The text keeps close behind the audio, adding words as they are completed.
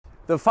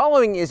The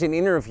following is an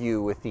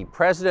interview with the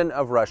President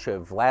of Russia,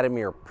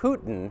 Vladimir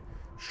Putin,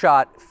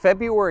 shot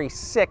February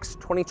 6,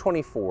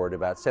 2024 at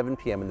about 7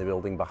 p.m. in the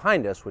building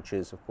behind us, which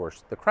is, of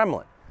course, the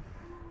Kremlin.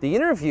 The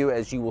interview,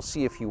 as you will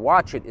see if you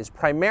watch it, is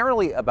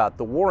primarily about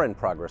the war in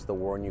progress, the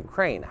war in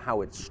Ukraine,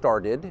 how it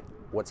started,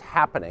 what's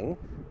happening,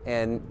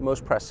 and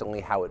most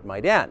pressingly, how it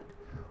might end.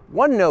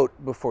 One note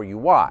before you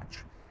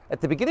watch. At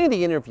the beginning of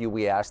the interview,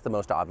 we asked the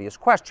most obvious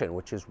question,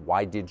 which is,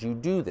 why did you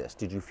do this?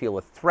 Did you feel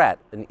a threat,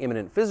 an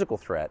imminent physical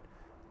threat?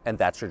 And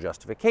that's your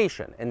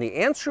justification. And the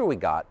answer we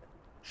got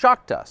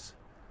shocked us.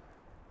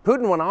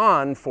 Putin went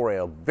on for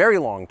a very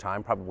long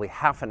time, probably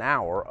half an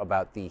hour,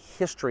 about the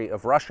history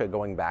of Russia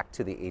going back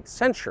to the 8th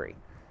century.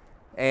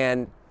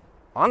 And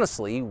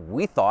honestly,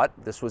 we thought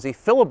this was a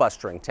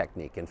filibustering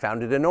technique and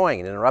found it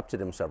annoying and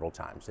interrupted him several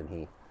times. And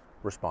he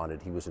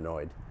responded he was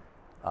annoyed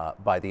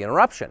by the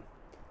interruption.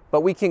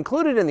 But we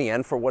concluded in the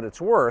end, for what it's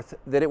worth,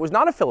 that it was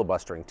not a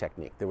filibustering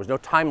technique. There was no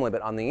time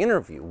limit on the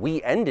interview.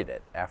 We ended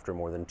it after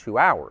more than 2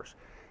 hours.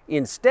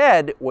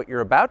 Instead, what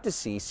you're about to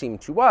see seemed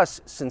to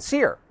us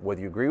sincere, whether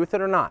you agree with it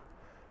or not.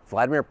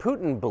 Vladimir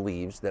Putin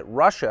believes that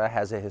Russia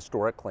has a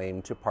historic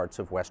claim to parts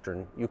of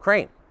Western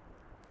Ukraine.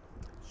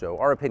 So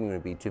our opinion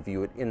would be to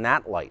view it in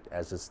that light,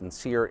 as a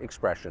sincere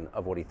expression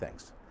of what he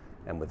thinks.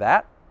 And with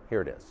that,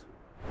 here it is.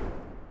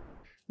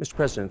 Mr.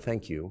 President,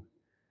 thank you.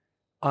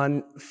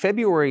 On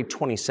February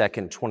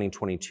 22nd,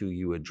 2022,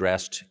 you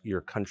addressed your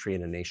country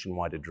in a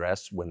nationwide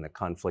address when the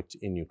conflict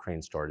in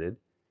Ukraine started.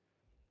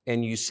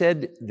 And you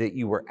said that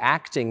you were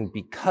acting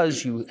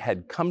because you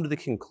had come to the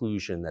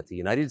conclusion that the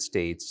United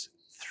States,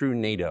 through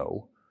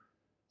NATO,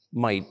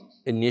 might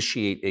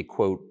initiate a,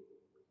 quote,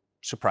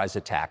 surprise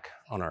attack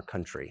on our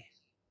country.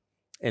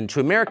 And to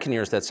American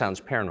ears, that sounds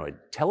paranoid.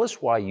 Tell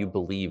us why you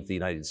believe the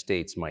United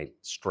States might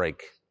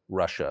strike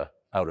Russia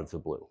out of the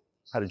blue.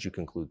 How did you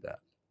conclude that?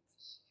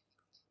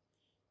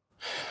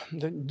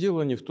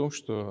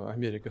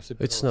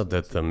 It's not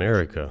that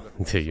America,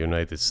 the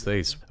United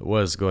States,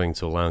 was going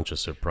to launch a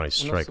surprise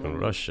strike on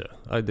Russia.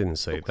 I didn't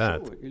say that.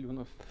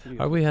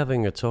 Are we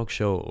having a talk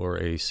show or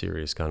a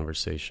serious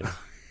conversation?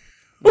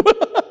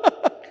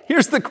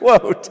 Here's the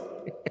quote.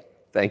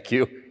 Thank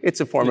you.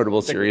 It's a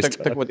formidable, serious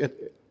talk.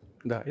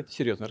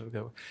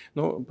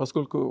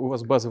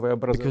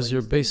 Because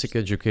your basic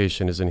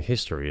education is in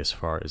history, as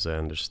far as I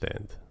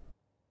understand.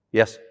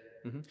 Yes.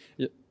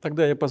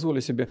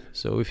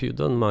 So if you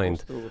don't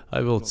mind,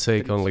 I will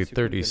take only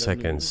 30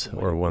 seconds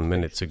or 1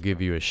 minute to give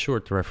you a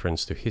short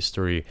reference to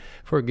history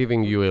for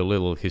giving you a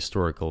little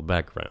historical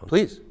background.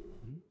 Please.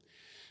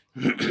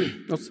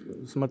 Let's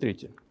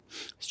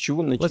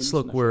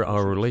look where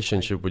our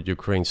relationship with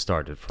Ukraine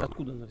started from.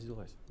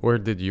 Where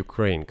did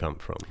Ukraine come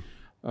from?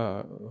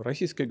 The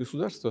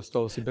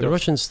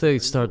Russian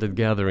state started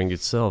gathering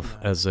itself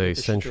as a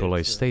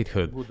centralized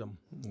statehood,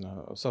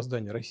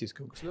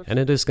 and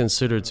it is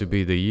considered to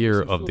be the year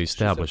of the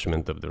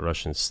establishment of the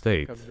Russian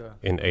state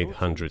in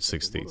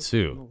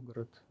 862,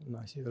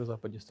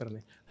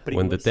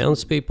 when the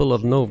townspeople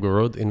of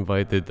Novgorod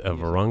invited a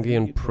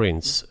Varangian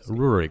prince,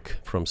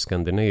 Rurik, from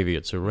Scandinavia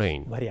to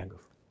reign.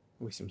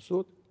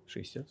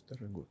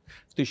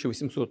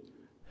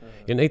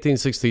 In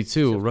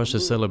 1862, Russia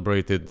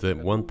celebrated the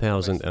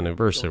 1000th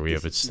anniversary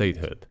of its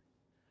statehood.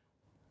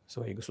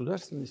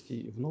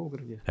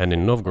 And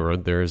in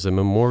Novgorod, there is a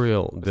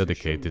memorial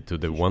dedicated to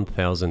the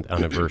 1000th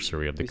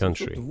anniversary of the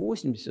country.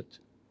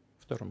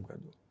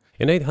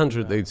 In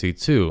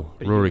 882,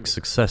 Rurik's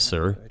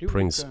successor,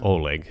 Prince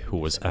Oleg, who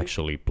was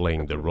actually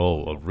playing the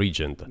role of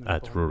regent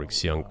at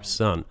Rurik's younger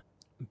son,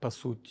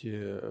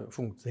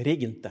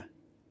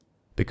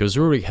 because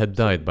Rurik had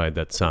died by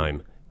that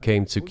time,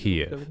 came to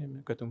Kiev.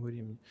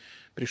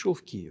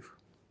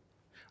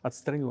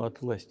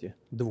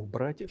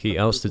 He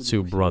ousted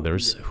two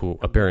brothers who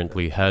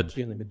apparently had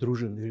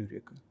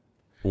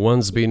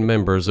once been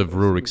members of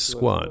Rurik's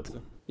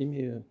squad.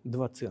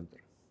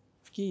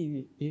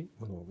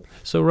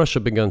 So Russia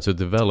began to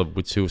develop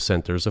with two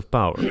centers of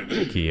power,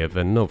 Kiev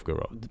and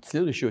Novgorod.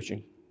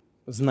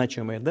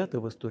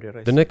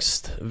 The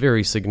next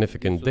very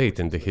significant date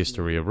in the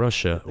history of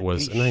Russia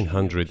was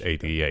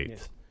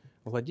 988.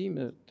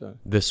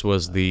 This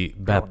was the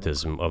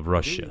baptism of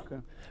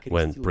Russia,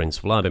 when Prince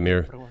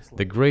Vladimir,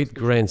 the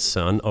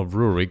great-grandson of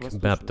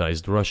Rurik,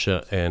 baptized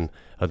Russia and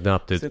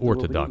adopted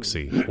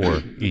Orthodoxy,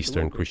 or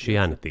Eastern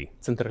Christianity.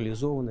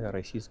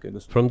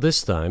 From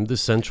this time, the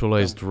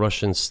centralized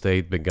Russian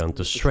state began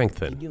to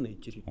strengthen.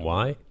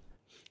 Why?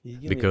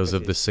 Because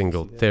of the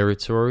single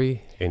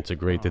territory,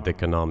 integrated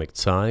economic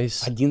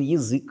ties,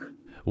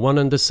 one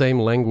and the same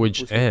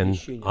language, and,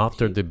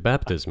 after the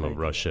baptism of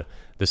Russia,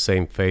 the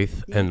same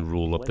faith and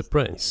rule of the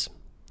prince.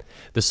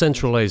 The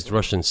centralized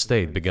Russian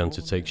state began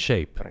to take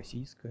shape.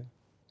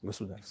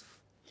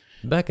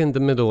 Back in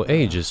the Middle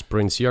Ages,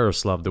 Prince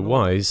Yaroslav the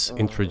Wise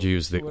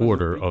introduced the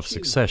order of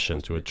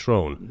succession to a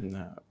throne.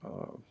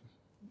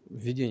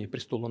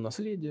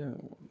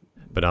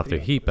 But after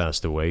he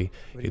passed away,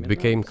 it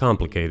became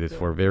complicated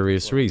for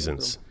various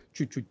reasons.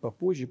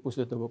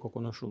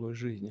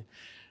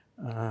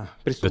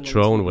 The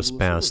throne was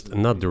passed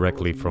not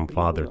directly from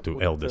father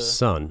to eldest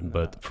son,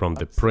 but from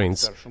the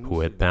prince who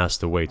had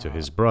passed away to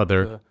his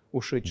brother,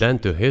 then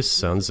to his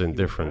sons in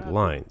different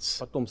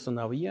lines.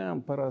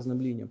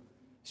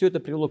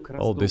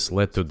 All this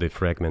led to the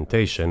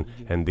fragmentation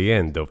and the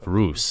end of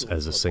Rus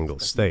as a single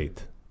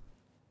state.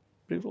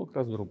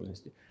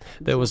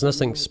 There was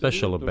nothing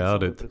special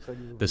about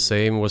it. The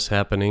same was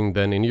happening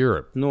then in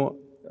Europe.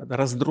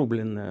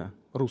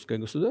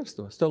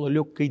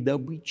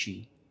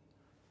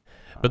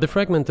 But the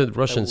fragmented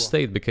Russian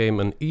state became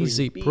an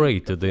easy prey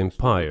to the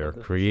empire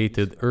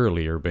created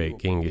earlier by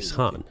Genghis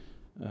Khan.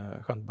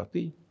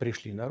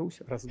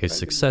 His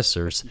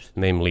successors,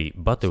 namely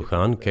Batu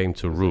Khan, came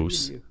to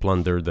Rus,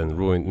 plundered and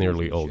ruined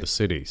nearly all the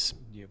cities.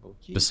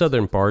 The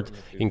southern part,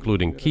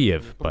 including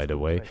Kiev, by the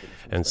way,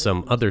 and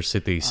some other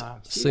cities,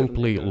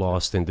 simply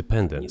lost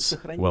independence,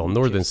 while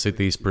northern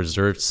cities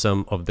preserved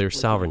some of their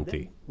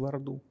sovereignty.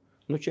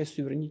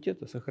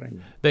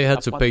 They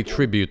had to pay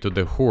tribute to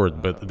the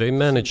horde, but they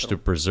managed to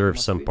preserve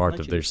some part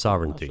of their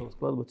sovereignty.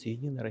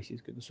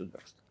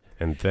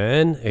 And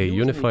then a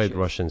unified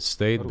Russian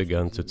state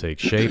began to take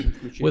shape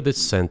with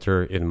its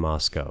center in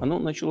Moscow.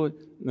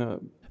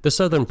 The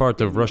southern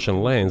part of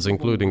Russian lands,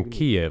 including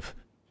Kiev,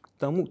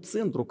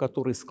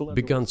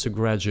 began to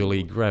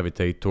gradually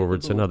gravitate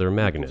towards another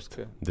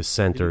magnet, the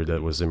center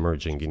that was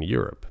emerging in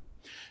Europe.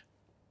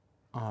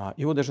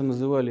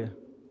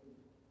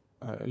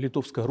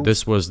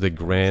 This was the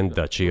Grand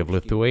Duchy of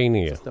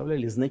Lithuania.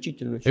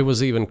 It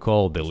was even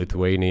called the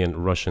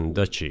Lithuanian-Russian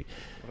Duchy,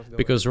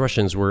 because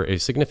Russians were a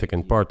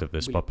significant part of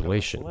this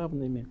population.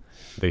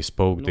 They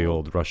spoke the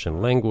old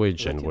Russian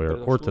language and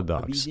were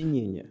Orthodox.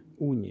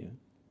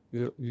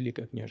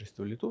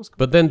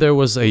 But then there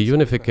was a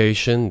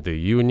unification, the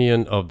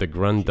union of the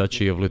Grand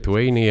Duchy of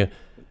Lithuania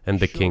and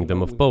the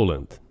Kingdom of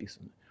Poland.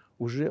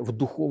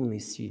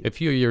 A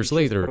few years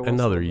later,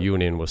 another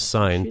union was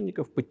signed,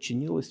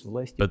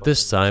 but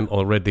this time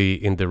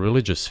already in the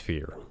religious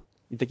sphere.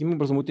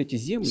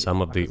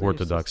 Some of the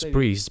Orthodox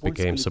priests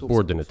became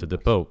subordinate to the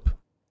Pope.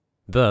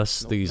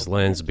 Thus, these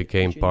lands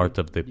became part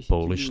of the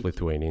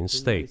Polish-Lithuanian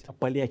state.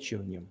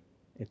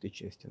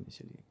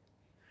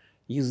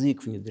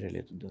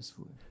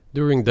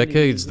 During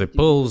decades, the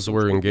Poles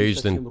were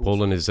engaged in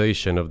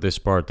Polonization of this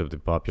part of the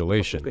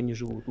population.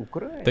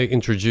 They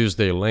introduced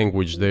their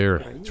language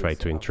there, tried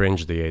to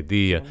entrench the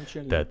idea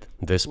that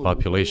this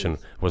population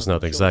was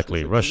not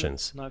exactly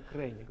Russians,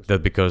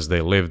 that because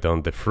they lived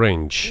on the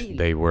fringe,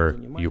 they were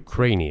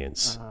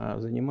Ukrainians.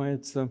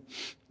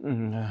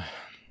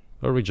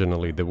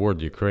 Originally, the word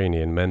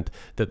Ukrainian meant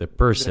that a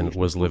person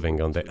was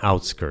living on the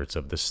outskirts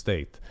of the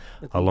state,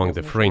 along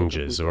the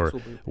fringes, or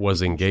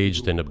was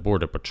engaged in a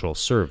border patrol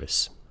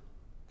service.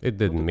 It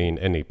didn't mean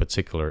any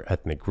particular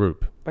ethnic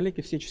group.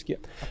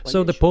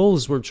 So the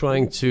Poles were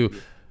trying to,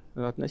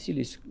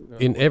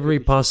 in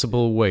every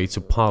possible way, to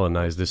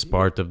colonize this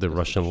part of the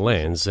Russian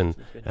lands, and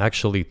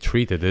actually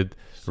treated it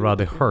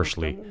rather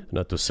harshly,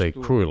 not to say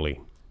cruelly.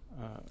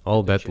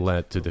 All that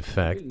led to the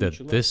fact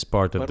that this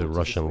part of the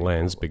Russian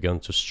lands began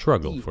to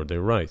struggle for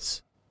their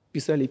rights.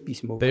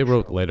 They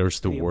wrote letters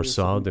to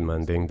Warsaw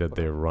demanding that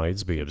their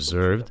rights be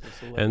observed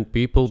and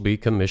people be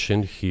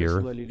commissioned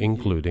here,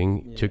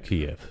 including to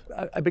Kiev.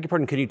 I beg your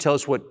pardon, can you tell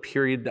us what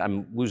period?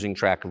 I'm losing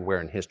track of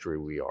where in history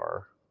we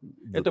are.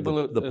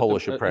 The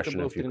Polish oppression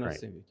of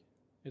Ukraine.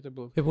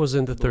 It was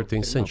in the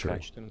 13th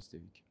century.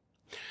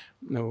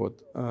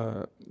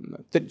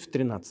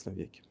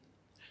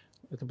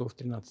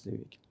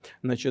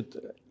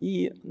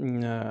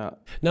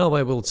 Now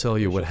I will tell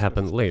you what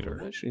happened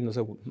later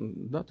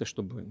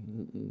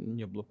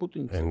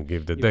and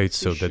give the dates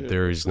so that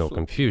there is no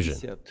confusion.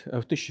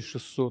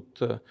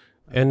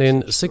 And in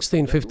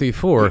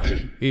 1654,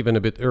 even a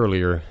bit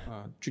earlier,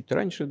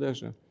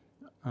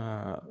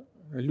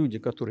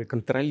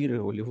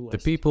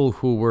 the people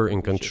who were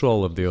in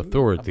control of the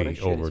authority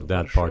over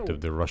that part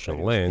of the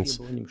Russian lands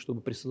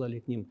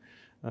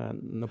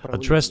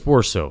addressed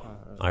Warsaw,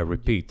 I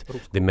repeat,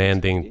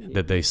 demanding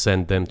that they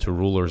send them to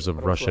rulers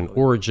of Russian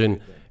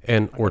origin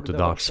and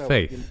Orthodox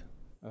faith.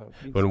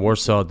 When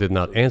Warsaw did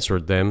not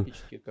answer them,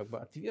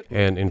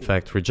 and in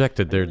fact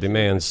rejected their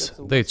demands,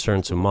 they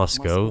turned to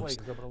Moscow,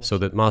 so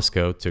that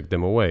Moscow took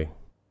them away.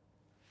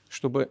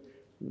 So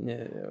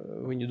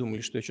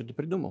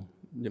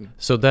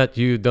that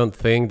you don't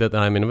think that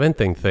I'm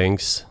inventing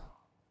things,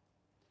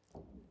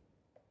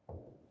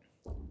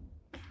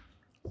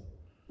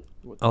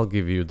 I'll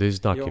give you these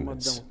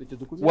documents.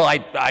 Well,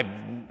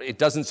 it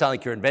doesn't sound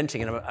like you're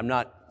inventing it. I'm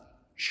not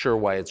sure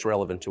why it's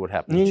relevant to what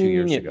happened 2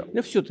 years ago.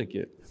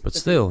 But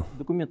still,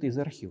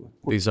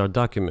 these are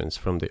documents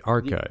from the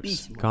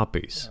archives,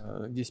 copies.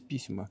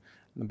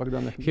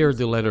 Here are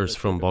the letters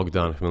from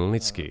Bogdan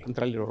Khmelnytsky,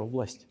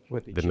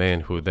 the man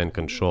who then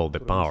controlled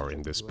the power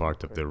in this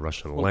part of the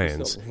Russian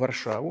lands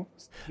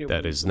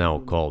that is now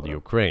called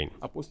Ukraine.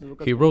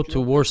 He wrote to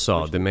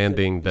Warsaw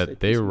demanding that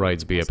their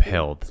rights be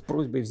upheld.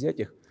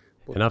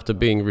 And after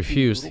being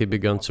refused, he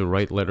began to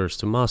write letters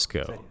to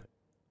Moscow,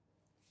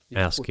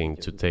 asking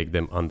to take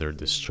them under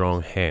the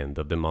strong hand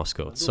of the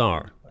Moscow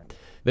Tsar.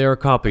 There are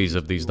copies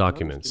of these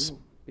documents.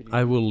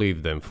 I will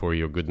leave them for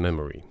your good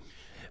memory.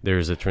 There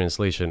is a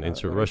translation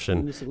into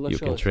Russian. You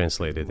can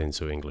translate it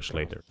into English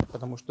later.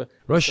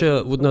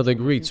 Russia would not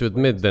agree to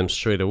admit them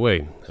straight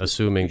away,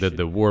 assuming that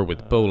the war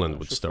with Poland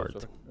would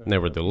start.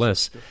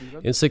 Nevertheless,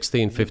 in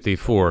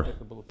 1654,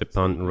 the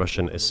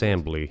Pan-Russian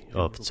Assembly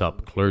of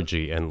top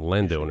clergy and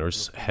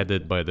landowners,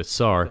 headed by the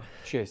Tsar,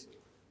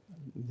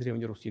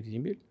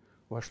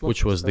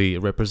 which was the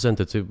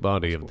representative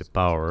body of the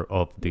power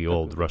of the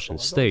old Russian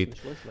state,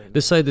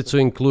 decided to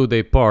include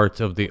a part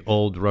of the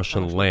old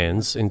Russian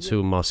lands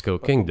into Moscow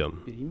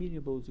Kingdom.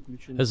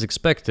 As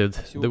expected,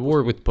 the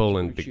war with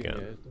Poland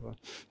began.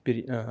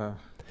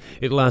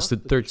 It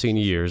lasted 13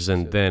 years,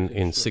 and then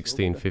in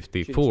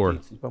 1654,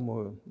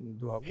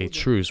 a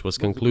truce was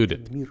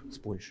concluded.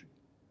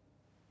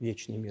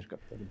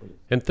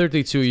 And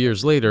 32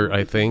 years later,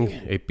 I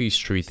think, a peace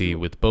treaty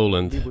with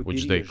Poland,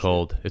 which they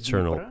called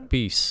Eternal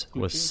Peace,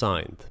 was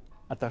signed.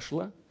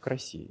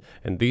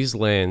 And these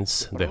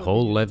lands, the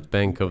whole left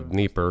bank of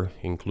Dnieper,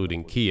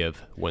 including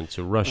Kiev, went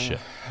to Russia.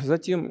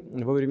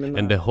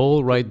 And the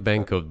whole right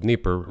bank of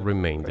Dnieper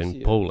remained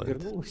in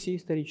Poland.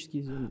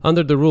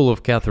 Under the rule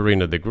of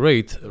Catherine the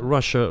Great,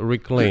 Russia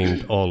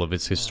reclaimed all of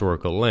its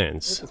historical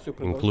lands,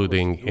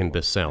 including in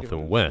the south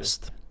and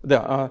west.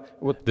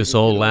 This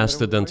all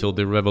lasted until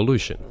the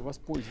revolution.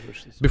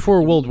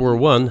 Before World War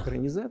I,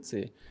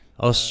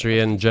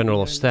 Austrian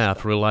General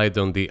Staff relied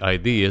on the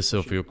ideas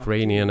of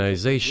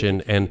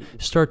Ukrainianization and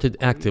started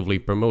actively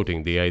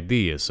promoting the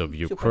ideas of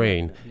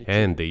Ukraine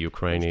and the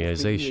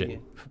Ukrainianization.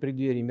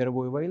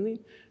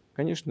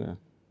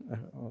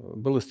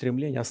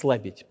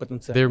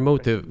 Their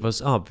motive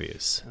was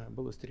obvious.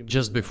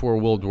 Just before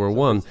World War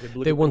I,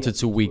 they wanted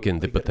to weaken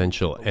the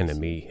potential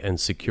enemy and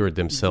secure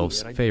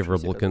themselves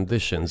favorable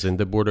conditions in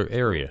the border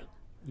area.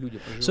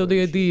 So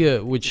the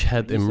idea which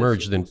had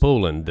emerged in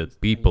Poland that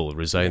people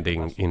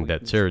residing in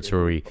that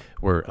territory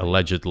were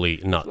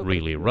allegedly not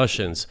really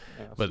Russians,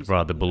 but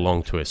rather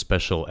belonged to a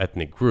special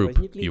ethnic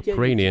group,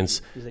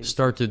 Ukrainians,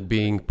 started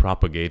being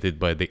propagated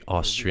by the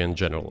Austrian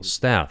General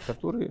Staff.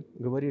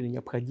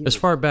 As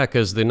far back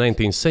as the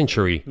 19th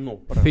century,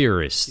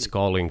 theorists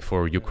calling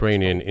for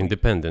Ukrainian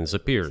independence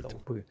appeared.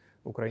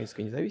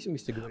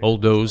 All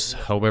those,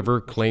 however,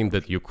 claimed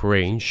that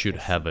Ukraine should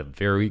have a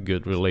very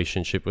good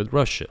relationship with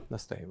Russia.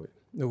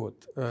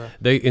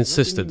 They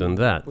insisted on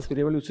that.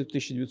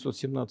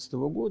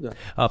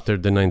 After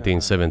the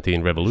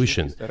 1917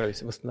 revolution,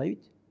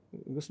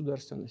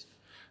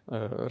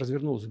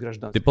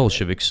 the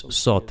Bolsheviks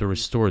sought to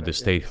restore the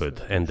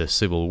statehood, and the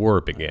civil war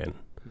began,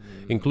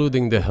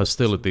 including the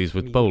hostilities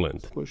with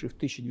Poland.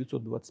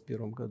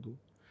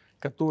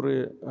 In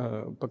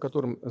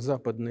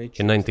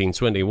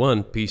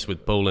 1921, peace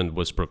with Poland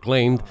was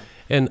proclaimed,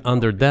 and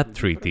under that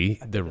treaty,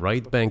 the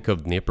right bank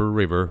of Dnieper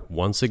River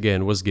once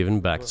again was given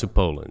back to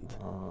Poland.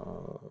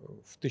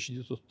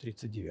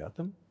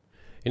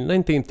 In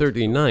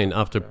 1939,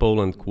 after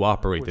Poland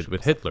cooperated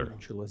with Hitler,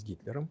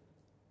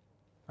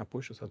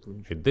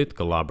 it did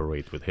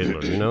collaborate with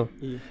Hitler, you know?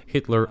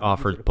 Hitler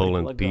offered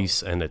Poland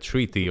peace and a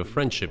treaty of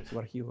friendship.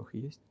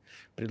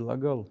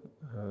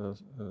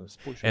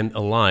 An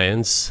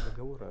alliance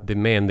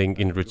demanding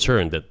in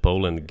return that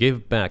Poland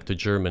give back to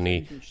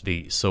Germany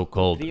the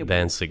so-called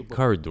Danzig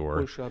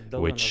corridor,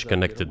 which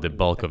connected the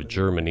bulk of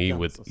Germany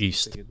with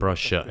East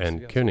Prussia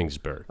and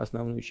Königsberg.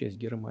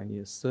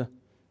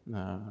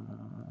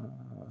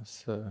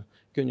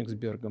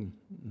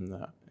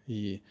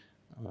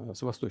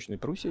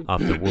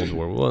 After World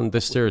War I,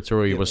 this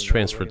territory was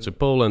transferred to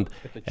Poland,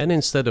 and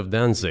instead of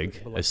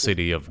Danzig, a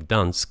city of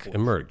Gdansk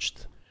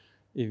emerged.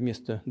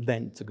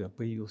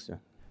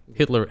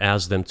 Hitler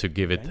asked them to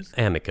give it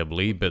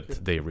amicably,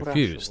 but they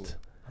refused.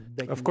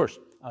 Of course.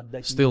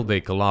 Still,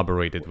 they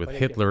collaborated with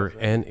Hitler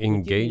and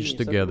engaged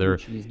together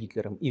in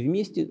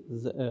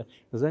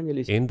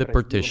the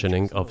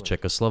partitioning of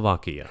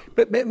Czechoslovakia.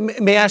 But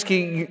may I ask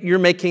you, you're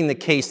making the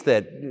case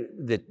that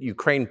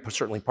Ukraine,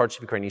 certainly parts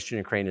of Ukraine, Eastern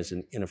Ukraine, is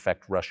in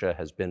effect Russia,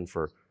 has been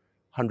for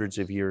hundreds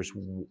of years.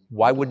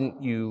 Why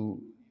wouldn't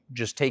you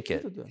just take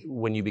it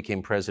when you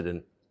became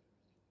president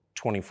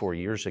 24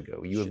 years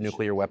ago? You have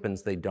nuclear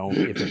weapons, they don't.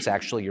 If it's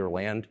actually your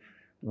land,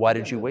 why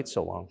did you wait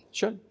so long?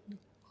 Sure.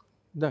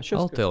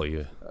 I'll tell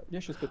you.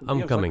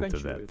 I'm coming to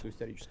that.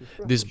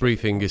 This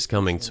briefing is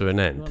coming to an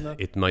end.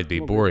 It might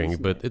be boring,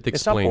 but it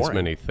explains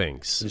many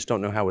things. I just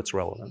don't know how it's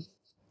relevant.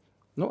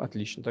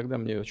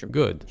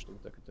 Good.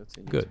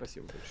 Good.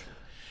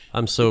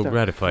 I'm so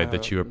gratified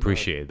that you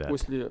appreciate that.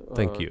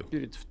 Thank you.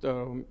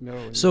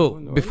 So,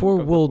 before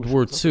World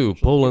War II,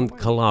 Poland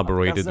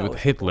collaborated with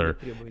Hitler,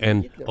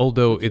 and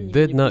although it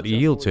did not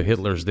yield to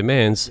Hitler's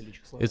demands,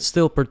 it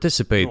still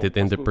participated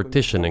in the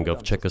partitioning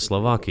of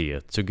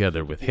Czechoslovakia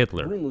together with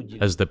Hitler,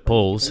 as the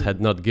Poles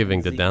had not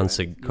given the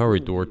Danzig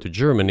corridor to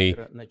Germany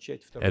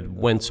and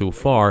went too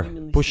far,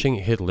 pushing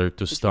Hitler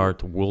to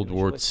start World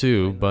War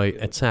II by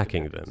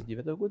attacking them.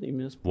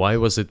 Why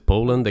was it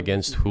Poland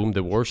against whom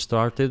the war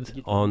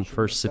started on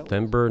 1st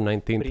September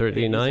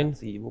 1939?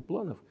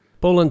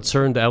 Poland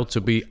turned out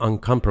to be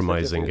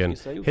uncompromising, and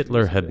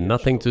Hitler had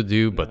nothing to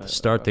do but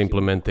start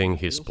implementing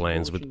his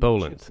plans with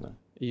Poland.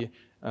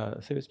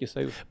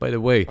 By the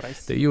way,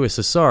 the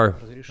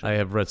USSR, I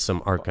have read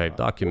some archive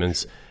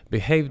documents,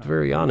 behaved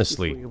very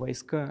honestly.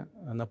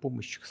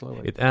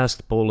 It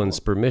asked Poland's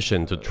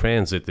permission to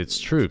transit its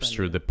troops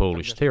through the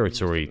Polish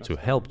territory to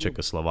help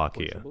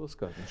Czechoslovakia.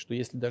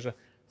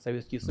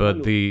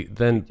 But the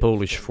then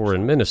Polish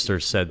foreign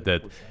minister said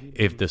that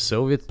if the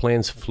Soviet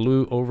planes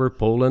flew over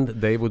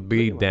Poland, they would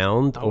be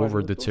downed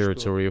over the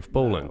territory of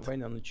Poland.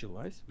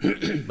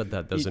 But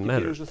that doesn't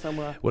matter.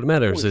 What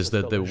matters is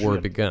that the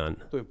war began,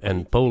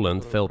 and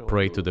Poland fell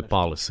prey to the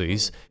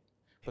policies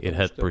it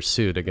had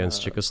pursued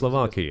against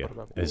Czechoslovakia,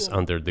 as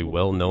under the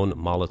well-known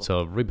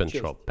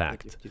Molotov-Ribbentrop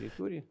Pact.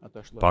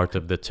 Part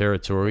of the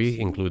territory,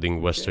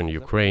 including western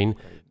Ukraine,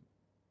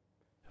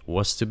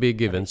 was to be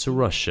given to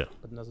Russia.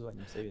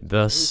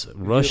 Thus,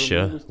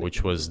 Russia,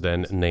 which was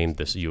then named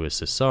the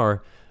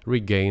USSR,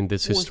 regained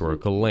its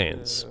historical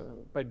lands.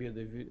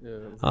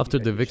 After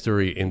the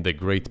victory in the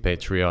Great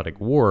Patriotic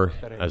War,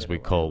 as we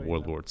call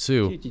World War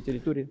II,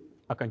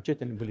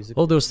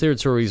 all those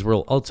territories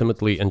were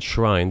ultimately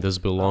enshrined as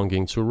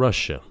belonging to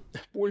Russia,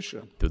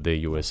 to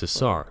the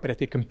USSR.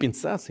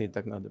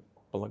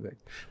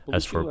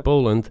 As for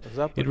Poland,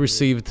 it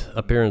received,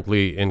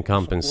 apparently in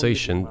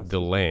compensation, the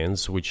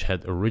lands which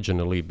had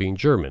originally been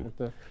German.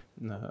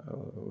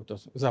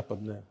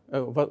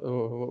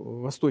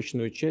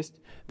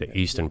 The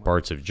eastern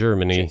parts of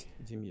Germany,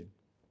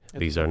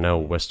 these are now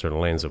western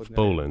lands of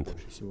Poland.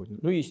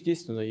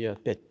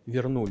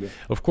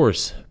 Of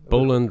course,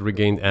 Poland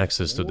regained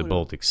access to the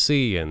Baltic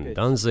Sea and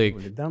Danzig,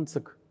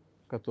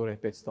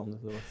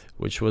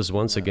 which was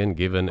once again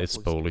given its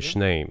Polish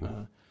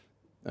name.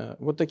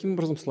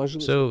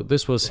 So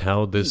this was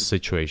how this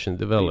situation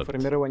developed.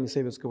 In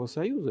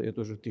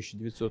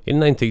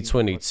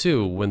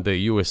 1922, when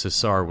the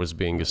USSR was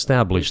being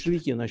established,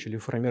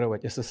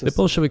 the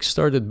Bolsheviks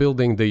started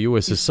building the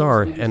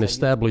USSR and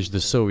established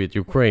the Soviet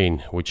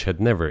Ukraine, which had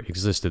never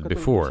existed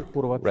before.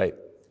 Right.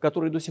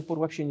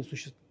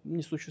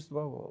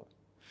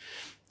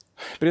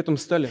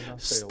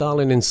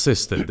 Stalin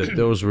insisted that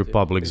those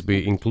republics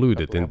be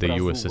included in the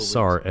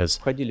USSR as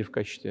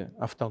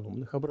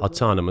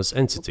autonomous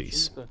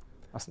entities.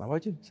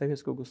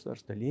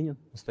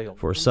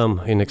 For some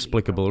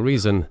inexplicable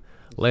reason,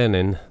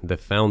 Lenin, the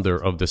founder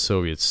of the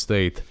Soviet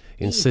state,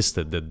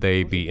 insisted that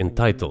they be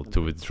entitled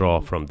to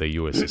withdraw from the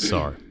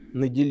USSR.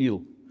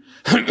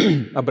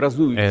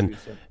 And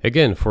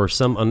again, for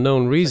some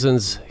unknown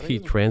reasons, he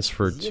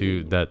transferred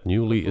to that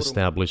newly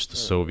established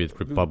Soviet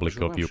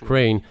Republic of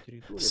Ukraine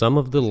some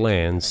of the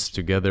lands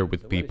together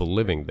with people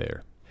living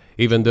there,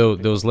 even though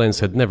those lands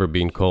had never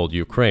been called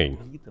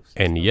Ukraine,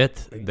 and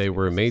yet they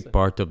were made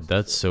part of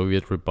that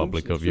Soviet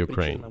Republic of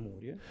Ukraine.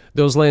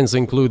 Those lands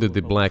included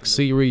the Black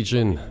Sea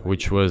region,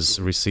 which was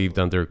received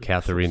under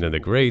Catherine the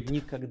Great,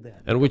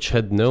 and which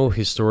had no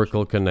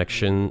historical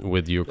connection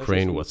with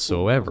Ukraine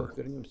whatsoever.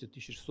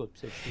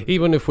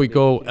 Even if we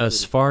go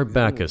as far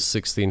back as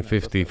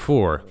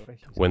 1654,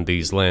 when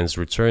these lands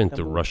returned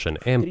to Russian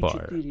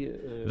Empire,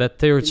 that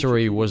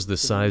territory was the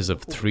size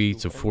of 3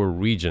 to 4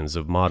 regions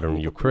of modern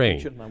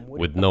Ukraine,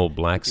 with no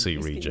Black Sea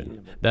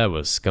region. That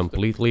was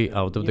completely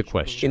out of the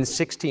question. In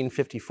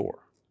 1654.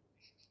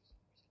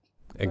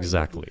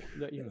 Exactly.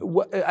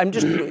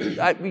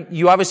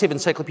 You obviously have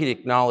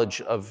encyclopedic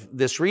knowledge of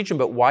this region,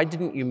 but why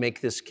didn't you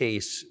make this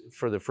case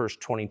for the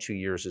first 22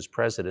 years as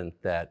president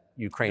that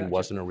Ukraine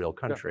wasn't a real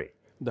country?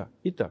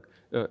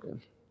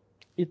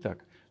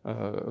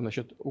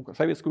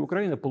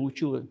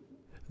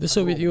 The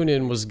Soviet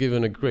Union was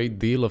given a great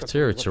deal of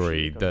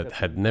territory that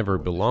had never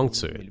belonged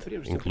to it,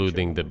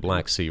 including the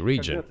Black Sea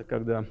region.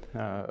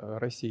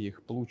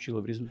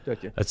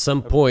 At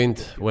some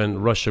point, when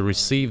Russia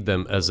received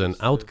them as an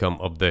outcome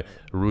of the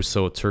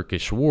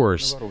Russo-Turkish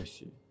Wars,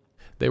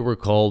 they were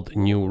called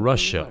New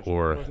Russia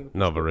or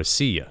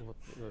Novorossiya.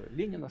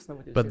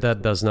 But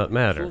that does not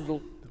matter.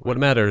 What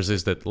matters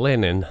is that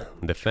Lenin,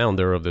 the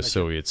founder of the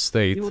Soviet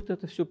state,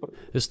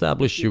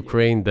 established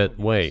Ukraine that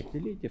way.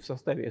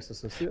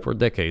 For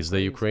decades,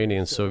 the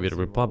Ukrainian Soviet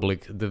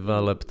Republic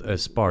developed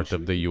as part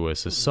of the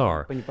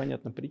USSR.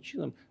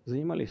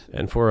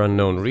 And for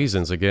unknown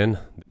reasons, again,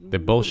 the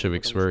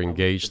Bolsheviks were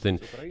engaged in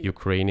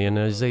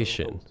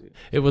Ukrainianization.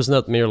 It was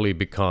not merely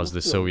because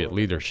the Soviet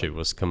leadership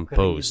was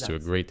composed to a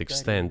great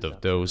extent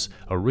of those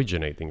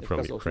originating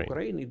from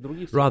Ukraine.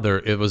 Rather,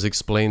 it was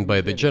explained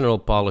by the general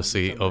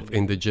policy of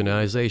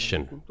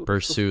indigenization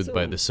pursued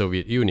by the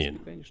Soviet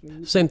Union.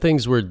 Same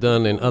things were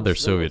done in other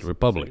Soviet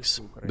republics.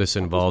 This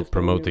involved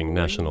promoting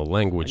national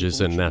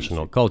languages and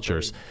national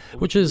cultures,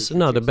 which is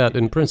not bad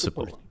in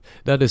principle.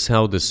 That is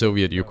how the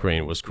Soviet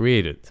Ukraine was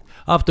created.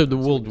 After the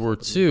World War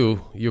II,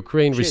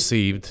 Ukraine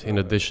received, in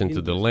addition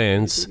to the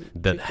lands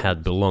that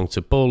had belonged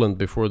to Poland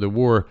before the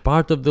war,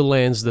 part of the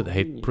lands that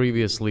had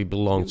previously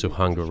belonged to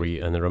Hungary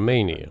and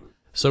Romania.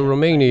 So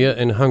Romania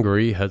and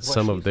Hungary had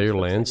some of their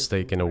lands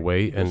taken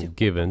away and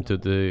given to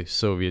the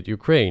Soviet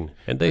Ukraine,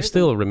 and they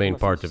still remain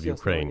part of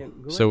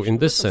Ukraine. So in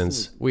this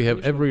sense, we have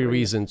every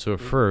reason to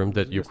affirm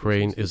that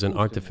Ukraine is an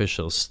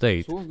artificial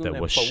state that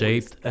was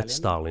shaped at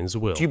Stalin's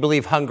will. Do you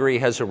believe Hungary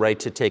has a right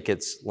to take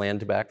its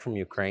land back from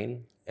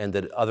Ukraine, and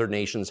that other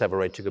nations have a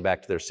right to go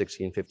back to their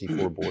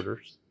 1654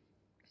 borders?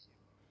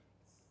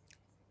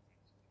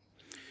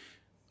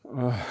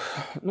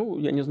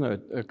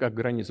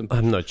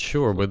 I'm not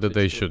sure whether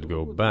they should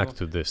go back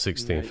to the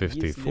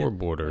 1654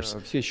 borders.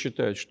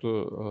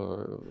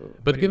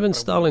 But given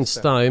Stalin's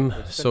time,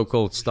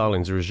 so-called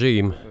Stalin's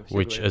regime,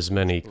 which as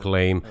many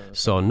claim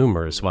saw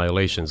numerous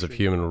violations of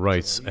human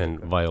rights and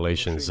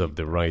violations of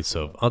the rights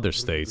of other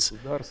states,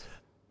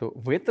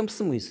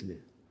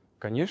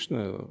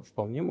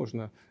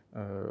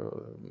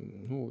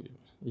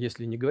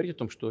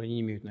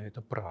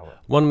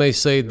 one may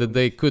say that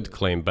they could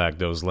claim back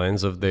those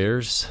lands of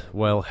theirs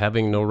while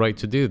having no right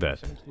to do that.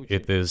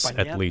 It is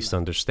at least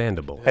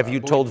understandable. Have you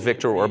told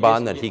Viktor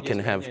Orban that he can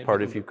have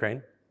part of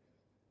Ukraine?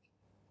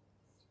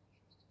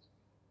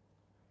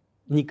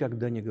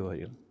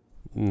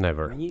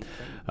 Never.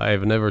 I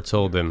have never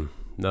told him,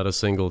 not a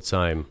single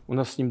time.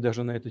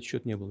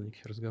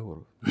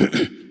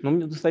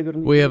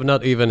 We have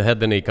not even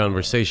had any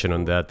conversation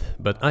on that,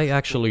 but I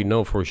actually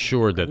know for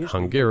sure that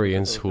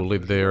Hungarians who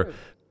live there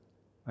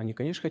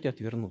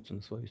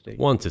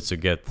wanted to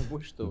get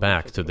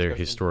back to their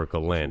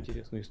historical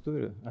land.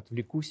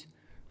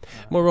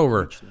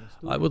 Moreover,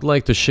 I would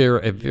like to share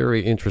a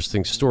very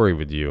interesting story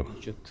with you.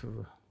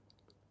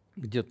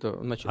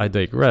 I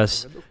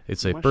digress,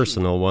 it's a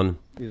personal one.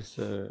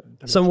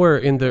 Somewhere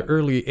in the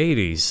early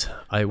 80s,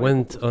 I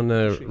went on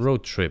a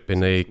road trip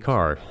in a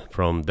car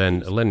from then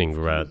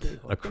Leningrad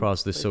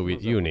across the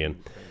Soviet Union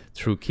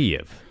through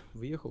Kiev.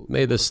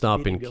 Made a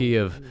stop in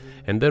Kiev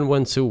and then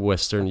went to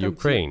western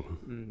Ukraine.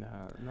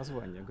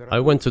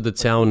 I went to the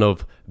town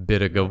of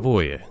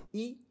Beregovoye,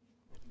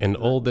 and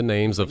all the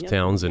names of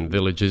towns and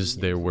villages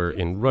there were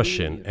in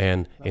Russian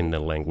and in a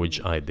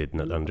language I did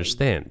not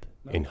understand,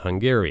 in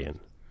Hungarian.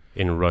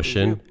 In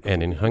Russian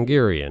and in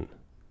Hungarian.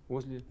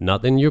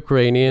 Not in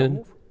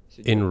Ukrainian,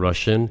 in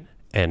Russian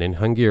and in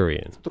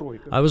Hungarian.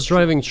 I was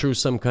driving through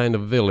some kind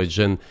of village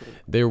and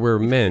there were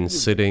men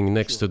sitting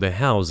next to the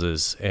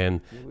houses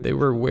and they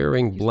were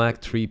wearing black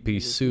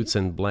three-piece suits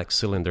and black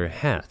cylinder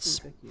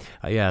hats.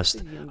 I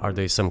asked, are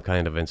they some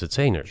kind of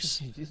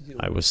entertainers?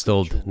 I was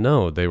told,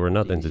 no, they were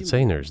not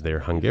entertainers,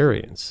 they're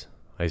Hungarians.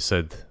 I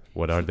said,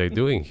 what are they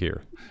doing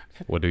here?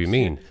 What do you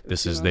mean?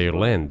 This is their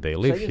land, they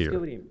live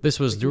here. This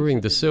was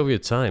during the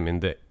Soviet time in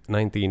the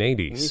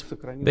 1980s.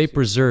 They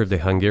preserved the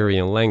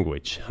Hungarian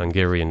language,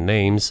 Hungarian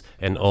names,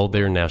 and all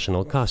their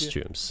national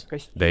costumes.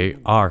 They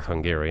are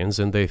Hungarians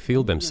and they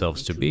feel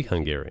themselves to be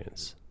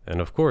Hungarians.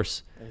 And of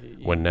course,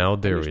 when now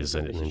there is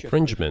an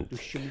infringement.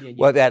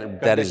 Well,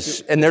 that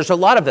is, and there's a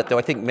lot of that, though.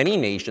 I think many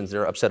nations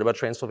are upset about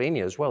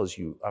Transylvania as well, as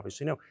you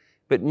obviously know.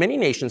 But many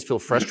nations feel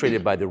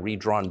frustrated by the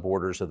redrawn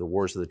borders of the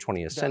wars of the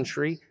 20th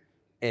century.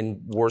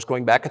 And wars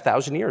going back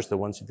 1,000 years, the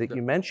ones that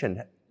you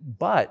mentioned.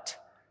 But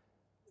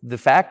the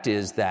fact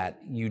is that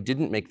you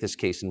didn't make this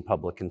case in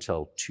public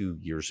until 2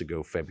 years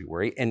ago,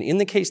 February. And in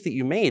the case that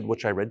you made,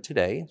 which I read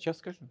today,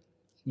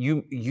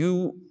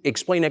 you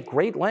explain at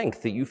great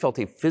length that you felt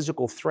a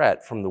physical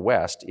threat from the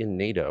West in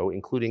NATO,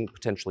 including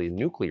potentially a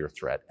nuclear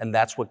threat. And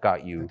that's what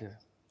got you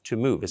to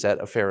move. Is that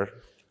a fair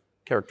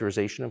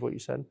characterization of what you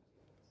said?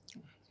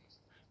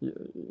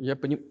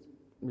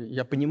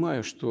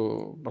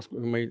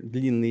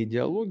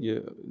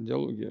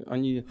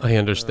 I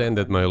understand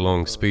that my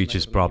long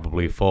speeches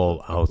probably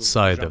fall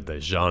outside of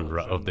the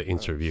genre of the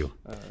interview.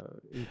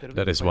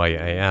 That is why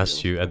I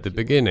asked you at the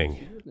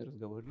beginning,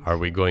 are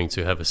we going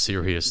to have a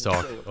serious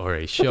talk or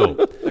a show?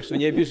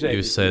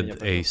 You said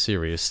a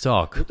serious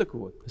talk,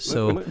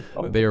 so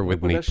bear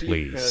with me,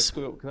 please.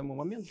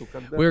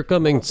 We're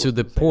coming to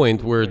the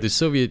point where the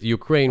Soviet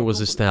Ukraine was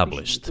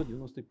established.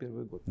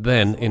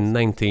 Then, in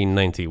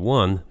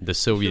 1991, the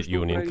Soviet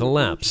Union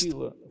collapsed,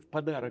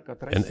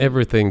 and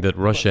everything that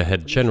Russia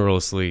had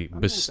generously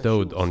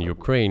bestowed on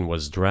Ukraine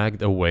was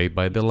dragged away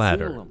by the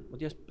latter.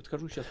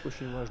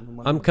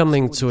 I'm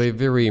coming to a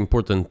very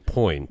important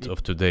point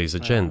of today's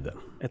agenda.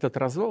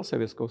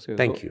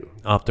 Thank you.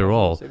 After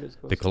all,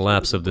 the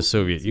collapse of the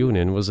Soviet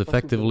Union was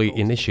effectively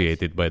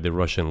initiated by the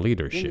Russian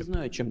leadership.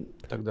 I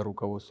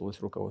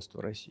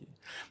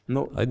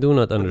do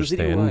not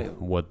understand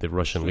what the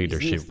Russian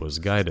leadership was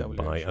guided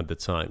by at the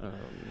time,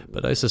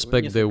 but I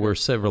suspect there were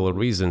several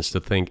reasons to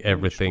think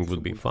everything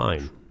would be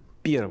fine.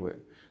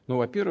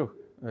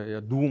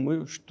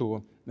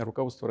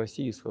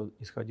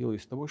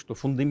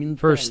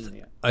 First,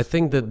 I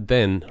think that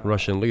then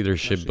Russian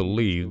leadership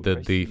believed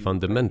that the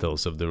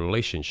fundamentals of the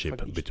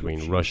relationship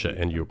between Russia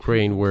and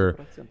Ukraine were,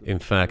 in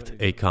fact,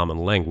 a common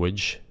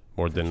language.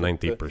 More than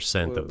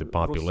 90% of the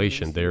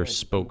population there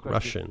spoke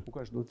Russian.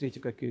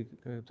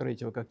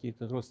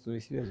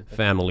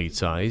 Family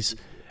ties.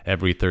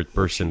 Every third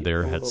person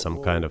there had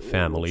some kind of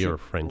family or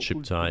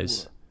friendship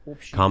ties.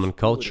 Common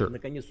culture,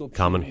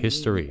 common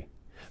history,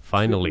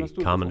 Finally,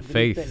 common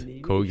faith,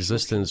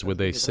 coexistence with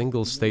a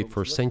single state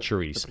for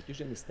centuries,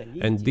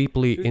 and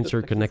deeply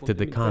interconnected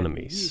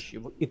economies.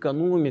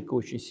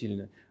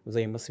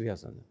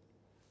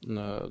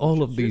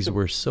 All of these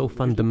were so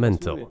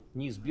fundamental.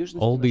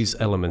 All these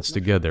elements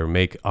together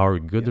make our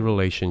good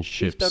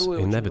relationships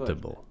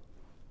inevitable.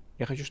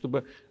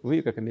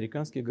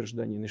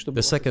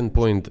 The second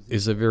point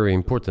is a very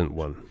important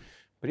one.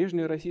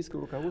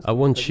 I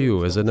want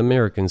you, as an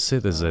American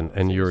citizen,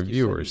 and your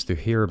viewers to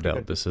hear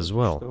about this as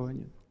well.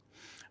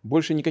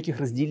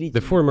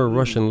 The former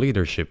Russian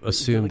leadership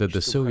assumed that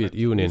the Soviet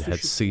Union had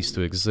ceased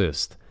to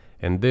exist,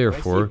 and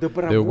therefore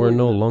there were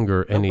no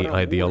longer any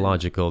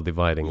ideological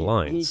dividing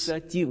lines.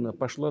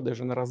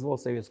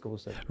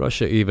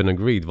 Russia even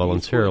agreed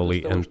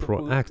voluntarily and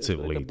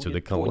proactively to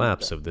the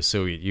collapse of the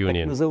Soviet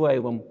Union,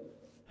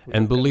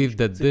 and believed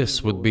that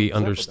this would be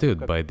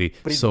understood by the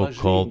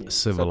so-called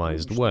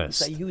civilized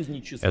West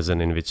as an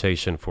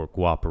invitation for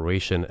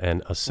cooperation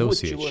and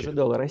association.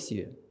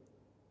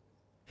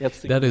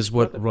 That is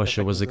what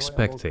Russia was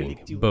expecting,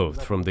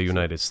 both from the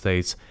United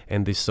States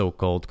and the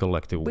so-called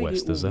collective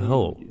West as a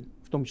whole.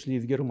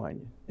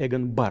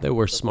 There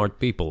were smart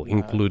people,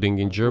 including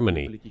in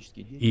Germany,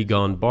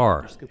 Egon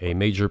Bahr, a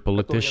major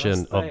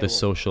politician of the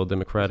Social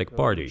Democratic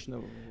Party,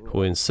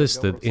 who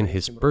insisted in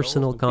his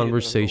personal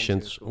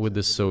conversations with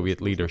the Soviet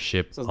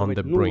leadership on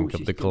the brink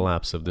of the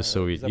collapse of the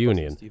Soviet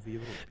Union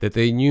that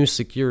a new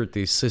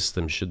security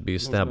system should be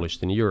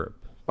established in Europe.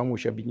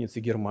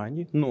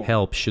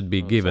 Help should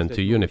be given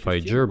to unify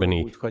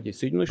Germany,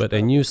 but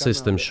a new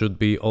system should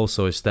be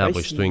also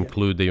established to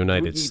include the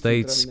United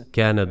States,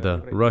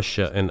 Canada,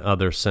 Russia, and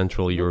other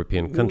Central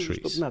European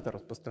countries.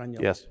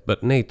 Yes.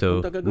 But NATO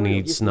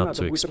needs not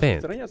to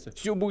expand.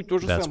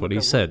 That's what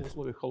he said.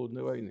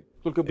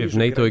 If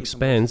NATO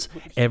expands,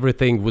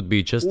 everything would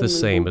be just the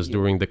same as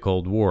during the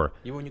Cold War,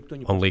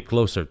 only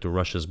closer to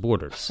Russia's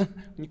borders.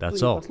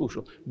 That's all.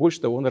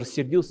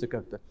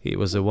 He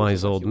was a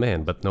wise old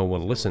man, but no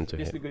one listened to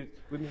him.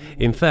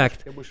 In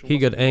fact, he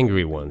got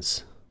angry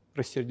once.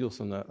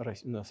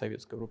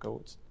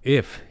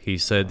 If, he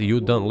said, you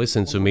don't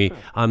listen to me,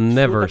 I'm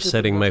never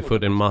setting my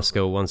foot in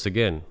Moscow once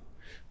again.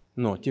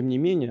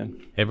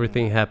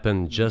 Everything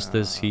happened just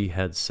as he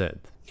had said.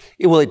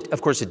 Well,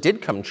 of course, it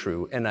did come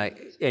true,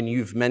 and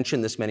you've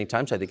mentioned this many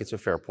times. I think it's a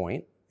fair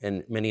point,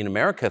 and many in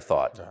America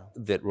thought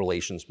that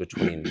relations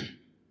between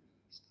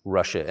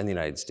Russia and the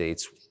United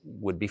States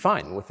would be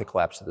fine with the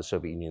collapse of the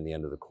Soviet Union and the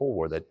end of the Cold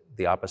War, that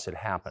the opposite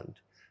happened.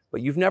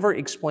 But you've never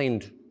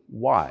explained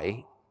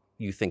why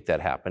you think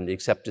that happened,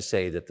 except to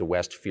say that the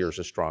West fears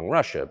a strong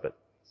Russia, but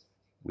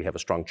we have a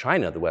strong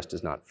China the West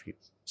does not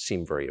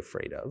seem very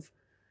afraid of.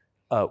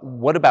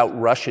 What about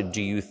Russia,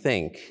 do you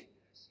think,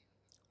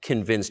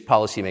 convinced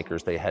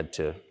policymakers they had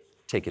to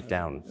take it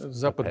down?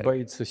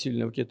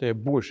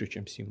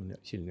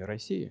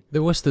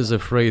 The West is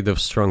afraid of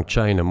strong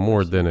China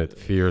more than it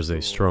fears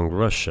a strong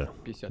Russia,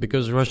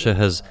 because Russia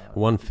has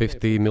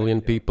 150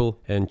 million people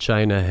and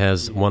China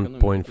has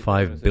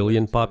 1.5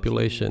 billion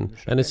population,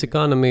 and its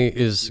economy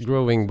is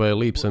growing by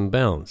leaps and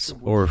bounds,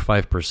 or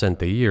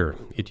 5% a year.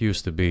 It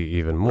used to be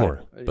even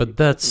more. But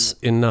that's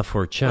enough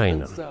for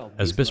China.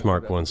 As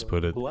Bismarck once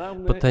put it,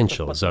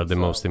 potentials are the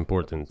most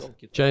important.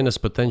 China's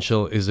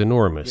potential is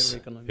enormous.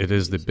 It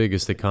is the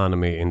biggest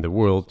economy in the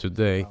world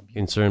today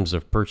in terms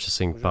of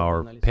purchasing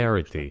power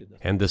parity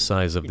and the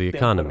size of the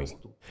economy.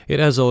 It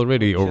has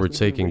already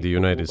overtaken the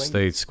United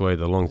States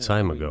quite a long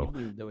time ago,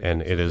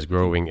 and it is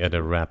growing at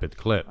a rapid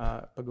clip.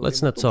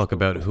 Let's not talk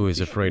about who is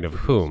afraid of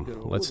whom.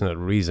 Let's not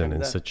reason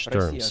in such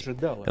terms.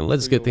 And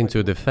let's get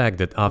into the fact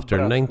that after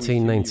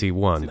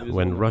 1991,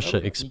 when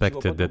Russia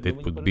expected that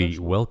it would be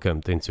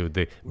welcomed into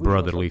the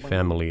brotherly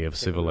family of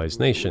civilized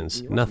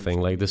nations, nothing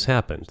like this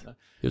happened.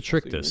 You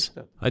tricked us.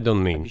 I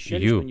don't mean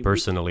you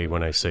personally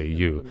when I say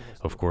you.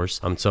 Of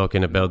course, I'm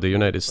talking about the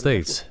United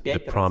States. The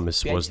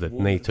promise was that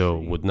NATO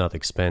would not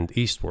expand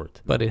eastward,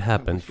 but it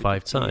happened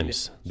 5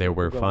 times. There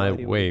were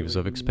 5 waves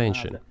of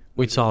expansion.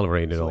 We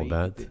tolerated all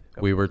that.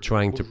 We were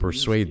trying to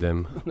persuade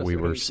them. We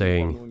were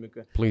saying,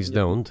 please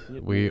don't.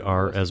 We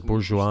are as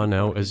bourgeois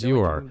now as you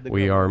are.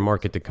 We are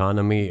market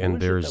economy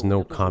and there is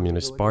no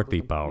communist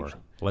party power.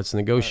 Let's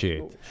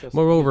negotiate.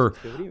 Moreover,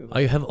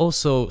 I have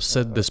also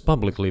said this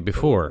publicly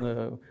before.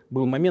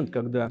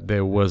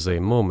 There was a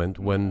moment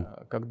when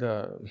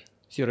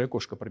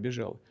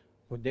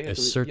a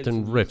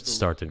certain rift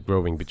started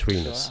growing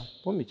between us.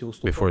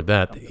 Before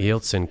that,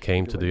 Yeltsin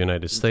came to the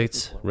United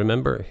States.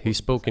 Remember, he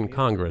spoke in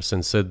Congress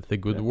and said the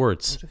good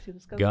words,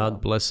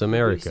 God bless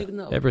America.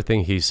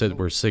 Everything he said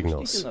were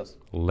signals.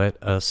 Let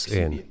us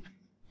in.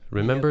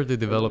 Remember the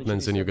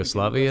developments in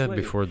Yugoslavia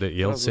before the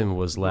Yeltsin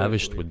was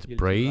lavished with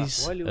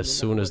praise? As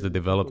soon as the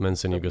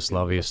developments in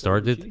Yugoslavia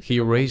started, he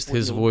raised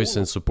his voice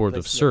in support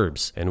of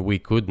Serbs, and we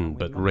couldn't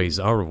but raise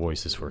our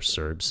voices for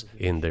Serbs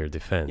in their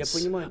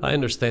defense. I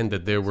understand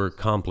that there were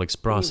complex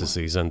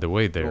processes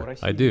underway there,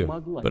 I do,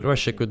 but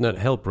Russia could not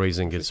help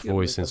raising its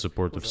voice in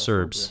support of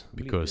Serbs,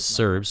 because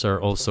Serbs are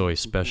also a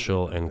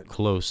special and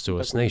close to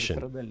us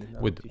nation,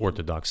 with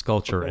Orthodox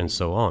culture and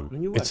so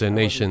on. It's a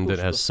nation that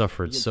has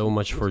suffered so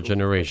much for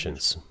generations.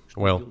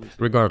 Well,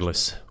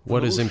 regardless,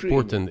 what is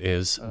important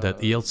is that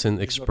Yeltsin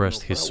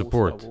expressed his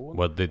support.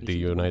 What did the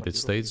United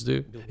States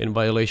do? In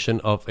violation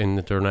of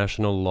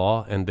international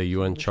law and the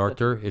UN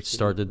Charter, it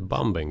started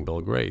bombing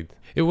Belgrade.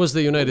 It was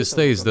the United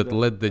States that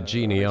let the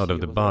genie out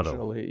of the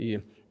bottle.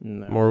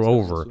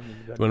 Moreover,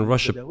 when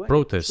Russia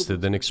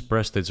protested and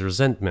expressed its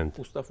resentment,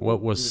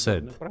 what was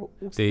said?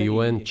 The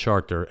UN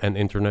Charter and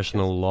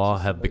international law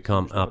have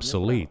become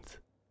obsolete.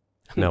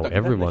 Now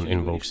everyone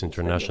invokes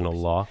international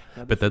law,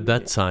 but at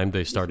that time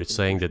they started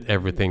saying that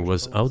everything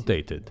was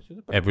outdated.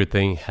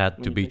 Everything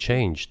had to be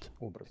changed.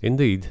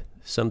 Indeed,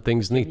 some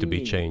things need to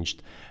be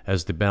changed,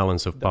 as the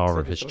balance of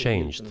power has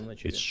changed.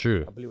 It's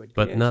true,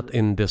 but not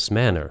in this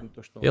manner.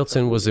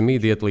 Yeltsin was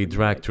immediately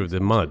dragged through the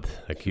mud,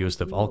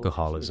 accused of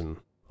alcoholism,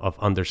 of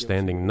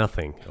understanding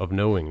nothing, of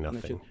knowing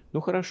nothing.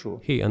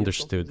 He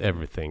understood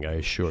everything, I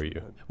assure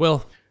you.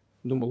 Well,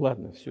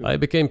 I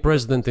became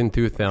president in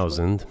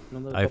 2000.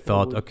 I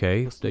thought,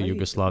 okay, the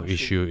Yugoslav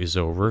issue is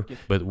over,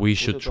 but we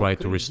should try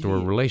to restore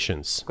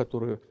relations.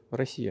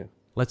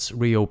 Let's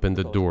reopen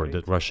the door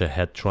that Russia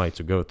had tried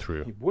to go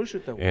through.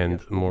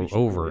 And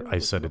moreover, I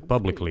said it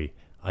publicly,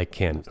 I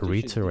can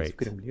reiterate.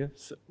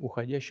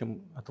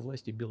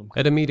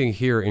 At a meeting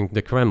here in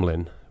the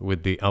Kremlin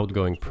with the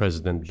outgoing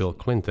President Bill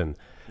Clinton,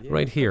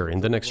 right here in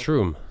the next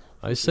room,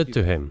 I said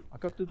to him,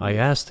 I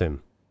asked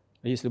him,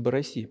 Bill,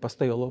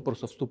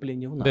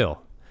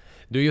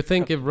 do you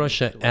think if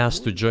Russia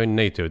asked to join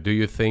NATO, do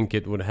you think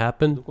it would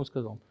happen?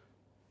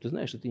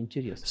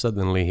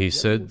 Suddenly he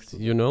said,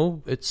 you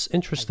know, it's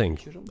interesting.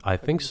 I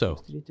think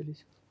so.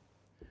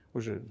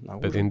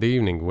 But in the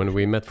evening, when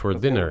we met for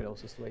dinner,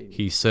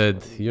 he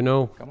said, you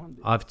know,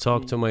 I've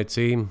talked to my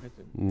team.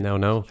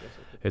 No,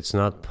 it's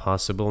not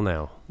possible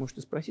now.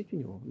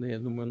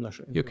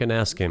 You can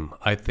ask him.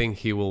 I think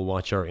he will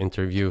watch our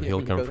interview.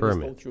 He'll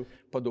confirm it.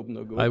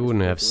 I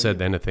wouldn't have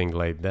said anything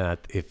like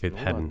that if it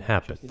hadn't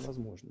happened.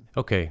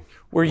 Okay.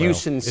 Were you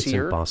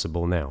sincere? It's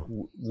impossible now.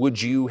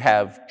 Would you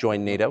have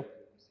joined NATO?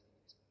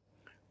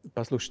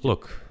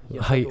 Look,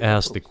 I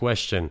asked the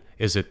question,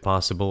 is it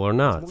possible or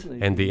not?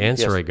 And the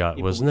answer I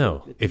got was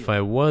no. If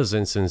I was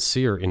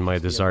insincere in my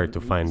desire to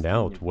find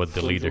out what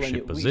the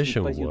leadership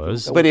position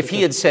was... But if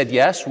he had said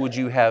yes, would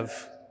you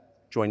have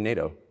joined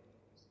NATO?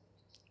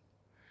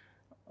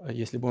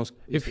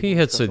 If he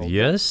had said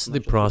yes,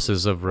 the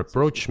process of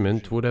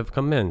rapprochement would have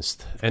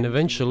commenced, and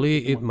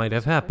eventually it might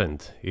have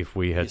happened, if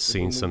we had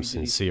seen some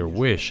sincere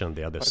wish on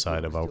the other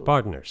side of our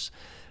partners.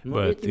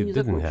 But it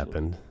didn't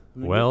happen.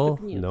 Well,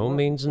 no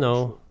means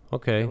no.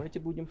 Okay,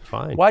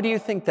 fine. Why do you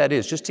think that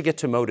is? Just to get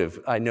to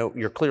motive, I know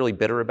you're clearly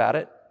bitter about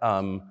it,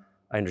 I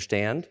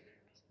understand,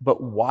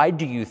 but why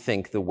do you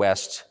think the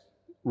West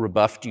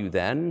rebuffed you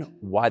then?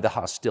 Why the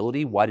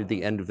hostility? Why did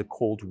the end of the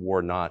Cold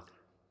War not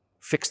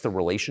fix the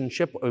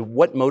relationship?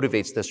 What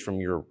motivates this from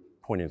your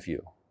point of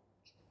view?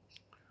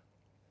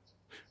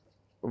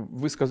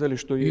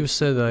 You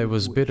said I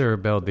was bitter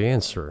about the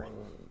answer.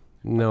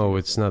 No,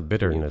 it's not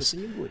bitterness.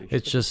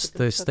 It's just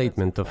a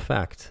statement of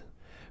fact.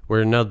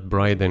 We're not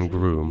bride and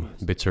groom,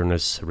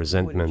 bitterness,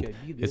 resentment.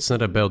 It's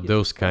not about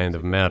those kind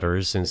of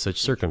matters in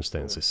such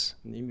circumstances.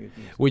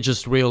 We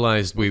just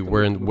realized we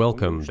weren't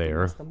welcome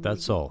there,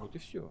 that's all.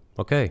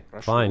 Okay,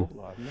 fine.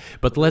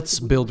 But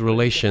let's build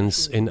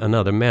relations in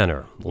another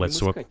manner.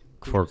 Let's look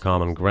for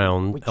common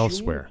ground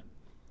elsewhere.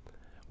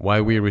 Why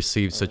we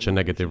received such a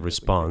negative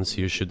response,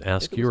 you should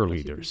ask your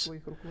leaders.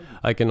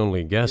 I can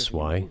only guess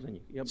why.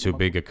 Too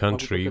big a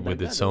country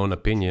with its own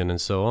opinion and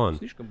so on.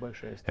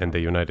 And the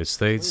United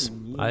States,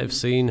 I've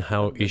seen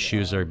how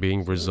issues are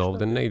being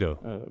resolved in NATO.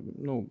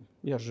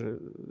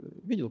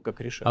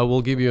 I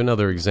will give you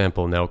another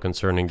example now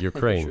concerning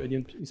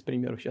Ukraine.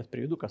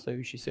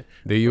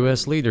 The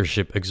US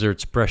leadership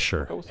exerts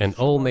pressure, and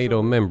all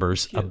NATO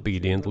members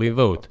obediently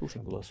vote,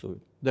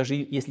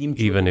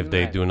 even if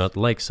they do not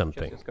like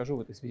something.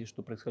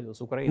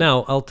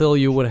 Now, I'll tell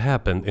you what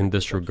happened in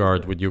this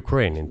regard with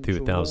Ukraine in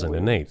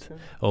 2008,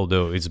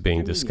 although it's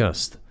being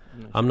discussed.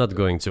 I'm not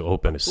going to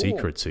open a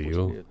secret to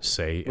you,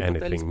 say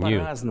anything new.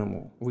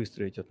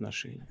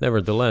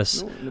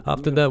 Nevertheless,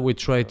 after that we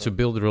tried to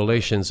build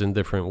relations in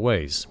different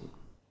ways.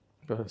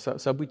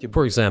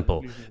 For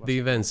example, the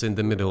events in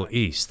the Middle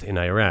East, in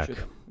Iraq.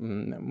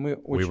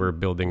 We were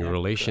building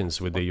relations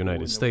with the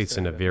United States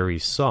in a very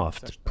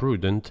soft,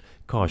 prudent,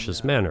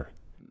 cautious manner.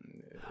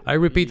 I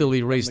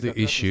repeatedly raised the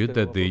issue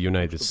that the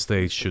United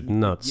States should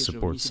not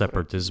support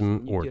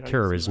separatism or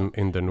terrorism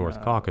in the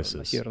North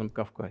Caucasus.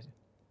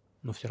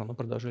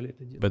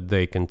 But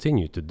they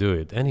continue to do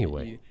it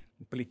anyway.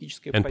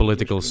 and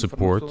political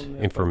support,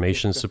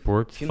 information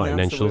support,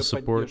 financial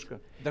support,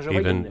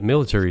 even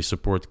military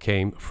support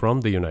came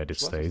from the United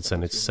States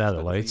and its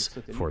satellites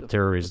for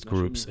terrorist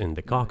groups in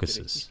the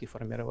Caucasus.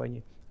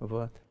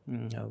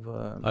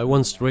 I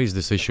once raised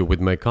this issue with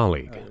my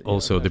colleague,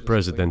 also the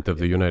President of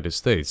the United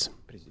States.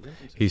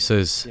 He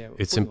says,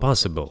 "It's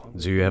impossible.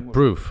 Do you have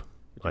proof?"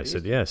 I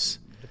said, "Yes."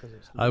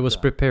 I was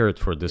prepared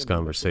for this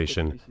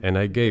conversation, and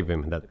I gave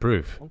him that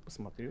proof.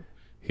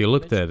 He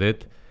looked at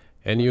it,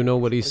 and you know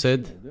what he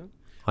said?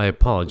 "I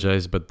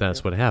apologize, but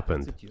that's what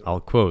happened."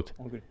 I'll quote.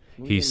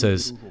 He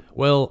says,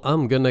 "Well,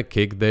 I'm gonna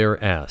kick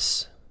their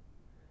ass."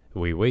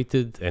 We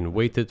waited and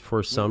waited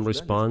for some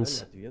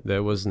response.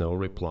 There was no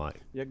reply.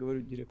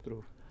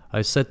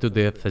 I said to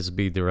the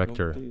FSB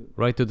director,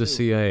 "Write to the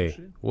CIA,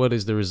 what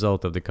is the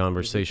result of the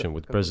conversation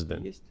with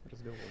President?"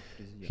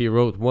 He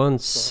wrote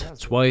once,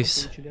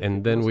 twice,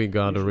 and then we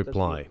got a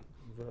reply.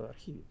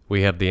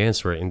 We have the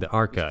answer in the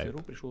archive.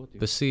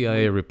 The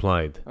CIA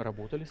replied,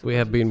 "We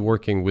have been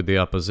working with the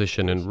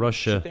opposition in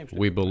Russia.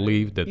 We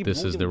believe that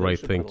this is the right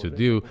thing to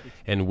do,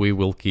 and we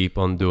will keep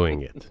on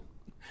doing it."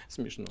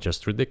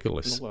 Just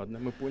ridiculous.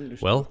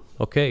 Well,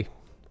 okay.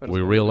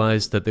 We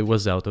realized that it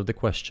was out of the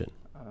question.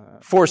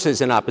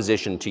 Forces in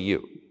opposition to you.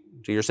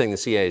 So you're saying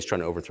the CIA is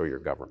trying to overthrow your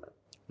government?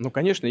 Of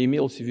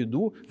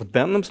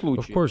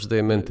course,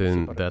 they meant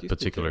in that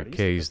particular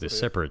case the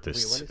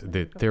separatists,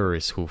 the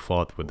terrorists who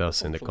fought with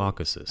us in the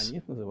Caucasus.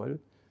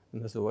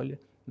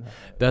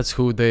 That's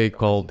who they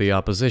called the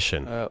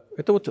opposition.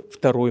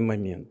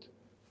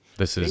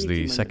 This is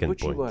the second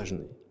point.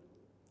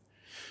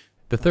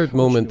 The third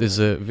moment is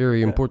a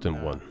very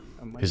important one,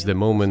 is the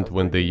moment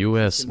when the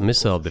US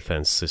missile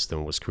defense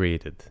system was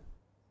created.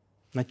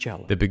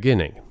 The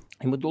beginning.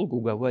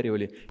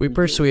 We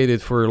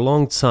persuaded for a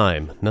long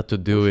time not to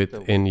do it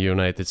in the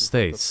United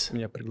States.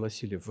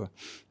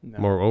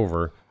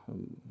 Moreover,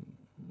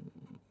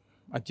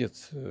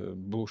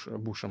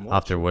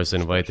 after was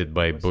invited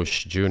by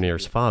Bush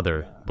Jr.'s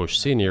father, Bush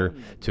Sr.,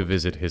 to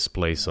visit his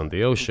place on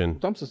the ocean,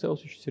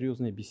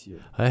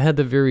 I had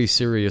a very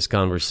serious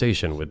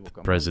conversation with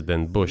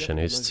President Bush and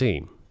his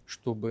team.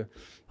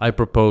 I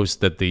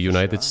proposed that the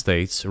United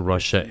States,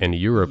 Russia, and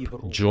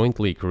Europe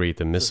jointly create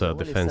a missile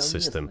defense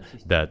system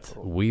that,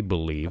 we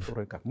believe,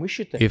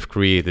 if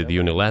created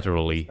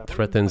unilaterally,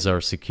 threatens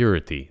our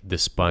security,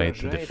 despite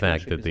the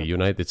fact that the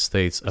United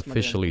States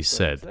officially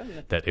said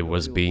that it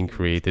was being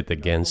created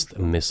against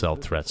missile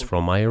threats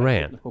from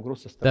Iran.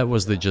 That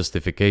was the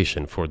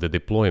justification for the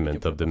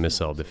deployment of the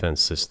missile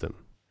defense system.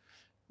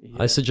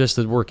 I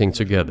suggested working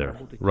together,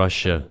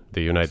 Russia,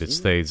 the United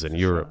States, and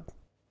Europe.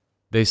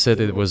 They said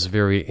it was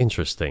very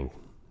interesting.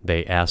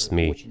 They asked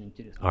me,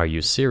 "Are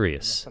you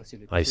serious?"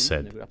 I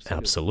said,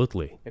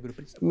 "Absolutely."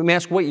 Let me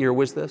ask, what year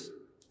was this?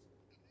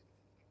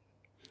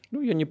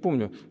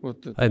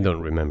 I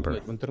don't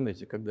remember.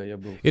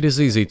 It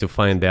is easy to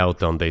find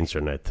out on the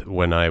internet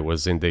when I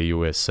was in the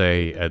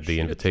USA at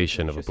the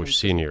invitation of Bush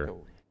Sr.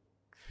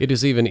 It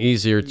is even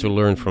easier to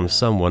learn from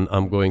someone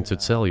I'm going to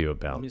tell you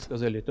about.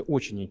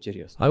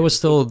 I was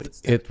told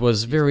it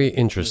was very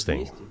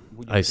interesting.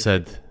 I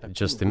said,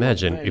 just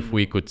imagine if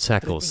we could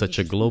tackle such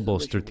a global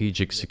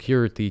strategic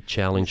security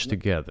challenge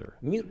together.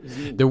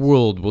 The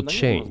world will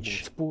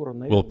change.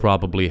 We'll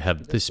probably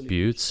have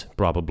disputes,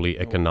 probably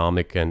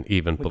economic and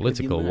even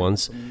political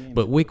ones,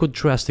 but we could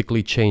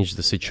drastically change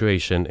the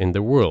situation in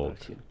the world.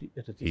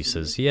 He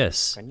says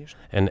yes,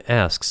 and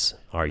asks,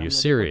 "Are you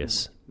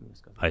serious?"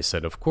 I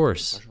said, "Of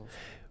course.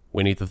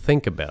 We need to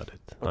think about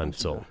it," I'm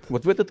told.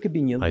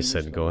 I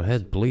said, "Go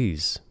ahead,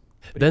 please."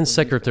 Then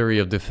Secretary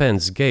of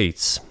Defense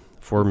Gates,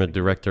 former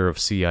director of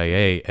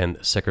CIA, and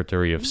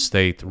Secretary of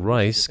State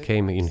Rice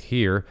came in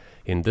here,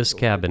 in this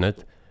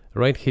cabinet,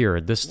 right here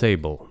at this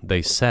table.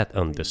 They sat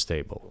on this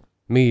table.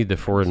 Me, the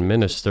foreign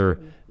minister,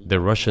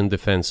 the Russian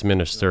defense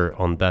minister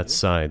on that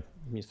side.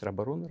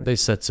 They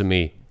said to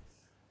me,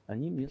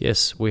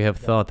 "Yes, we have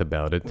thought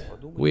about it.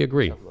 We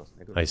agree."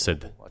 I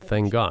said,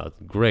 "Thank God,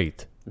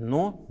 great,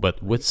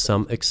 but with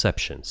some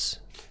exceptions."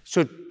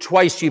 So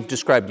twice you've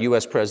described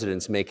US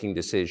presidents making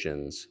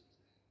decisions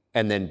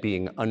and then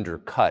being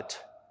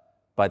undercut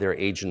by their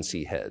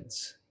agency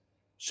heads.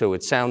 So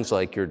it sounds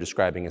like you're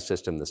describing a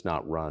system that's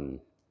not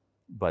run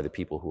by the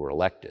people who are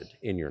elected,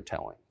 in your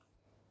telling.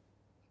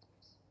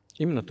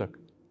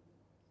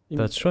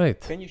 That's right,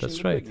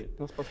 that's right.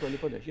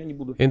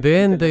 In the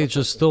end, they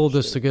just told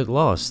us to get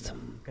lost.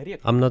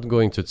 I'm not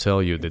going to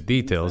tell you the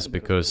details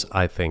because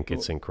I think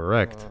it's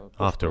incorrect.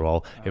 After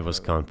all, it was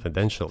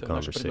confidential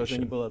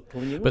conversation.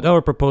 But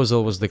our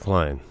proposal was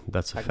declined.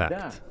 That's a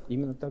fact.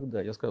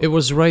 It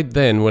was right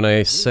then when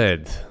I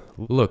said,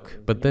 "Look,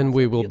 but then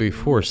we will be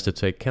forced to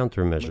take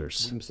countermeasures.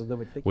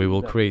 We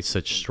will create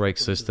such strike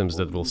systems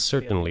that will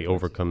certainly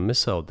overcome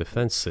missile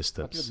defense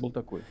systems."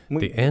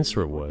 The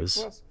answer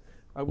was,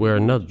 "We are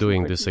not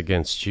doing this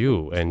against you,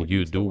 and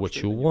you do what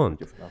you want,"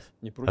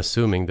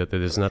 assuming that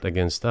it is not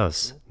against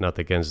us, not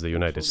against the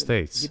United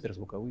States.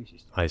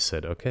 I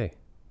said, "Okay."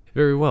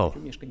 Very well.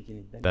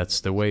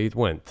 That's the way it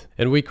went.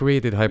 And we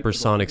created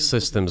hypersonic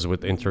systems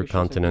with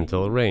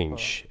intercontinental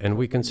range, and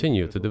we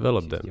continue to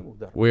develop them.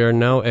 We are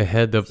now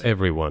ahead of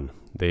everyone,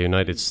 the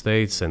United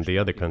States and the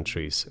other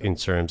countries, in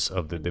terms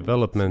of the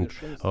development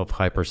of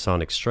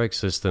hypersonic strike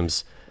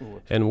systems,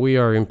 and we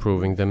are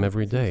improving them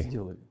every day.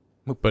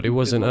 But it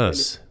wasn't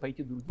us.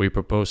 We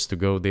proposed to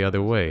go the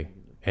other way,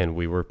 and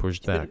we were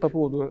pushed back.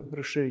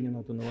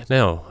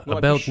 Now,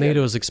 about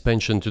NATO's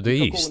expansion to the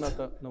east.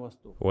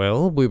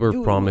 Well, we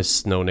were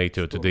promised no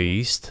NATO to the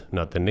east,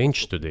 not an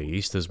inch to the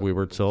east, as we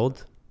were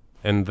told.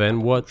 And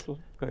then what?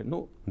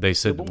 They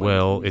said,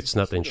 well, it's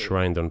not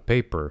enshrined on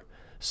paper,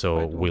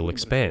 so we'll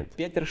expand.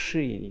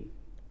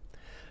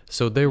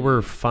 So there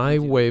were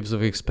 5 waves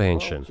of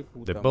expansion,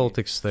 the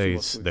Baltic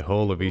states, the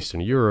whole of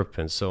Eastern Europe,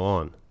 and so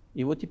on.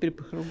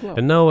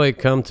 And now I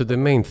come to the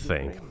main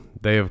thing.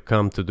 They have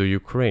come to the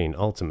Ukraine,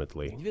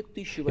 ultimately.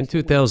 In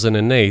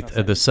 2008,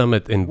 at the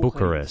summit in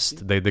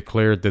Bucharest, they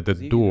declared that the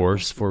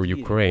doors for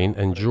Ukraine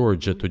and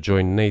Georgia to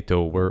join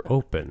NATO were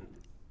open.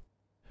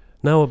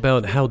 Now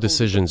about how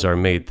decisions are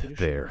made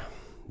there.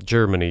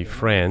 Germany,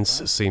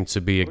 France seem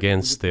to be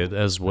against it,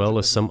 as well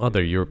as some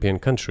other European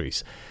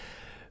countries.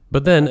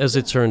 But then, as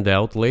it turned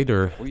out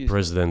later,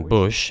 President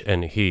Bush,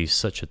 and he's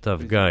such a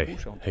tough guy,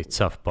 a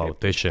tough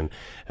politician,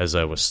 as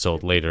I was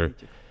told later,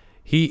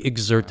 he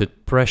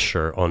exerted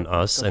pressure on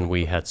us and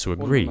we had to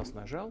agree.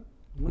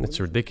 It's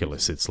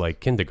ridiculous, it's like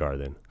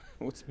kindergarten.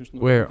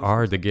 Where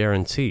are the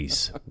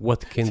guarantees?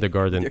 What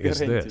kindergarten is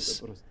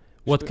this?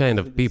 What kind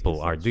of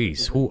people are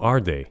these? Who are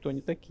they?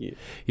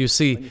 You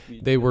see,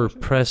 they were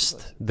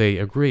pressed, they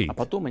agreed.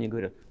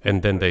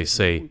 And then they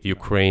say,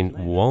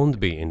 Ukraine won't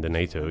be in the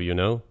NATO, you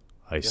know?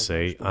 I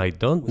say, I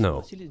don't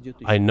know.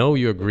 I know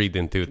you agreed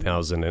in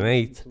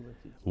 2008.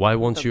 Why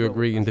won't you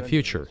agree in the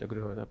future?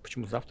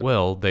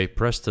 Well, they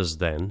pressed us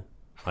then.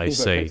 I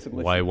say,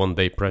 why won't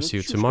they press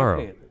you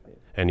tomorrow?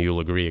 And you'll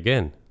agree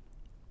again.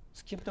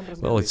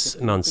 Well, it's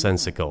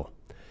nonsensical.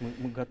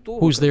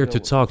 Who's there to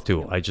talk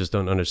to? I just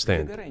don't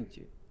understand.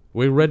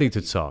 We're ready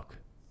to talk.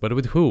 But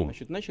with whom?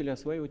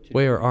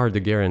 Where are the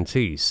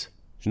guarantees?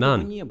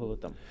 None.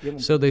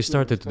 So they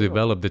started to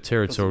develop the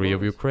territory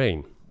of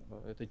Ukraine.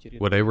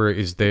 Whatever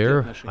is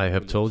there, I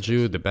have told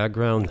you the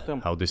background,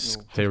 how this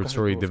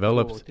territory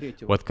developed,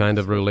 what kind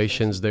of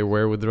relations there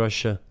were with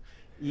Russia.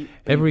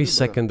 Every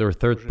second or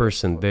third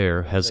person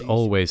there has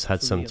always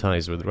had some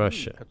ties with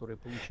Russia.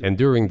 And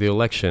during the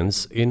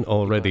elections in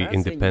already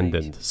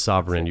independent,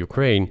 sovereign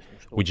Ukraine,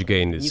 which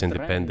gained its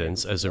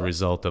independence as a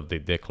result of the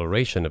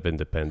Declaration of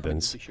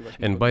Independence,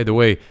 and by the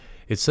way,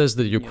 it says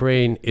that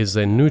Ukraine is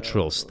a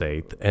neutral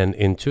state, and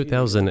in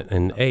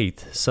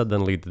 2008,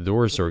 suddenly the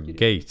doors or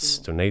gates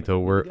to NATO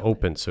were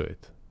open to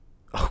it.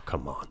 Oh,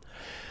 come on.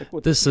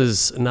 This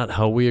is not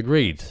how we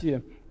agreed.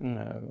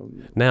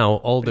 Now,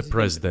 all the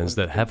presidents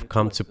that have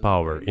come to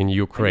power in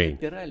Ukraine,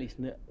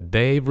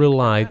 they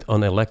relied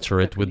on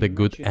electorate with a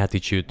good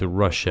attitude to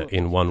Russia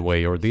in one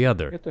way or the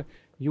other.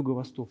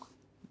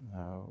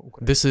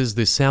 This is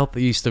the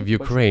southeast of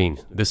Ukraine.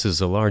 This is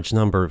a large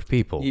number of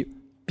people.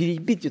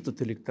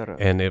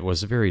 And it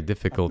was very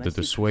difficult to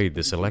dissuade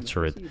this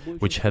electorate,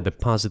 which had a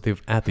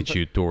positive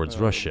attitude towards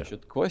Russia.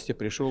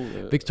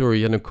 Viktor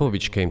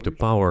Yanukovych came to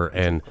power,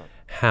 and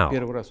how?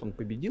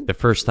 The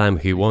first time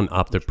he won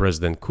after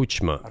President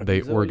Kuchma,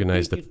 they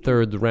organized a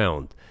 3rd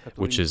round,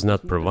 which is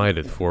not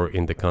provided for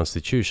in the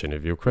constitution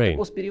of Ukraine.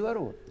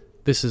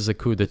 This is a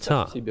coup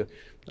d'etat.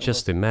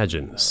 Just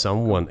imagine,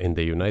 someone in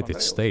the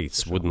United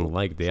States wouldn't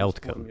like the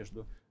outcome.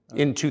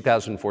 In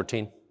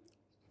 2014?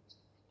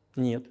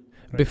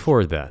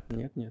 Before that.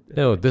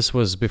 No, this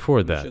was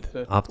before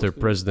that. After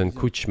President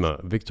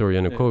Kuchma, Viktor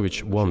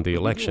Yanukovych won the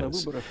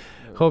elections.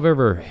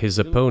 However, his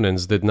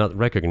opponents did not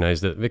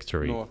recognize that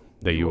victory.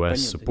 The US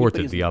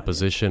supported the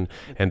opposition,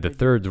 and the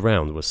 3rd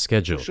round was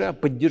scheduled.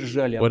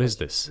 What is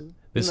this?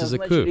 This is a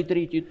coup.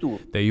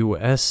 The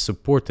US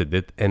supported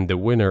it, and the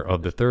winner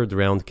of the 3rd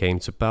round came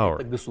to power.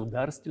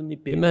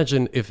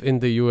 Imagine if in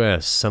the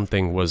US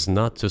something was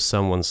not to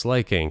someone's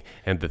liking,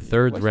 and the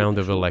 3rd round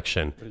of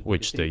election,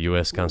 which the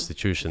US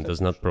Constitution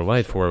does not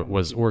provide for,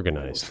 was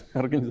organized.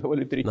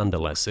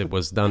 Nonetheless, it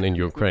was done in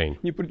Ukraine.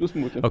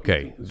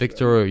 Okay,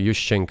 Viktor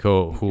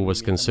Yushchenko, who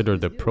was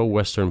considered a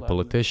pro-Western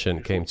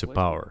politician, came to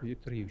power.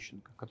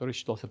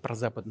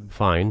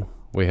 Fine,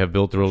 we have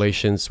built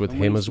relations with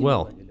him as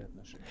well.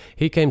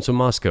 He came to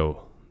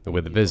Moscow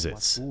with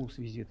visits.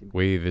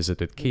 We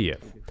visited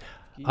Kiev.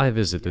 I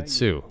visited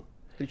too.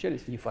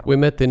 We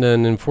met in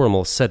an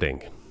informal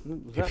setting.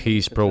 If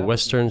he's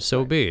pro-Western,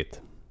 so be it.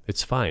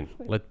 It's fine.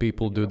 Let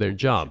people do their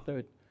job.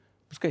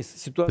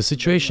 The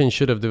situation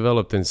should have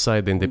developed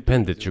inside the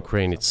independent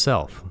Ukraine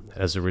itself.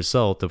 As a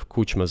result of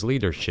Kuchma's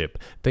leadership,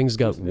 things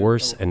got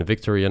worse and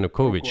Viktor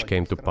Yanukovych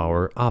came to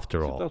power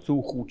after all.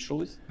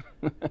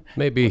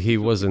 Maybe he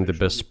wasn't the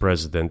best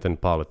president and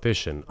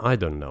politician, I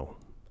don't know.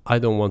 I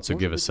don't want to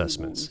give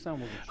assessments.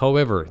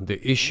 However,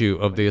 the issue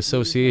of the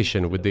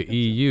association with the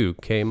EU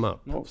came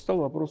up.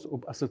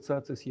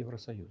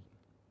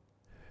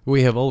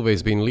 We have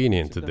always been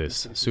lenient to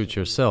this. Suit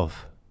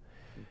yourself.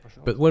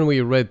 But when we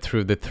read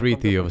through the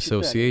Treaty of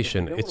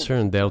Association, it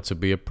turned out to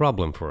be a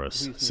problem for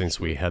us, since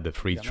we had a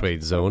free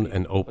trade zone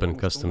and open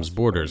customs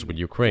borders with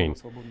Ukraine,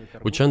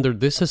 which under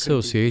this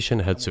association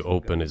had to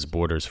open its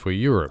borders for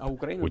Europe,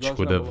 which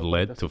would have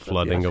led to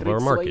flooding of our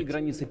market.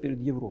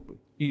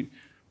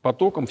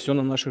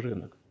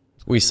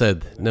 We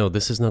said, no,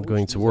 this is not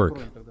going to work.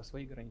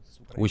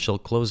 We shall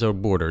close our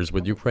borders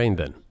with Ukraine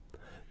then.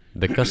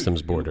 The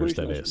customs borders,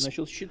 that is.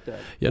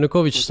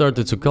 Yanukovych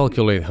started to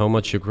calculate how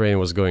much Ukraine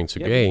was going to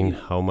gain,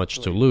 how much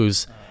to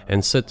lose,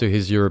 and said to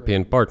his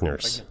European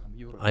partners,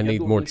 I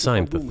need more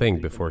time to think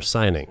before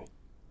signing.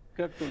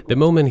 The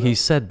moment he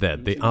said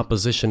that, the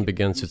opposition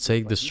began to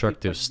take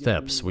destructive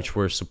steps which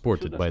were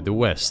supported by the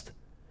West.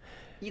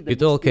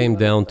 It all came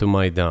down to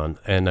Maidan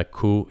and a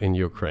coup in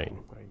Ukraine.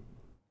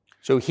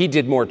 So he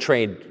did more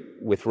trade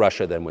with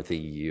Russia than with the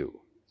EU.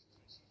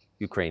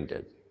 Ukraine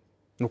did.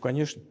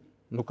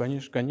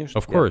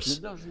 Of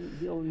course.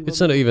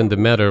 It's not even the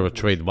matter of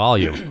trade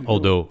volume,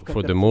 although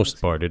for the most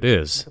part it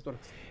is.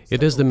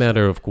 It is the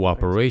matter of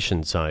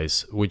cooperation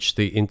ties, which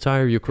the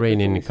entire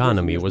Ukrainian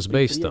economy was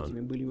based on.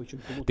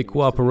 The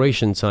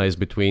cooperation ties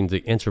between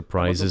the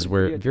enterprises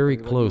were very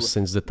close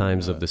since the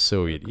times of the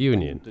Soviet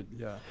Union.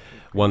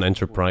 One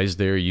enterprise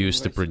there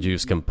used to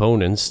produce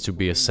components to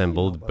be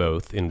assembled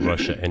both in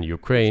Russia and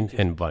Ukraine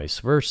and vice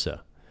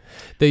versa.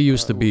 They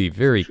used to be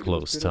very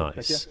close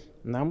ties.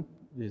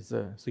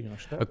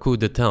 A coup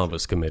d'etat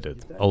was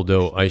committed,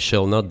 although I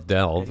shall not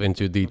delve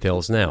into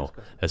details now,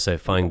 as I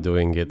find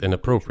doing it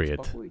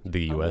inappropriate,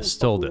 the US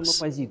told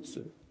us.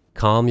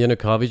 Calm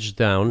Yanukovych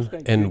down,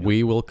 and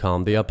we will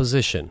calm the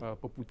opposition.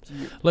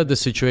 Let the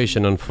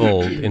situation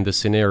unfold in the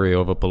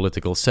scenario of a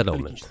political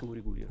settlement.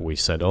 We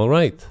said, all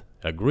right,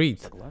 agreed,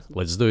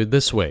 let's do it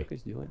this way.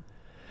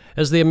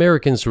 As the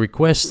Americans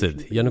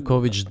requested,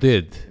 Yanukovych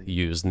did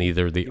use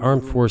neither the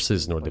armed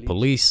forces nor the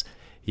police,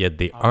 yet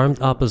the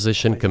armed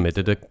opposition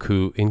committed a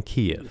coup in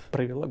Kiev.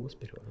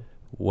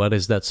 What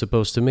is that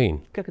supposed to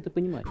mean?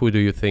 Who do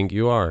you think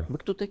you are?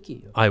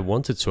 I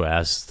wanted to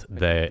ask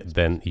the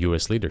then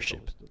US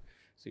leadership.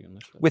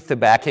 With the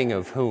backing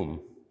of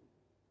whom?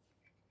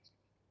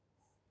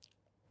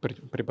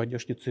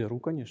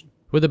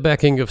 With the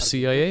backing of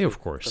CIA, of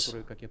course.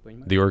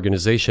 The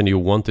organization you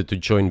wanted to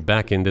join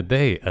back in the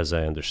day, as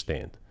I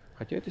understand.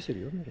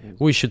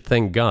 We should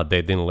thank God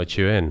they didn't let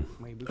you in.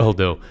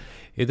 Although,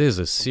 it is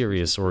a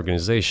serious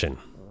organization.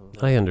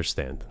 I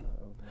understand.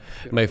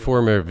 My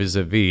former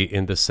vis-a-vis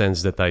in the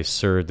sense that I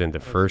served in the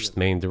first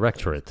main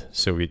directorate,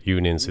 Soviet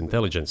Union's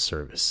intelligence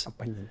service.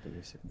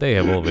 They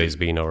have always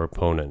been our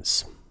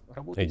opponents.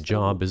 A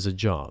job is a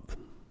job.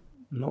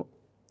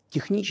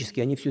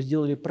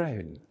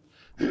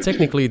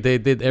 Technically, they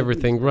did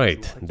everything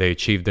right. They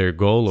achieved their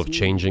goal of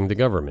changing the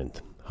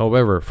government.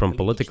 However, from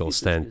political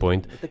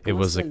standpoint, it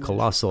was a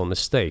colossal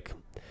mistake.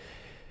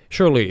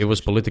 Surely it was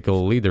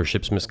political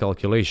leadership's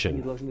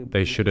miscalculation.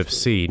 They should have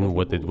seen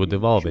what it would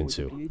evolve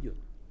into.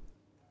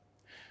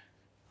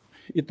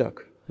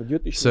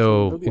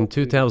 So, in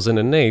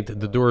 2008,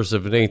 the doors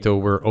of NATO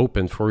were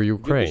opened for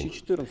Ukraine.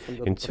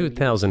 In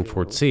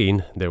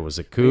 2014, there was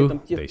a coup.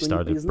 They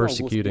started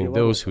persecuting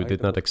those who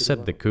did not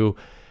accept the coup,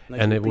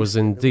 and it was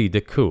indeed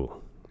a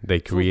coup. They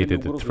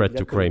created a threat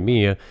to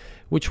Crimea,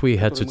 which we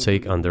had to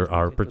take under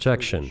our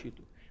protection.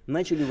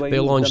 They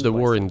launched a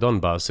war in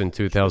Donbass in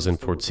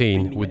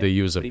 2014 with the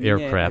use of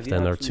aircraft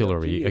and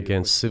artillery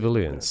against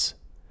civilians.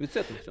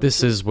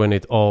 This is when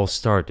it all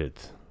started.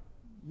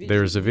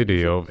 There is a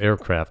video of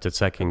aircraft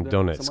attacking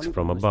Donetsk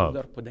from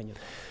above.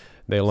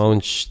 They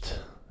launched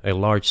a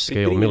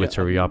large-scale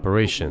military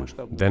operation,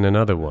 then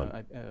another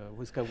one.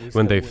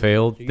 When they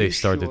failed, they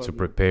started to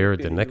prepare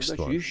the next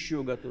one.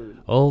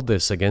 All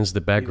this against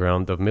the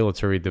background of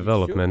military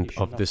development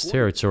of this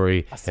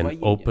territory and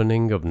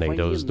opening of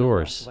NATO's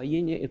doors.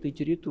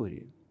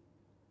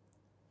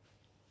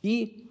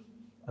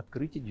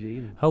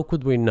 How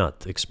could we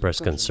not express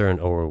concern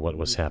over what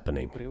was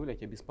happening?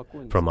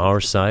 From our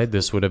side,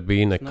 this would have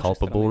been a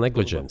culpable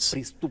negligence.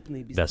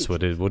 That's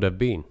what it would have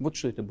been.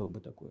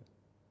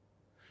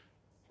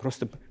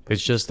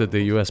 It's just that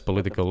the US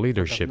political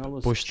leadership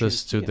pushed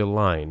us to the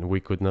line we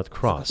could not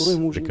cross,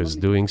 because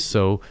doing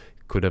so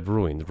could have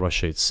ruined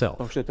Russia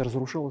itself.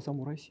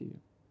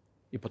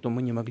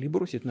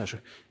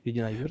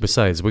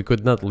 Besides, we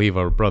could not leave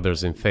our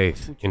brothers in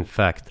faith, in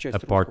fact, a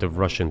part of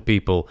Russian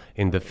people,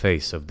 in the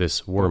face of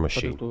this war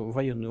machine. But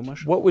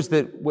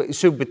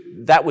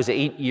that was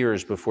 8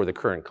 years before the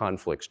current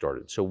conflict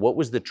started. So what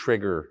was the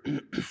trigger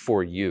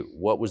for you?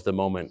 What was the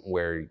moment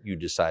where you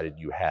decided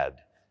you had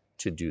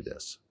to do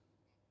this?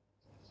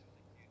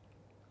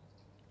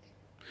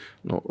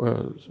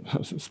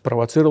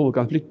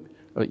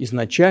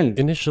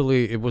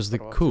 Initially, it was the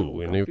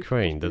coup in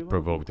Ukraine that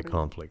provoked the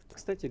conflict.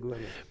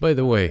 By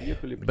the way,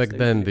 back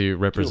then the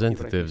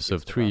representatives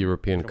of 3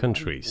 European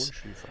countries,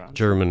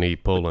 Germany,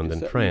 Poland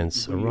and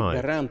France,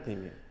 arrived.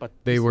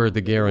 They were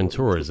the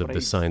guarantors of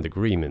the signed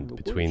agreement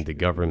between the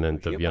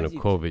government of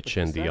Yanukovych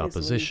and the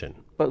opposition.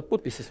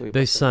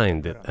 They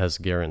signed it as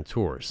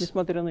guarantors.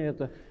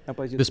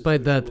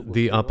 Despite that,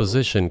 the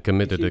opposition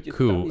committed a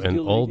coup, and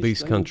all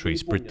these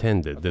countries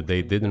pretended that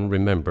they didn't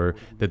remember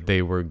that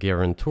they were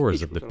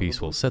guarantors of the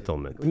peaceful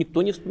settlement.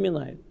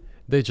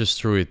 They just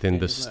threw it in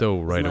the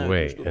stove right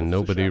away, and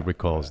nobody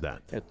recalls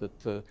that.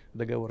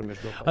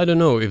 I don't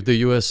know if the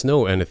US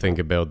know anything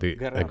about the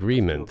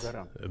agreement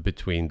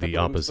between the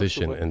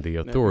opposition and the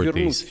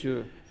authorities,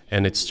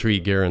 and its three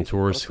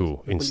guarantors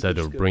who, instead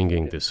of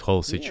bringing this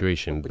whole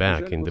situation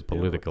back in the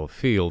political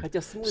field,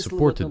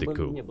 supported the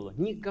coup.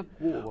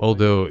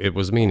 Although it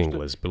was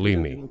meaningless, believe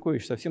me.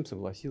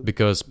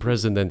 Because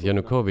President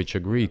Yanukovych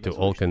agreed to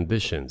all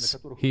conditions,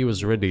 he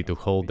was ready to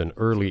hold an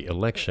early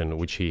election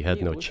which he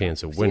had no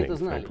chance of winning,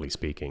 frankly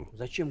speaking.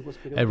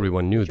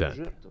 Everyone knew that.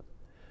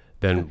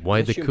 Then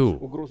why the coup?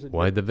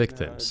 Why the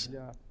victims?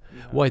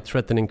 Why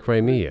threatening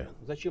Crimea?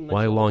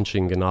 Why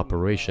launching an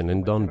operation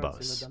in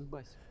Donbass?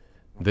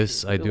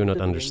 This I do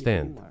not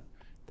understand.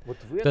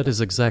 That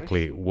is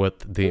exactly what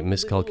the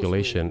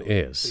miscalculation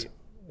is.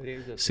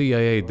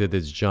 CIA did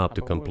its job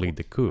to complete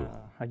the coup.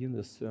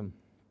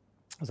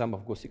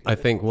 I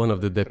think one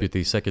of the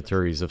deputy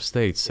secretaries of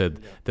state said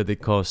that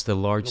it cost a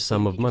large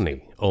sum of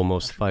money,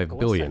 almost 5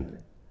 billion.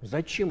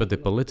 But the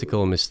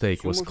political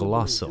mistake was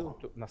colossal.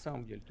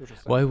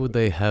 Why would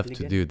they have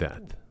to do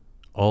that?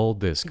 All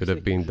this could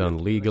have been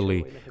done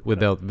legally,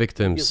 without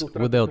victims,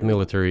 without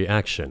military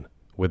action,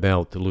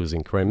 without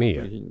losing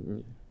Crimea.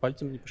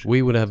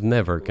 We would have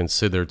never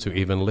considered to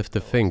even lift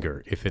a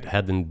finger if it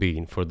hadn't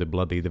been for the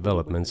bloody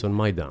developments on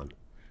Maidan.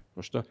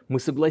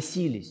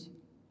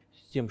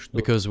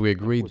 Because we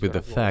agreed with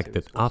the fact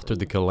that after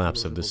the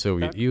collapse of the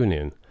Soviet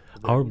Union,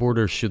 our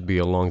borders should be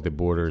along the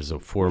borders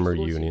of former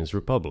Union's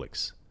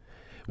republics.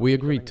 We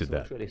agreed to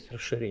that.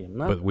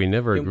 But we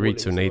never agreed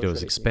to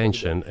NATO's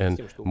expansion, and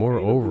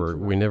moreover,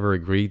 we never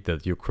agreed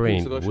that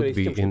Ukraine would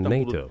be in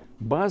NATO.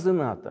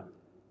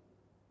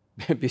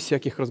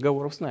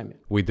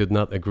 We did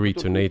not agree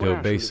to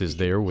NATO bases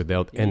there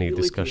without any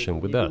discussion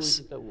with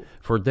us.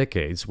 For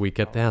decades, we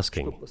kept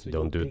asking,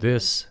 don't do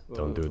this,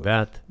 don't do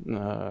that.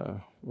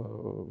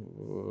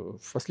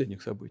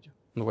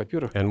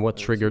 And what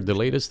triggered the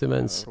latest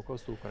events?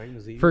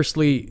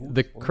 Firstly,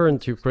 the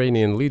current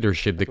Ukrainian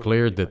leadership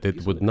declared that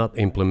it would not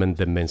implement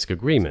the Minsk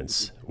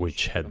agreements,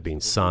 which had been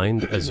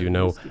signed, as you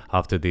know,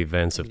 after the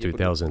events of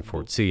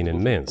 2014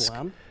 in Minsk,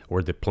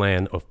 where the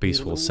plan of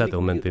peaceful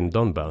settlement in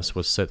Donbass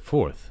was set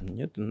forth.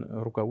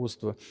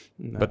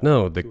 But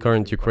no, the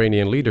current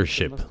Ukrainian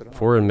leadership,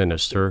 foreign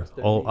minister,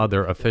 all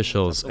other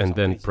officials, and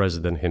then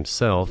president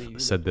himself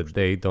said that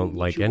they don't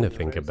like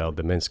anything about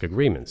the Minsk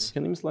agreements.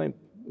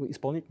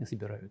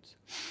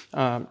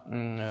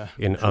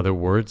 In other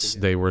words,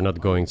 they were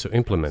not going to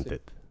implement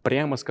it.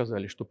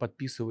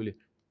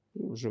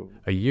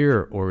 A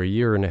year or a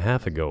year and a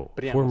half ago,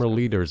 former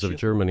leaders of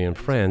Germany and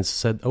France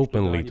said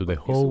openly to the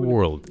whole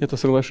world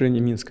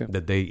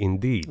that they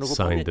indeed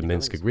signed the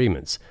Minsk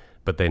agreements,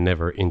 but they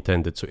never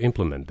intended to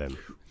implement them.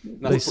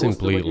 They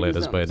simply led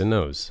us by the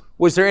nose.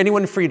 Was there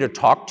anyone for you to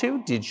talk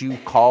to? Did you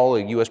call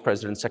a U.S.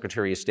 President,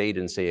 Secretary of State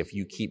and say, if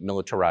you keep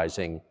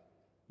militarizing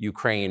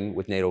Ukraine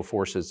with NATO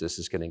forces, this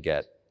is going to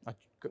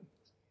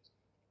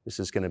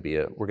be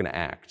we're going to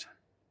act?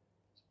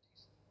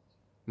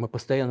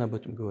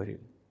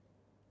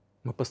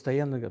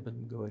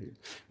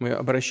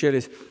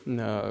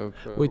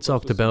 We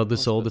talked about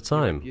this all the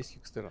time.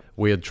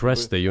 We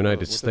addressed the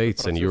United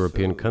States and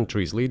European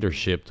countries'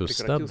 leadership to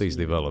stop these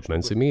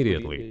developments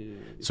immediately,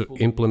 to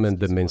implement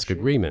the Minsk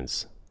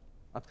agreements.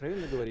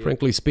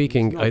 Frankly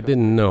speaking, I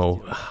didn't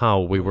know how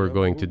we were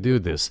going to do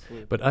this,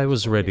 but I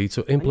was ready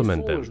to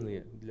implement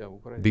them.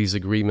 These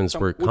agreements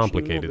were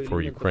complicated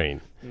for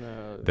Ukraine.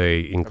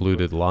 They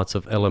included lots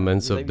of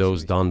elements of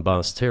those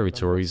Donbass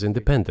territories'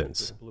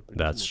 independence.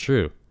 That's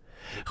true.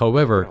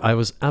 However, I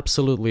was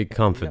absolutely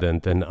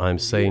confident, and I'm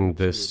saying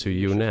this to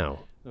you now.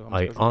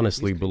 I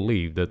honestly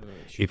believe that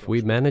if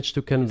we managed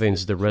to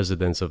convince the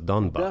residents of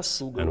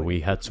Donbass, and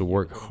we had to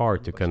work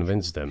hard to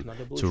convince them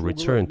to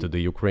return to the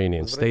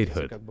Ukrainian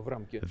statehood,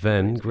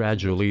 then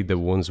gradually the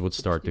wounds would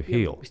start to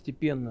heal.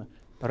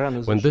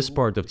 When this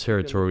part of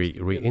territory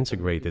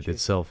reintegrated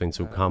itself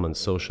into common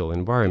social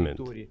environment,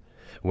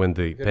 when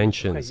the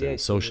pensions and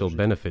social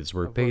benefits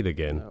were paid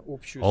again,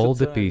 all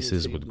the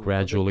pieces would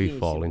gradually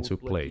fall into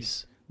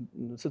place.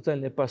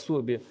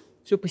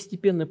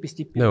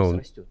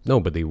 No,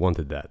 nobody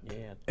wanted that.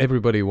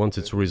 Everybody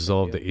wanted to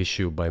resolve the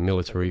issue by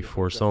military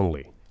force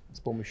only.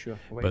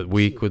 But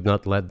we could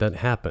not let that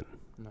happen.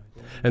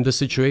 And the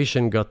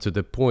situation got to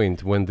the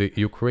point when the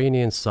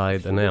Ukrainian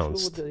side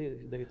announced,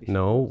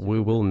 no, we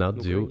will not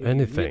do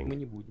anything.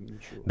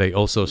 They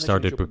also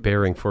started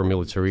preparing for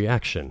military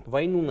action.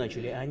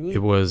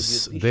 It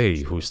was they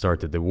who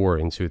started the war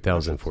in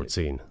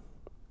 2014.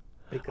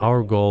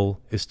 Our goal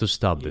is to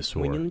stop this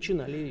war.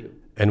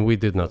 And we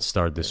did not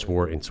start this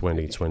war in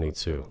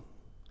 2022.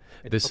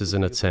 This is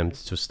an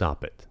attempt to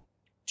stop it.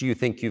 Do you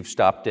think you've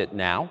stopped it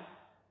now?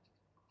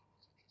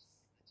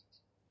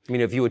 I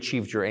mean, have you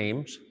achieved your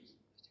aims?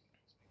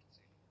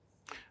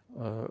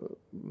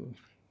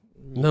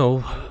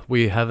 No,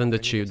 we haven't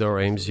achieved our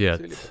aims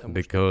yet,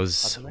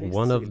 because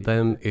one of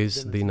them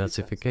is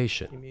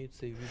denazification.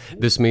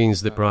 This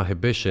means the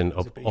prohibition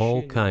of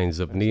all kinds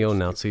of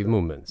neo-Nazi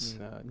movements.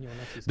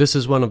 This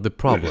is one of the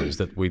problems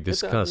that we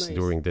discussed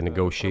during the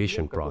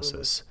negotiation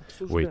process,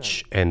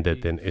 which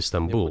ended in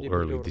Istanbul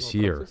early this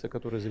year.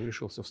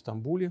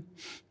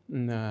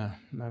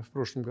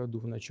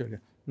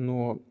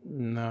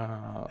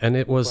 And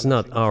it was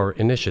not our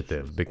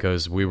initiative,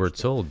 because we were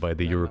told by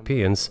the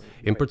Europeans,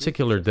 in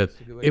particular, that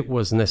it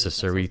was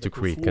necessary to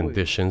create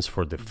conditions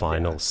for the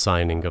final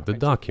signing of the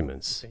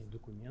documents.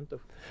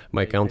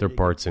 My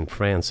counterparts in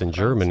France and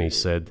Germany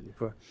said,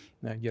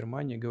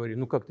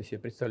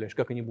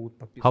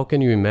 "How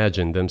can you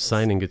imagine them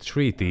signing a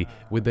treaty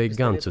with a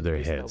gun to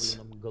their heads?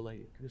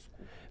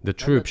 The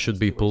troops should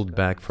be pulled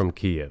back from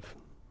Kiev."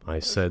 I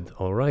said,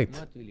 "All right."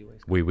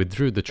 We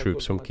withdrew the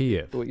troops from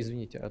Kiev.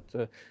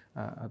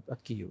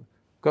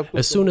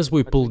 As soon as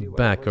we pulled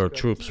back our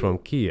troops from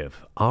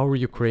Kiev, our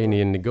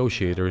Ukrainian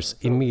negotiators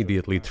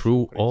immediately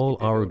threw all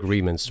our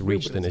agreements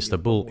reached in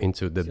Istanbul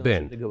into the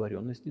bin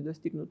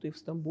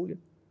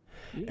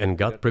and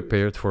got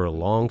prepared for a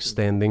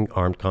long-standing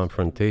armed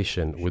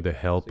confrontation with the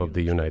help of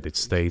the United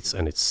States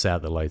and its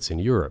satellites in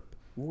Europe.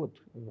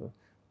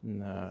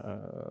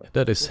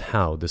 That is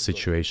how the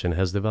situation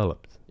has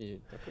developed,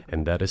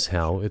 and that is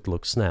how it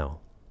looks now.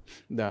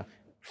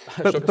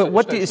 But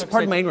what is,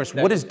 pardon my ignorance,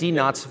 what is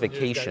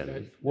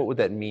denazification? What would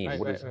that mean?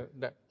 What is...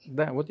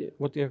 Да,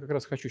 вот я как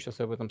раз хочу сейчас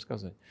об этом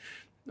сказать.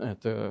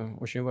 Это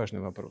очень важный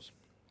вопрос.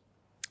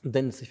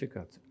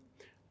 Денацификация.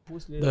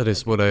 That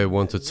is what I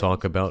want to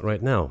talk about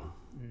right now.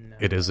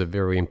 It is a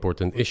very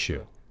important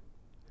issue.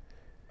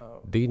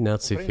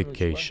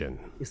 Denazification.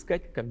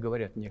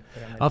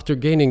 After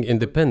gaining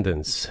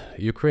independence,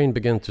 Ukraine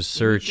began to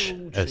search,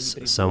 as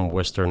some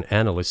Western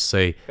analysts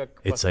say,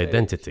 its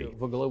identity.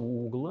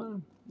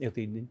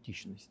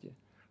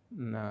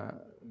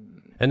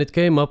 And it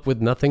came up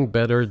with nothing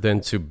better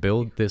than to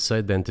build this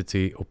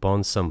identity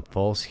upon some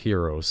false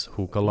heroes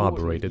who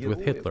collaborated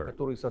with Hitler.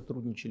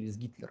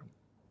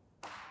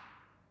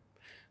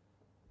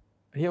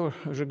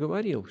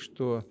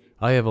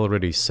 I have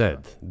already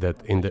said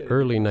that in the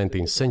early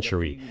 19th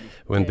century,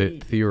 when the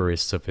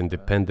theorists of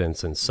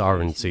independence and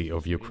sovereignty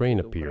of Ukraine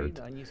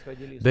appeared,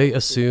 they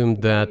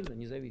assumed that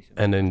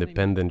an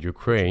independent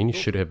Ukraine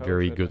should have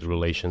very good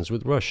relations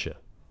with Russia.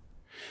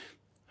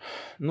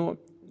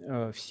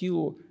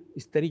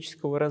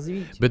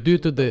 But due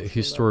to the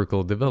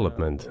historical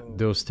development,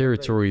 those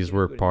territories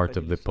were part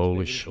of the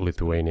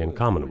Polish-Lithuanian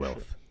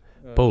Commonwealth.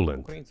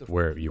 Poland,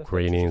 where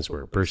Ukrainians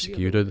were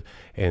persecuted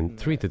and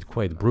treated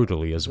quite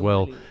brutally, as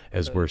well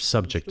as were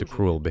subject to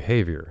cruel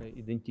behavior.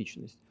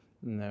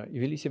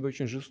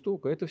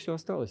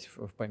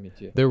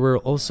 There were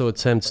also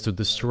attempts to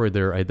destroy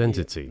their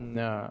identity.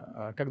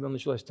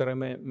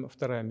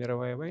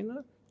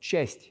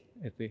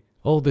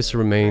 All this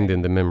remained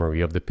in the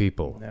memory of the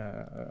people.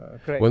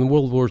 When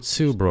World War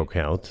II broke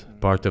out,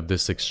 part of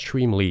this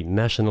extremely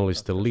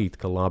nationalist elite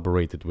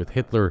collaborated with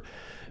Hitler,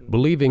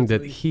 believing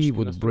that he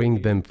would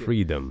bring them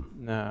freedom.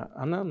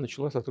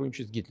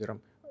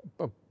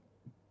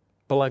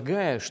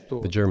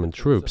 The German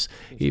troops,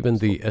 even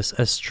the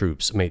SS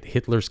troops, made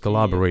Hitler's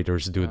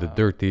collaborators do the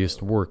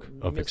dirtiest work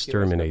of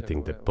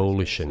exterminating the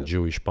Polish and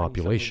Jewish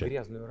population.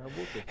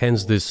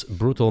 Hence this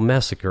brutal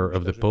massacre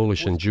of the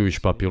Polish and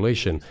Jewish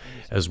population,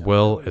 as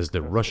well as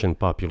the Russian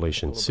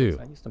population too.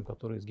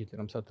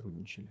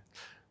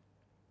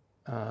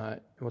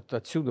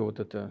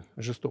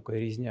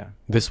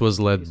 This was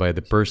led by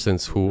the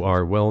persons who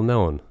are well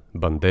known,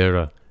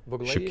 Bandera,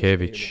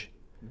 Shukevich.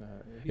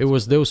 It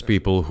was those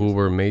people who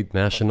were made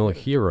national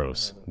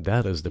heroes.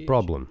 That is the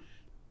problem.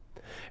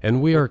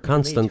 And we are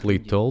constantly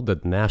told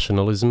that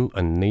nationalism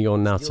and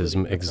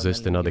neo-Nazism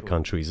exist in other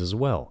countries as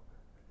well.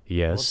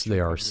 Yes, they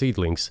are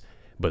seedlings,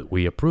 but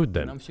we uproot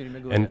them,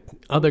 and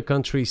other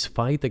countries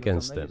fight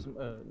against them.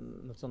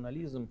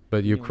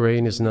 But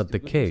Ukraine is not the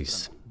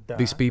case.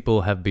 These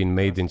people have been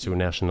made into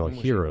national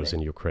heroes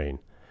in Ukraine.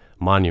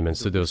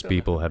 Monuments to those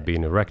people have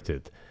been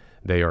erected.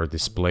 They are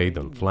displayed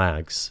on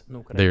flags.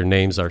 Their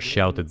names are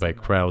shouted by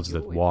crowds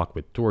that walk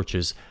with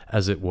torches,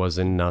 as it was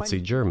in Nazi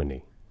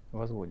Germany.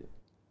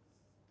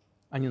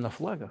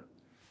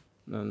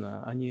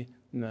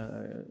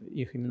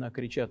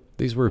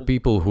 These were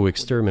people who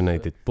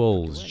exterminated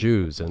Poles,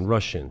 Jews, and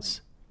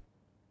Russians.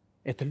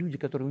 It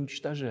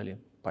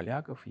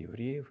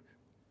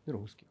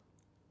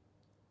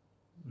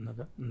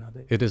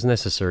is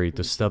necessary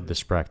to stop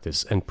this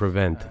practice and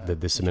prevent the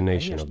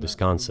dissemination of this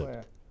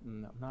concept.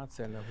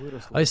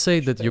 I say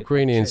that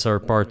Ukrainians are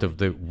part of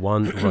the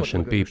one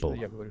Russian people.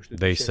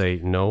 They say,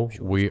 no,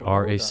 we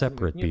are a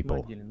separate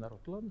people.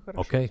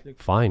 Okay,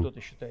 fine.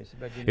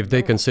 If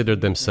they consider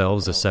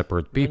themselves a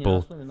separate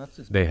people,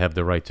 they have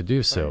the right to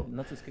do so,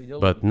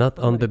 but not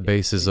on the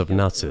basis of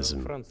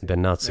Nazism, the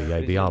Nazi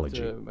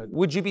ideology.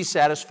 Would you be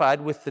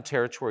satisfied with the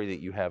territory that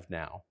you have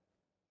now?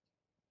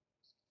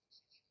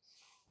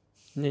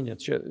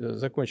 Нет,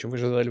 закончим. Вы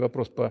же задали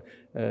вопрос по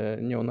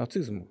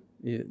неонацизму.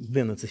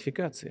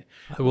 денацификации.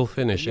 I will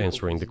finish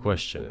answering the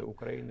question.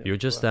 You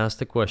just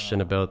asked a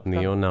question about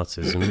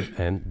neo-Nazism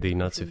and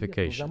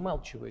denazification.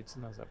 Замалчивается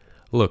на Западе.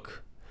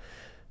 Look,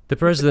 the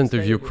president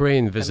of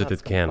Ukraine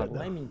visited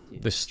Canada.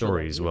 The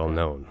story is well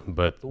known,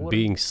 but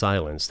being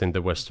silenced in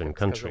the Western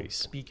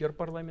countries. Спикер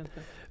парламента.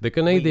 The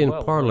Canadian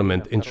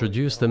Parliament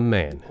introduced a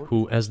man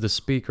who, as the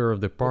Speaker of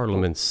the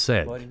Parliament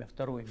said,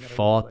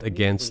 fought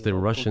against the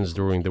Russians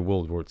during the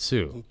World War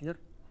II.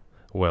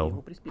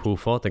 Well, who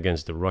fought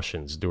against the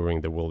Russians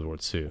during the World War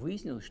II?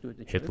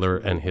 Hitler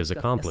and his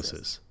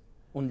accomplices.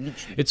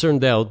 It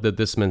turned out that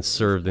this man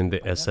served in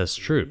the SS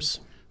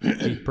troops.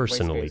 He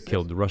personally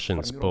killed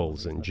Russians,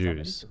 Poles, and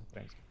Jews.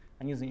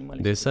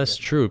 The SS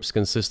troops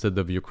consisted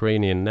of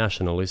Ukrainian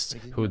nationalists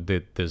who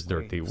did this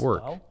dirty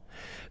work.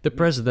 The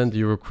president of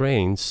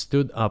Ukraine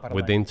stood up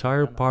with the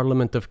entire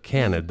Parliament of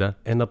Canada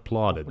and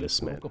applauded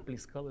this man.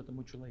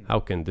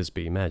 How can this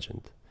be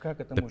imagined?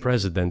 The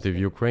president of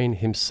Ukraine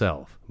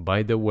himself,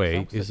 by the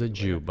way, is a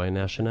Jew by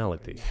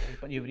nationality.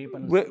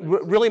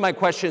 Really, my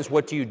question is,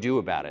 what do you do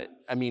about it?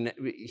 I mean,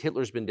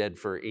 Hitler's been dead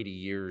for 80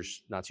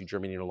 years. Nazi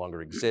Germany no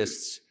longer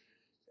exists.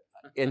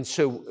 And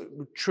so,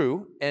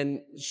 true.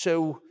 And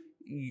so,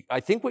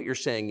 I think what you're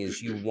saying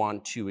is you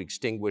want to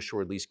extinguish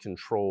or at least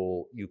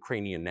control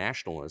Ukrainian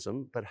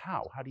nationalism. But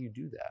how? How do you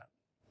do that?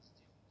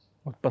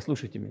 Вот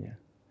послушайте меня.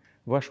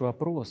 Ваш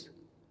вопрос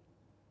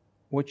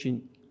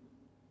очень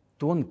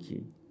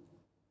тонкий.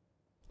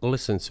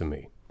 Listen to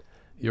me.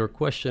 Your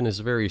question is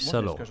very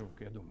subtle, Скажу,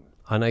 как я думаю.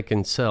 and I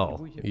can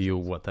tell you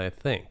what I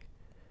think.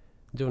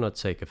 Do not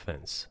take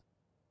offense.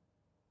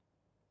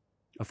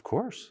 Of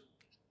course.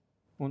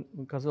 Он,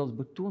 казалось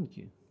бы,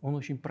 тонкий, он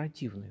очень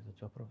противный,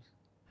 этот вопрос.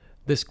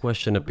 This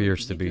question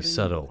appears to be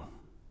subtle.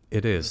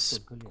 It is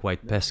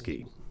quite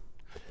pesky.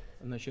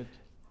 Значит,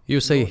 You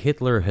say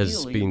Hitler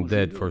has been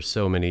dead for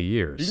so many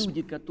years,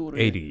 люди,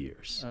 которые 80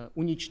 years.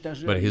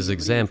 уничтожали But his евреев,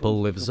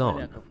 example русских, lives on.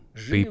 поляков,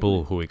 живы.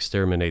 People who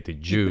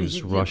exterminated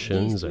Jews,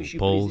 Russians, and Действующий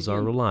Poles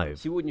are президент alive.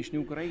 сегодняшней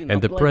Украины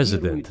And the аплодирует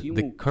president, ему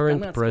the в current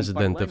канадском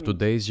president of парламенте,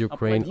 today's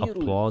Ukraine, аплодирует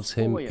applauds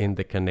him стоя. in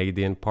the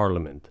Canadian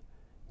parliament,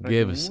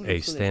 gives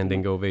a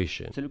standing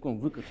ovation. Целиком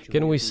выкорчевали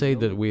Can we эту say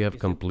that идеологию, we have если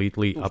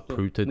completely то, что мы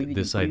uprooted видим,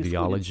 this происходит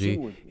ideology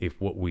сегодня? if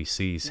what we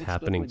see is Вот что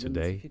happening такое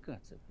today?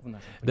 денацификация в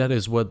нашем That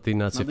is what Надо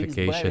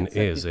denazification избавиться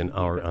от is тех in людей,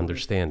 our которые,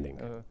 understanding.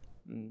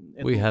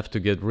 эту We have to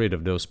get rid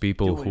of those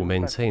people who теорию,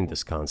 maintain практику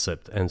this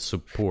concept and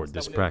support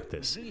this оставляют в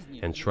practice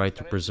жизни and и try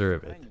to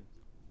preserve it.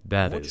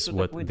 That Вот is что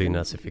what такое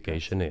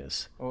denazification денацификация.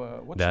 is.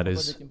 Вот That что под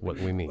is этим what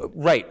понимать. we mean.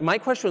 Right. My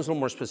question was a little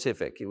more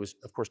specific. It was,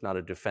 of course, not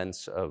a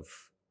defense of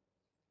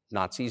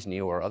Nazis,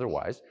 neo or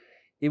otherwise.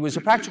 It was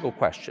a practical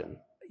question.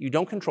 You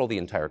don't control the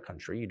entire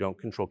country. You don't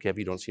control Kiev.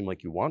 You don't seem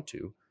like you want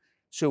to.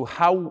 So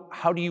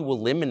how do you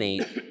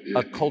eliminate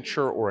a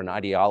culture or an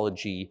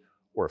ideology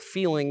or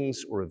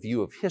feelings or a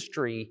view of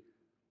history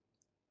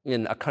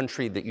in a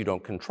country that you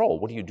don't control?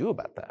 What do you do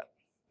about that?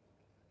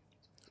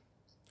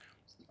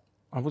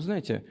 А вы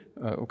знаете,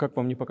 как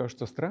вам не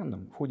покажется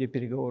странным, в ходе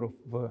переговоров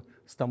в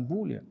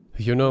Стамбуле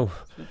You know,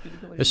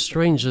 as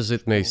strange as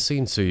it may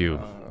seem to you,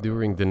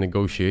 during the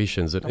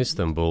negotiations in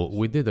Istanbul,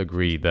 we did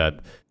agree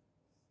that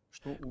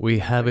we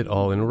have it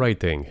all in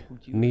writing.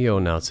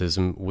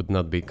 Neo-Nazism would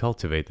not be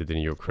cultivated in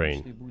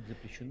Ukraine,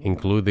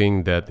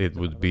 including that it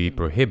would be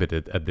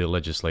prohibited at the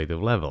legislative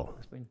level.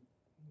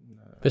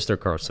 Mr.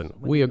 Carson,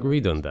 we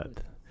agreed on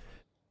that.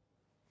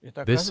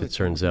 This, it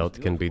turns out,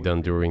 can be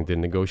done during the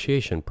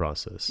negotiation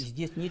process.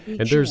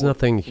 And there's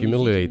nothing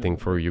humiliating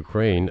for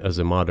Ukraine as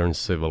a modern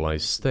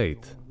civilized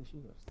state.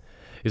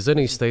 Is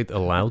any state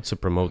allowed to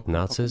promote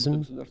Nazism?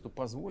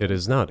 It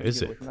is not,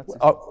 is it?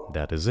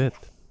 That is it.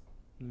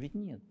 Ведь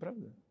нет,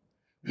 правда?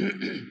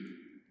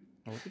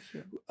 Вот и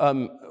всё.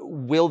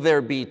 Will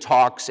there be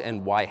talks,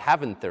 and why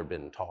haven't there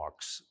been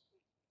talks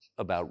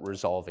about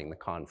resolving the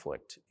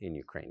conflict in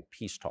Ukraine,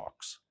 peace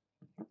talks?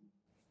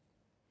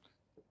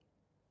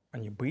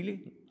 Они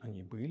были,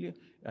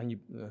 они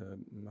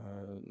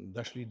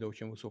дошли до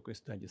очень высокой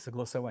стадии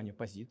согласования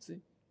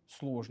позиций,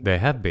 сложно. They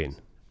have been.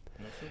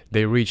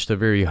 They reached a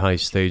very high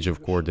stage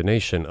of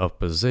coordination of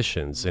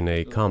positions in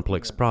a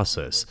complex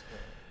process,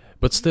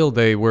 but still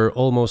they were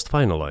almost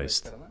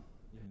finalized.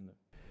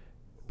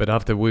 But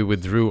after we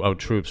withdrew our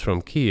troops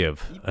from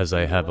Kiev, as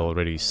I have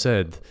already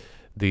said,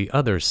 the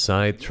other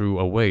side threw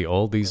away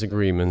all these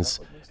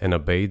agreements and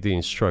obeyed the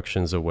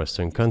instructions of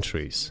Western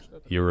countries,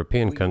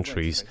 European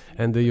countries,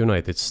 and the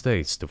United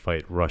States to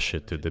fight Russia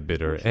to the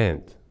bitter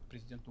end.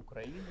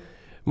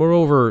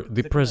 Moreover,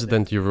 the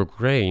president of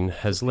Ukraine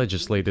has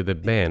legislated a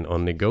ban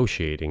on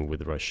negotiating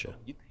with Russia.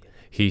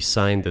 He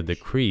signed a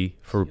decree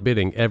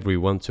forbidding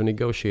everyone to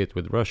negotiate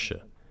with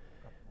Russia.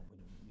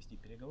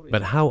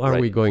 But how are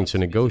we going to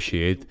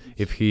negotiate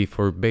if he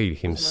forbade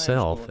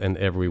himself and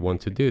everyone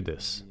to do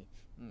this?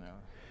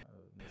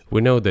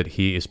 We know that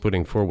he is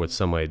putting forward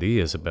some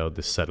ideas about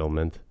this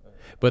settlement,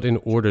 but in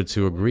order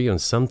to agree on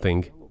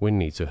something, we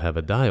need to have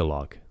a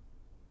dialogue.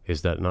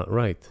 Is that not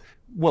right?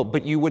 Well,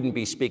 but you wouldn't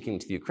be speaking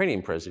to the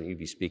Ukrainian president, you'd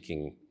be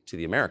speaking to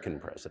the American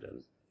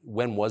president.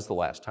 When was the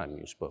last time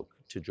you spoke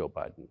to Joe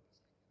Biden?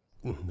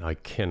 I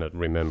cannot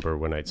remember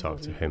when I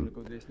talked to him.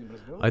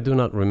 I do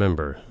not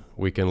remember.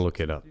 We can look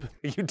it up.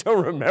 You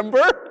don't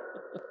remember?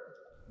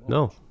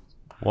 No.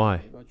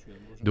 Why?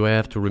 Do I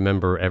have to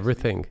remember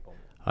everything?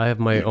 I have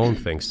my own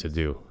things to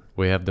do.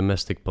 We have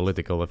domestic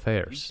political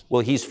affairs.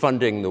 Well, he's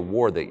funding the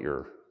war that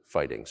you're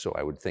fighting, so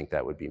I would think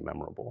that would be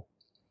memorable.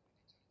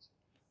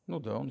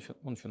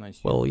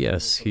 Well,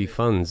 yes, he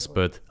funds,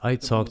 but I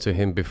talked to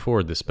him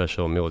before the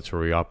special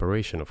military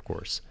operation, of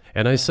course.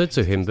 And I said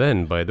to him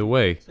then, by the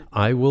way,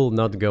 I will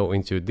not go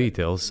into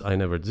details, I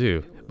never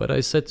do, but I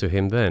said to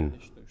him then,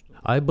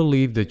 I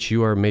believe that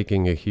you are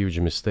making a huge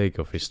mistake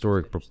of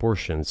historic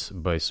proportions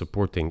by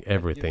supporting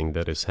everything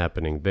that is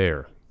happening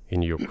there,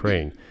 in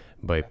Ukraine,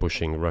 by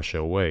pushing Russia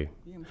away.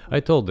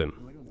 I told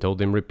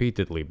him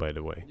repeatedly, by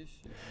the way.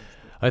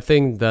 I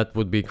think that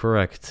would be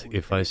correct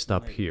if I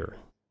stop here.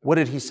 What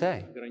did he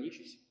say?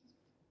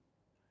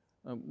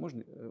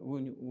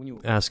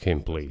 Ask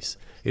him, please.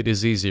 It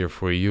is easier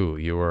for you.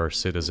 You are a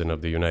citizen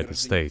of the United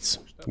States.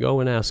 Go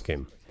and ask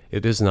him.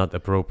 It is not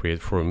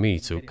appropriate for me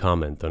to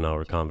comment on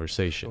our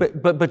conversation.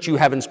 But you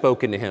haven't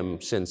spoken to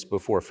him since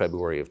before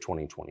February of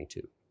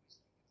 2022?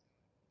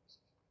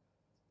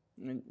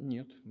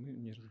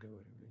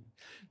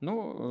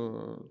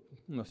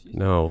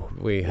 No,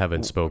 we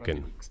haven't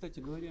spoken.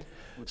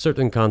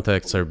 Certain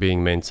contacts are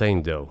being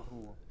maintained, though.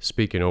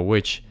 Speaking of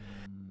which,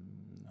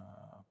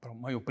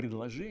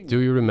 do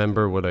you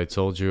remember what I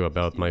told you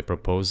about my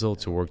proposal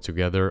to work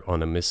together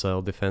on a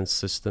missile defense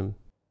system?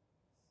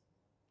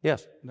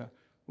 Yes.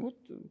 You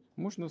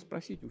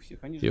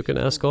can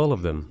ask all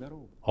of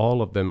them.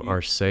 All of them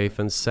are safe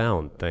and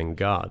sound, thank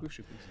God.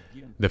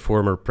 The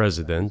former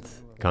president,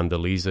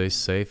 Condoleezza, is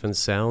safe and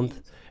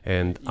sound,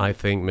 and I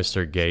think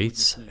Mr.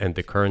 Gates and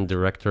the current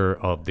director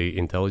of the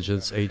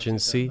intelligence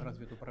agency,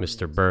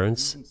 Mr.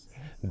 Burns,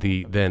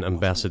 the then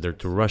ambassador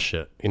to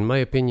Russia, in my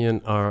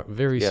opinion, are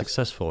very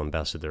successful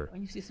ambassador.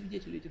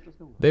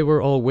 They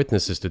were all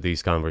witnesses to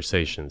these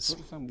conversations.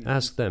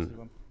 Ask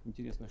them.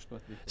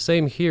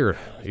 Same here.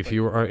 If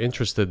you are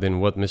interested in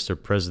what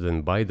Mr.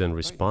 President Biden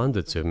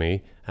responded to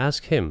me,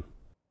 ask him.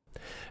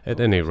 At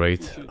any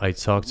rate, I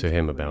talked to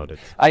him about it.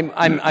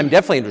 I'm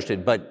definitely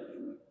interested, but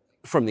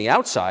from the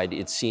outside,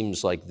 it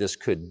seems like this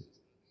could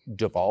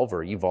devolve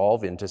or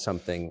evolve into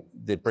something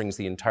that brings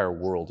the entire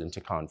world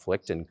into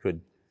conflict and could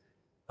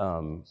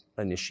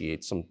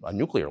initiate a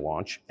nuclear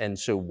launch. And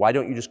so why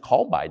don't you just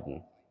call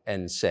Biden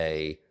and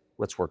say,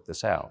 let's work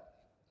this out?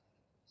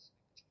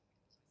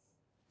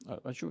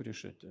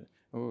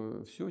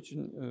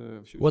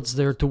 What's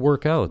there to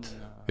work out?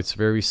 It's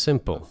very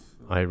simple.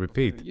 I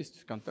repeat.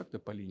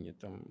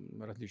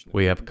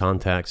 We have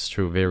contacts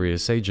through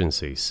various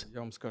agencies.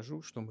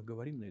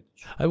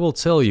 I will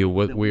tell you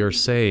what we are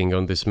saying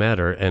on this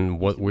matter and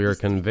what we are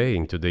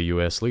conveying to the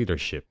US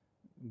leadership.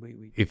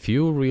 If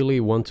you really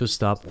want to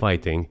stop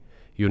fighting,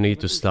 you need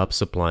to stop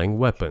supplying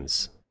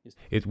weapons.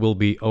 It will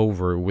be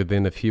over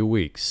within a few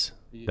weeks.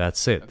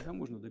 That's it.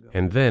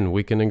 And then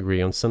we can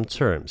agree on some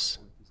terms.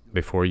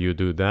 Before you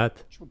do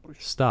that,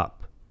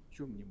 stop.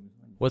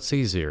 What's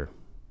easier?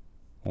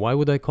 Why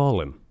would I call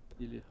him?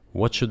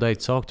 What should I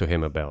talk to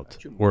him about?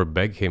 Or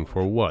beg him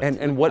for what?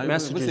 And what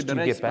messages do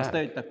you get back?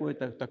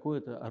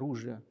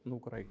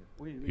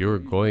 You're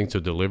going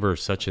to deliver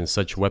such and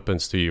such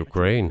weapons to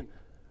Ukraine?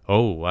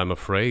 Oh, I'm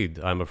afraid,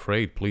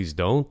 please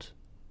don't.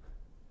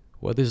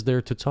 What is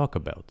there to talk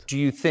about? Do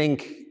you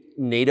think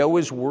NATO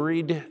is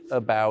worried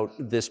about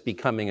this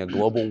becoming a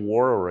global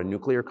war or a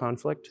nuclear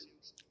conflict?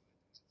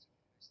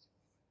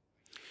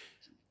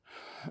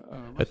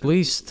 At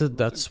least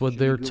that's what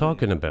they're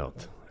talking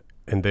about.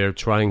 And they're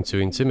trying to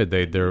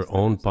intimidate their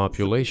own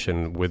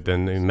population with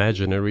an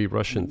imaginary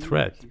Russian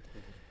threat.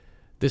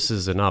 This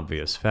is an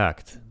obvious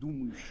fact.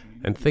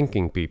 And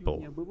thinking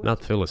people,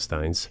 not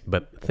Philistines,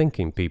 but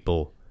thinking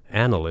people,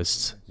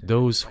 analysts,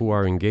 those who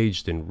are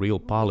engaged in real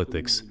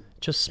politics,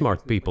 just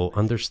smart people,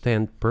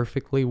 understand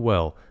perfectly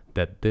well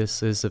that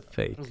this is a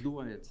fake.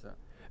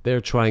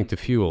 They're trying to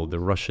fuel the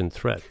Russian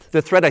threat.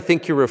 The threat I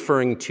think you're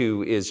referring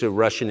to is a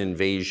Russian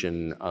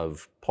invasion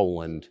of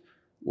Poland,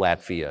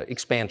 Latvia,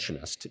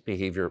 expansionist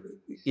behavior.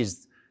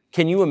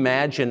 Can you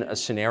imagine a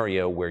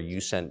scenario where you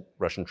sent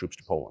Russian troops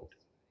to Poland?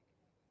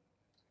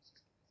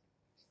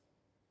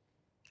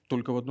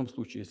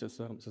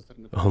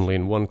 Only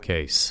in one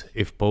case,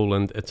 if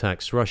Poland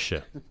attacks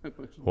Russia.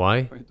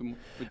 Why?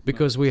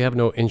 Because we have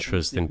no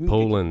interest in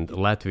Poland,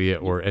 Latvia,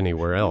 or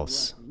anywhere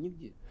else.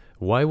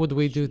 Why would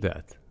we do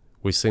that?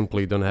 We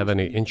simply don't have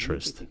any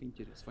interest.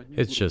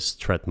 It's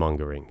just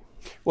threat-mongering.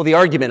 Well, the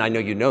argument, I know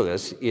you know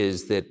this,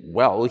 is that,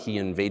 well, he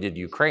invaded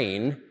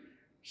Ukraine,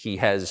 he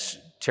has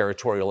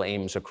territorial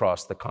aims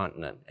across the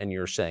continent, and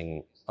you're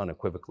saying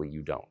unequivocally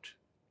you don't.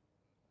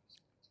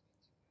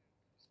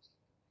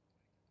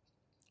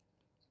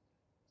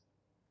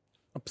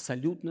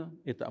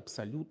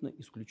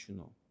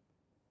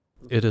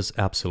 It is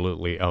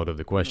absolutely out of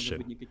the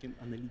question.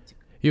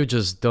 You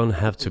just don't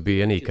have to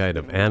be any kind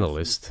of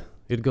analyst.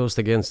 It goes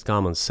against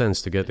common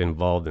sense to get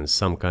involved in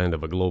some kind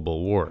of a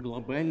global war.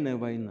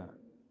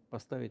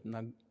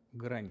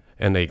 грань.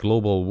 And a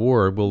global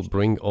war will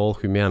bring all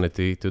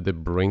humanity to the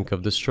brink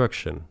of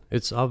destruction.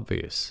 It's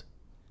obvious.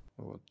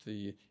 Вот.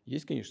 И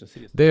есть, конечно,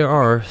 средства. There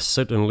are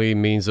certainly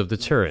means of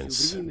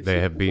deterrence. They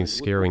have been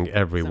scaring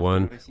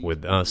everyone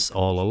with us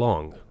all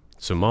along.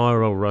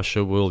 Tomorrow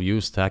Russia will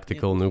use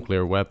tactical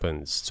nuclear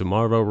weapons.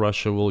 Tomorrow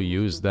Russia will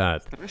use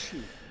that.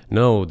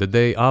 No, the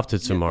day after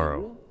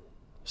tomorrow.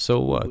 So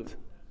what?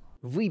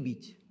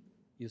 Выбить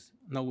из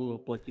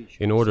налогоплательщиков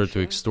In order to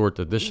США extort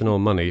additional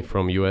money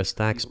from US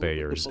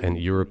taxpayers and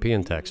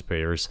European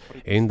taxpayers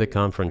in the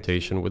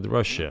confrontation with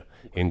Russia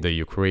in the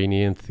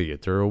Ukrainian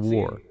theater of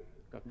war.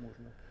 как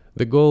можно.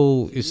 The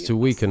goal is to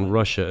weaken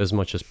Russia as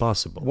much as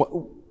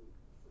possible.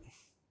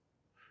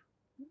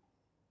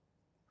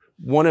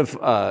 One of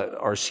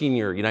our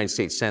senior United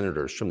States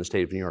senators from the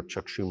state of New York,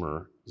 Chuck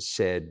Schumer,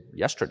 said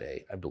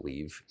yesterday, I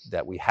believe,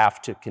 that we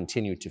have to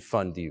continue to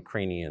fund the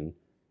Ukrainian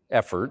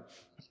effort,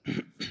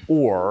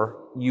 or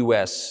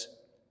U.S.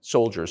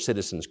 soldiers,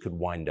 citizens could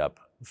wind up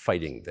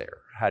fighting there.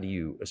 How do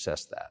you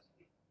assess that?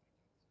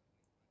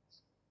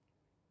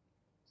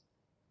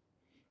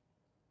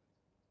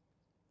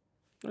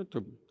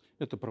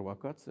 Это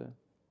провокация.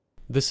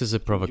 This is a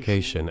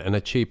provocation, and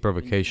a cheap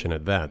provocation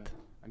at that.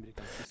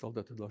 Американские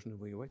солдаты должны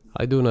воевать.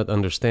 I do not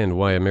understand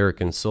why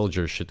American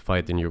soldiers should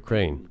fight in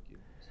Ukraine.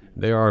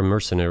 There are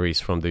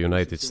mercenaries from the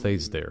United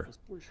States there.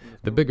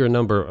 The bigger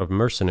number of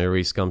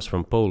mercenaries comes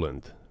from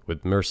Poland,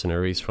 with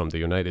mercenaries from the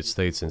United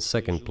States in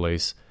second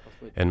place,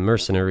 and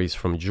mercenaries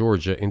from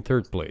Georgia in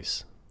third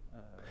place.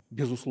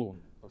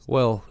 Безусловно.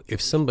 Well,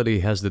 if somebody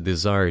has the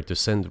desire to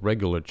send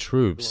regular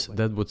troops,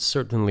 that would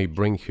certainly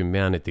bring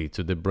humanity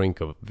to the brink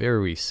of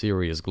very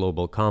serious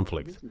global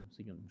conflict.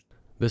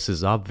 This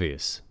is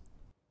obvious.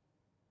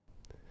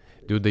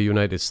 Do the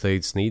United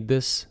States need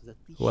this?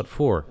 What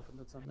for?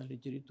 Национальной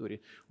территории.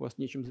 У вас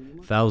нечем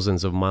заниматься.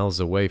 Thousands of miles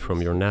away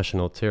from your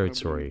national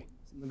territory.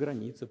 На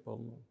границе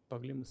полно.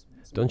 Проблемы с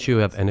Don't you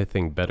have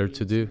anything better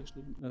to do?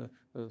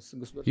 с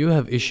государством. You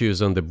have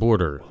issues on the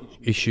border,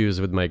 issues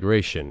with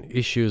migration,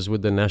 issues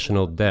with the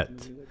national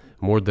debt,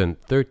 more than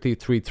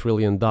 $33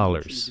 trillion.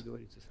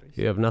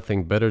 You have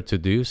nothing better to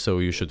do, so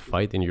you should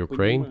fight in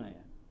Ukraine?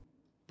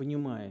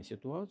 Понимая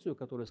ситуацию,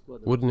 которая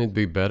складывается. Wouldn't it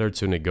be better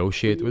to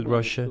negotiate with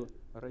Russia?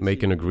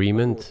 Make an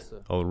agreement,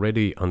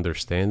 already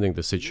understanding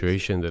the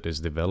situation that is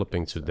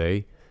developing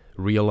today,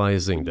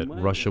 realizing that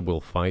Russia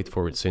will fight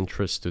for its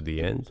interests to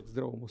the end, К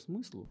здравому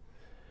смыслу.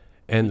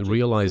 and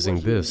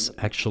realizing this,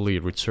 actually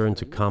return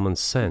to common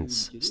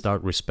sense,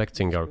 start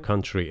respecting our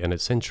country and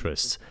its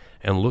interests,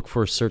 and look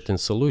for certain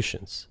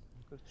solutions.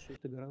 Мне кажется, что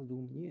это гораздо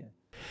умнее.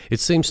 It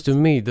seems to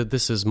me that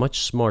this is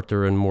much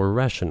smarter and more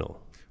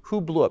rational.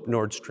 Who blew up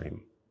Nord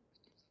Stream?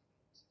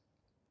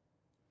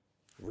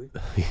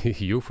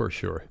 You for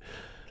sure.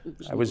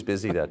 I was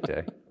busy that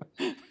day.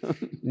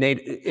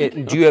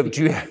 Nate, do you have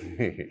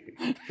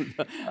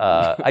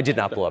I did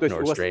not blow up То есть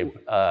Nord у вас- Stream.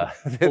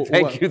 у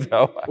Thank вас- you,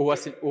 though.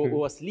 У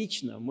вас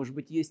лично, может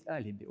быть, есть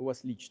алиби. У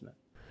вас лично.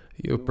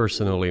 You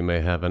personally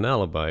may have an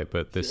alibi,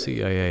 but the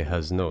CIA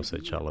has no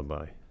such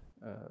alibi.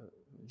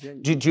 Я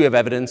не- Do you have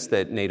evidence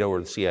that NATO or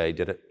the CIA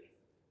did it?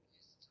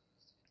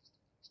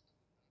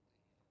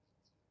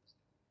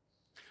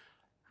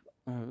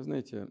 Вы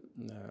знаете,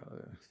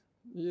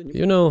 я не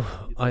You know,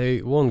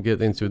 I won't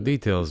get into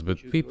details, but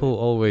people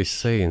always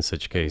say in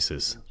such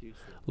cases,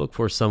 look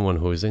for someone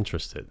who is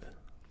interested.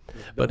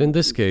 But in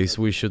this case,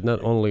 we should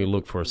not only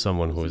look for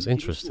someone who is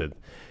interested,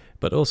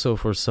 but also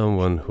for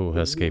someone who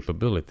has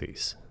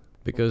capabilities.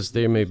 Because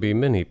there may be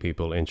many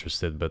people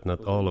interested, but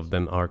not all of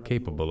them are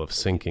capable of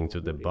sinking to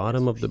the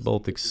bottom of the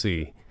Baltic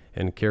Sea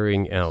and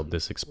carrying out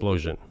this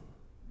explosion.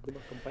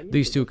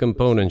 These two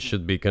components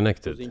should be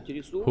connected.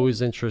 Who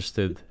is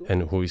interested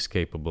and who is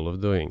capable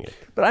of doing it?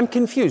 But I'm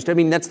confused. I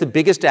mean, that's the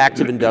biggest act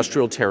of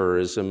industrial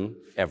terrorism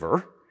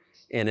ever,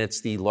 and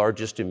it's the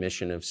largest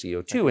emission of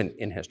CO2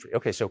 in history.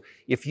 Okay, so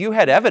if you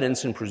had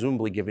evidence, and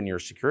presumably given your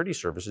security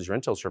services, your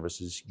intel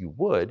services, you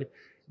would,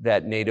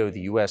 that NATO,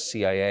 the US,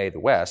 CIA, the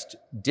West,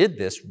 did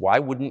this, why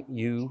wouldn't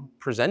you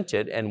present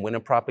it and win a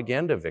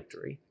propaganda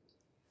victory?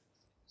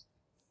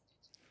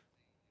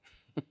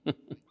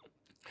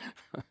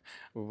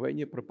 В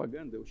войне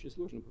пропаганды очень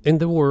сложно. In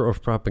the war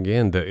of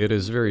propaganda, it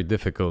is very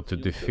difficult to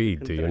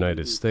defeat the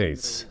United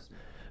States,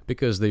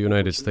 because the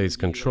United States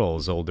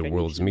controls all the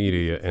world's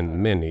media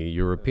and many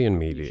European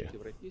media.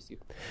 Европейских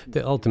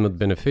The ultimate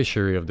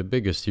beneficiary of the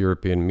biggest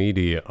European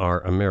media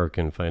are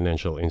American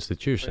financial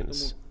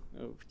institutions.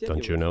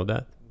 Don't you know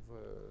that?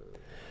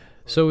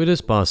 So it is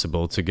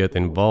possible to get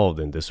involved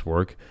in this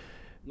work,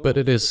 but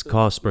it is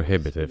cost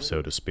prohibitive,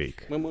 so to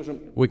speak. Мы можем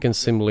We can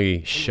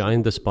simply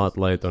shine the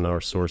spotlight on our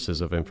sources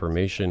of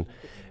information,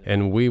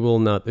 and we will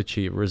not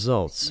achieve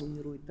results.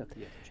 планировать так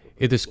ясно, что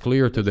It is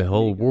clear to the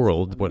whole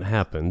world what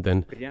happened,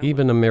 and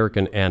even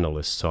American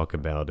analysts talk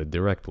about it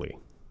directly.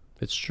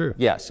 It's true.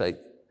 Yes,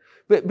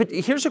 but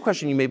here's a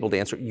question you may be able to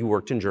answer. You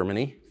worked in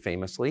Germany,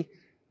 famously.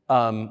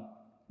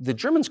 The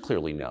Germans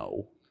clearly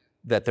know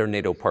that their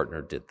NATO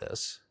partner did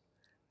this,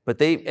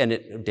 and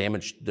it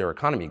damaged their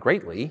economy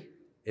greatly.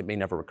 It may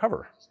never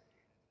recover.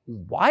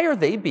 Why are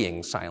they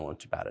being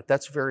silent about it?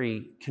 That's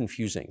very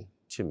confusing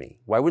to me.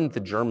 Why wouldn't the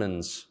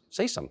Germans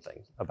say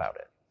something about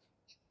it?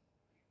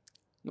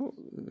 Ну,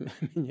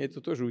 меня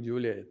это тоже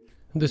удивляет.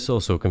 This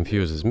also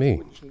confuses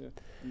me.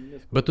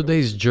 But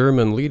today's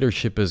German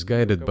leadership is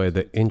guided by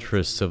the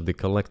interests of the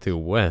collective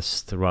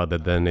West rather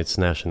than its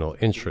national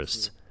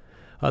interests.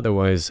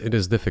 Otherwise, it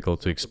is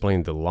difficult to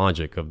explain the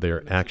logic of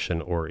their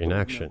action or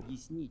inaction.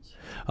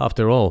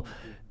 After all,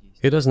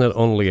 it is not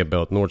only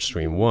about Nord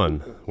Stream 1,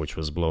 which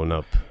was blown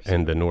up,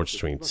 and the Nord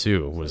Stream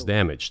 2 was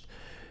damaged.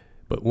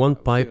 But one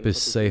pipe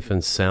is safe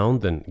and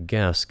sound, and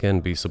gas can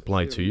be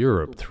supplied to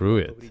Europe through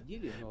it.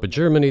 But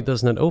Germany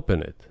does not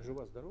open it.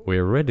 We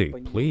are ready,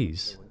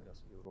 please.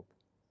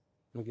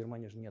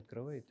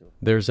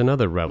 There's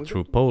another route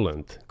through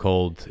Poland,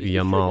 called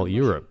Yamal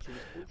Europe,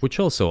 which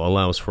also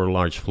allows for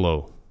large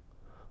flow.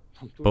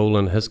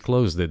 Poland has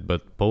closed it,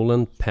 but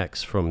Poland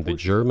packs from the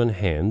German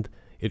hand.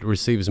 It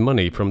receives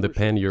money from the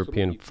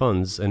pan-European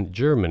funds, and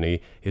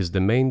Germany is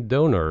the main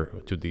donor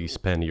to these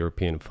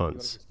pan-European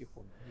funds.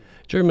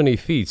 Germany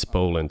feeds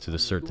Poland to a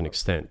certain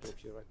extent,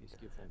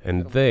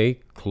 and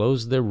they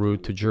close their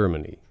route to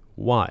Germany.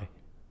 Why?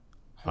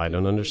 I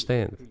don't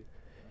understand.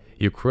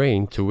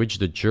 Ukraine, to which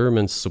the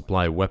Germans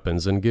supply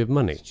weapons and give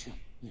money.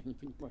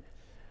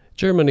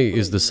 Germany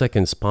is the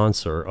second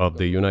sponsor of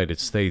the United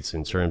States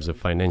in terms of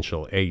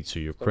financial aid to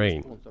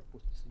Ukraine.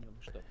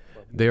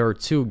 There are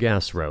two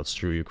gas routes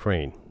through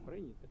Ukraine.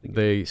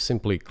 They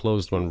simply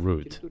closed one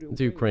route,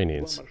 the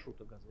Ukrainians.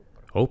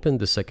 Open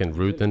the second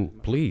route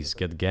and please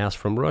get gas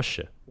from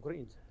Russia.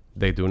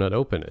 They do not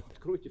open it.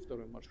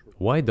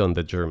 Why don't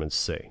the Germans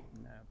say,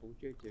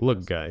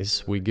 look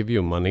guys, we give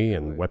you money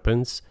and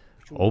weapons,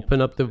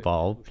 open up the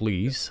valve,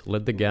 please,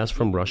 let the gas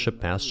from Russia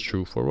pass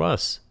through for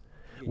us.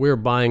 We're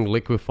buying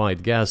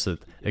liquefied gas at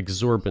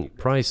exorbitant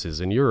prices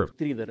in Europe,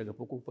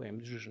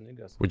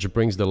 which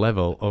brings the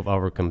level of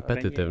our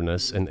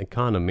competitiveness and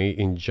economy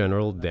in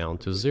general down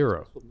to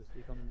zero.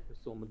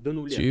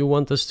 Do you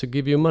want us to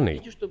give you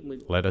money?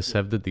 Let us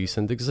have the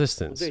decent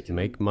existence.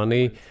 Make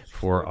money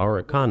for our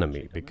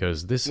economy,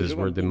 because this is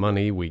where the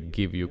money we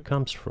give you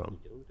comes from.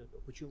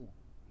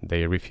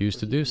 They refuse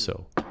to do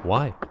so.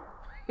 Why?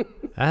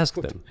 Ask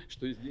them.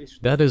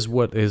 That is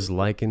what is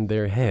like in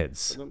their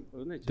heads.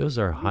 Those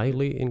are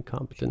highly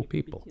incompetent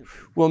people.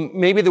 Well,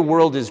 maybe the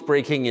world is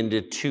breaking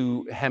into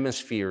two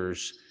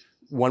hemispheres,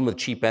 one with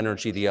cheap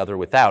energy, the other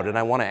without. And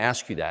I want to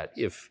ask you that.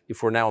 If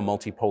we're now a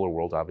multipolar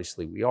world,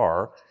 obviously we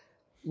are,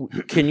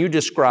 can you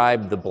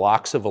describe the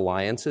blocks of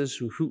alliances?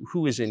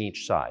 Who is in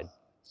each side,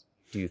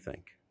 do you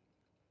think?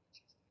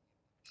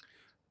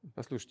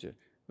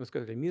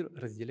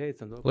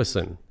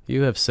 Listen,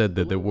 you have said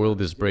that the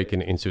world is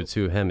breaking into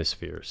two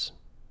hemispheres.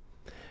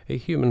 A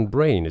human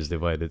brain is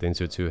divided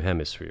into two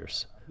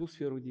hemispheres.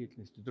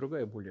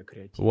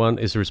 One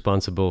is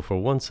responsible for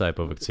one type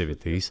of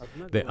activities,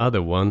 the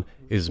other one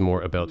is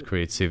more about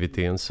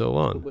creativity and so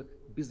on.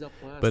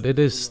 But it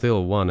is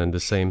still one and the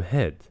same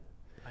head.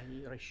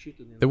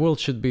 The world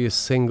should be a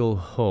single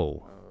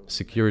whole.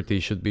 Security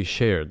should be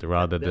shared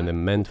rather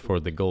than meant for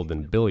the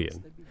golden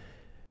billion.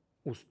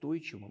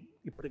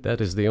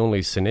 That is the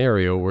only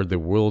scenario where the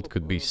world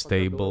could be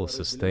stable,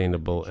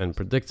 sustainable, and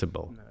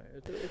predictable.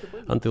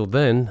 Until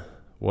then,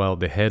 while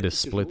the head is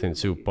split in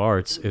two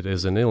parts, it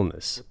is an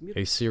illness,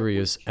 a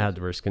serious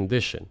adverse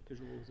condition.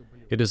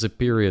 It is a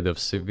period of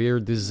severe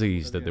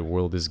disease that the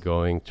world is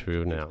going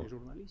through now.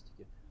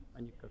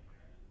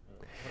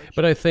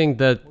 But I think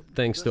that,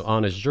 thanks to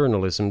honest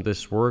journalism,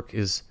 this work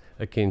is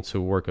akin to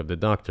work of the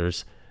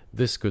doctors.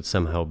 This could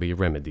somehow be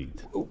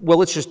remedied. Well,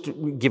 let's just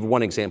give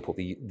one example,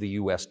 the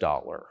US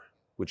dollar,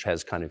 which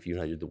has kind of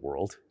united the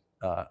world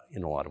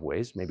in a lot of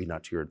ways, maybe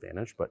not to your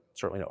advantage, but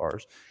certainly to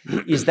ours.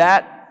 Is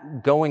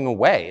that going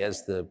away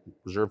as the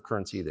reserve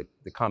currency, the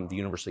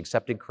universally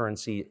accepted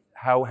currency?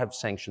 How have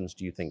sanctions,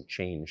 do you think,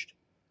 changed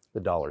the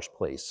dollar's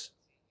place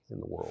in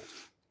the world?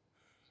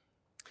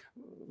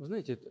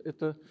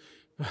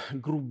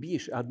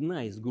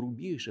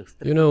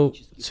 You know,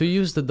 to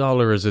use the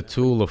dollar as a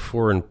tool of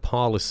foreign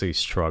policy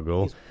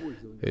struggle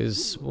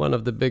is one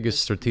of the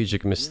biggest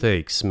strategic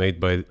mistakes made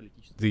by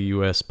the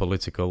US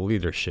political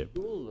leadership.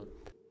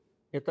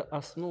 The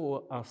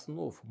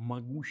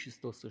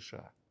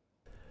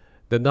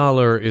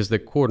dollar is the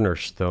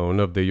cornerstone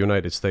of the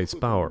United States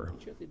power.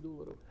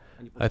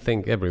 I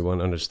think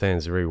everyone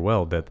understands very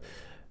well that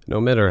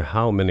no matter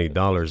how many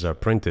dollars are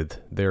printed,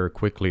 they are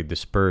quickly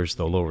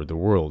dispersed all over the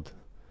world.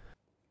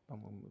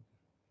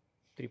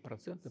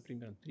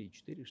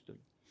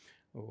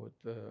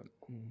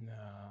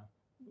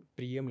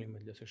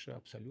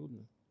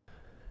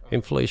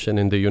 Inflation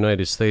in the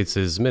United States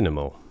is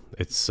minimal.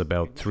 It's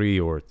about 3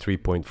 or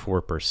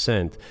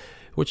 3.4%,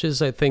 which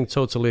is, I think,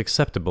 totally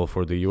acceptable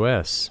for the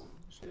US.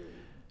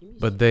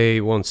 But they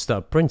won't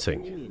stop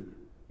printing.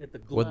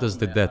 What does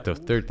the debt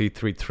of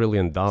 $33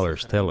 trillion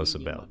tell us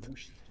about?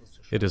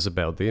 It is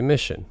about the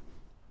emission.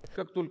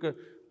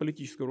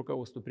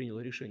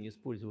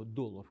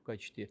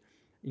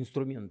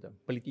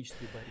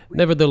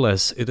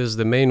 Nevertheless, it is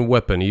the main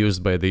weapon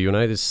used by the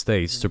United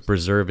States to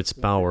preserve its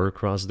power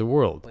across the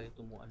world.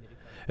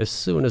 As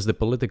soon as the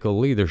political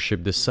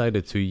leadership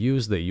decided to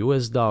use the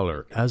US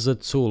dollar as a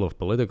tool of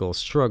political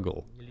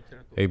struggle,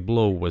 a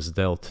blow was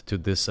dealt to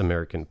this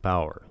American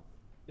power.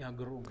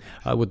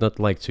 I would not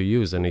like to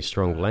use any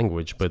strong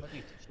language, but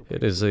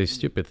it is a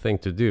stupid thing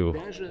to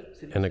do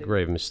and a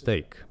grave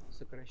mistake.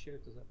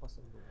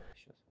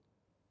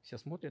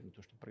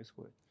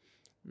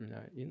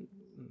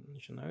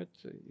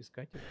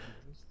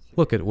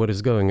 Look at what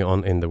is going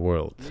on in the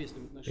world.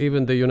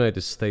 Even the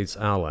United States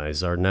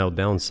allies are now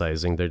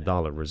downsizing their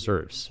dollar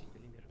reserves.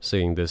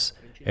 Seeing this,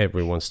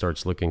 everyone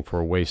starts looking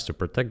for ways to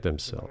protect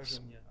themselves.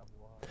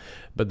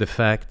 But the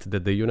fact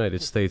that the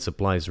United States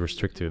applies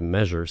restrictive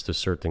measures to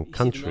certain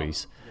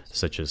countries,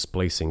 such as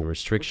placing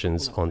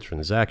restrictions on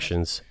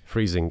transactions,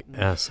 freezing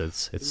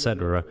assets,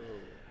 etc.,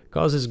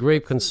 causes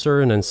grave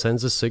concern and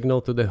sends a signal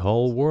to the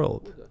whole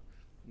world.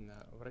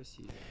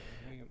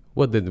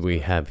 What did we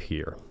have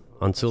here?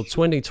 Until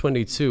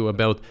 2022,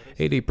 about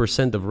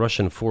 80% of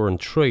Russian foreign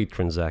trade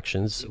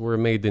transactions were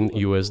made in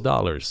US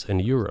dollars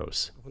and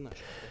euros.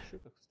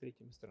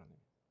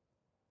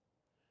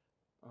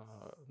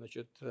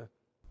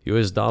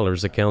 US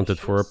dollars accounted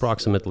for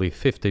approximately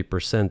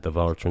 50% of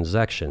our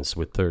transactions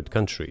with third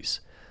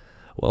countries,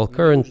 while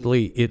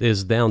currently it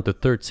is down to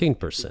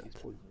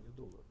 13%.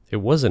 It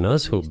wasn't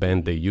us who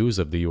banned the use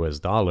of the US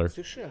dollar.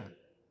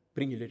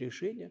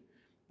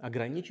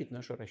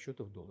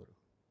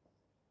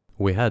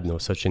 We had no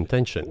such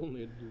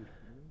intention.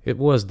 It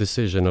was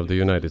decision of the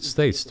United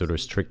States to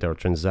restrict our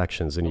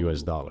transactions in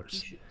US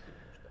dollars.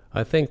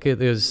 I think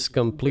it is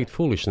complete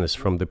foolishness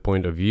from the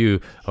point of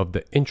view of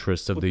the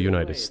interests of the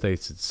United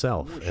States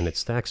itself and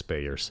its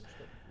taxpayers,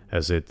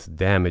 as it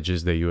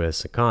damages the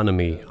US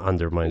economy,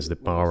 undermines the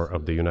power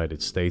of the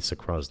United States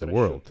across the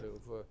world.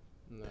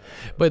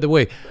 By the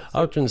way,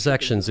 our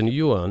transactions in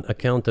yuan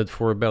accounted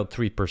for about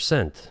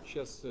 3%.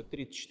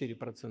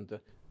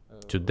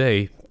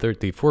 Today,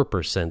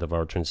 34% of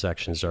our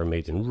transactions are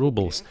made in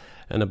rubles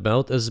and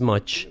about as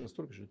much,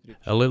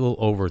 a little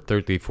over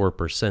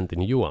 34%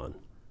 in yuan.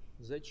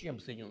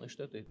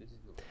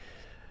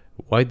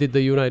 Why did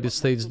the United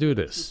States do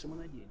this?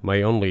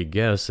 My only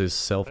guess is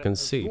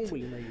self-conceit.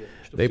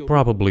 They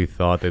probably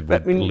thought it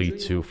would lead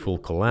to full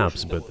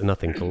collapse, but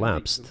nothing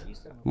collapsed.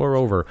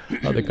 Moreover,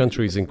 other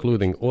countries,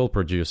 including oil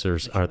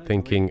producers, are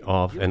thinking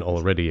of and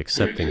already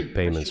accepting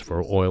payments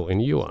for oil in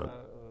yuan.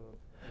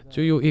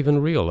 Do you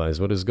even realize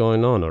what is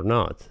going on or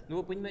not?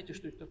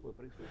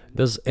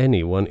 Does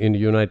anyone in the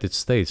United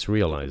States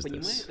realize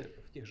this?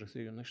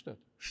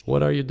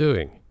 What are you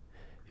doing?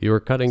 You are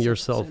cutting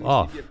yourself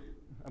off.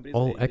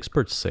 All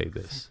experts say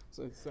this.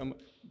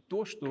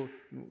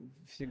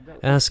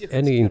 Ask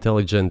any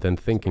intelligent and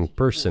thinking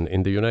person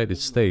in the United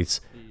States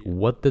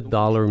what the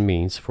dollar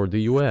means for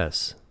the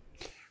US.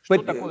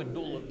 But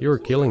You're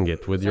killing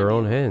it with your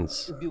own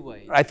hands.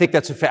 I think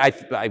that's I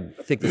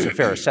think that's a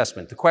fair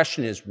assessment. The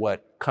question is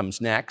what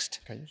comes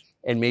next,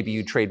 and maybe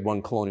you trade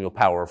one colonial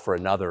power for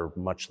another,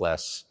 much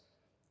less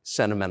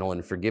sentimental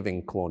and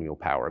forgiving colonial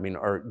power. I mean,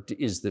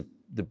 is the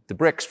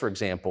BRICS, for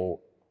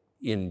example,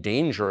 in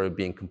danger of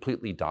being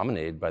completely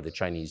dominated by the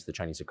Chinese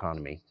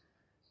economy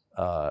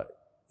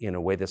in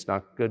a way that's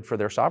not good for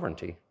their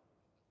sovereignty?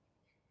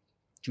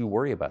 Do you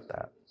worry about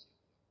that?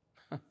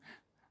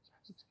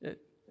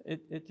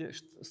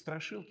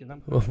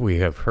 Well, we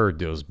have heard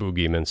those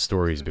boogeyman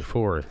stories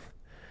before.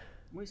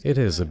 It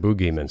is a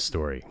boogeyman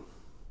story.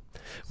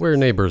 We're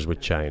neighbors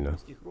with China.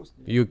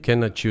 You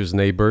cannot choose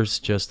neighbors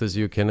just as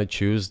you cannot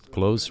choose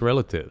close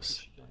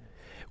relatives.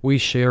 We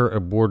share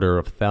a border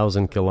of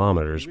 1,000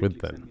 kilometers with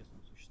them.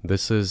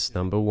 This is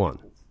number one.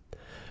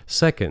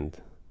 Second,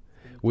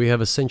 we have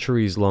a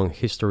centuries-long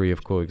history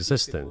of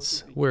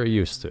coexistence. We're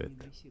used to it.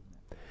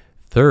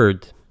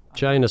 Third,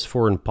 China's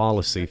foreign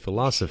policy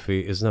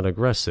philosophy is not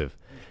aggressive.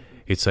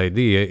 Its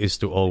idea is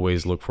to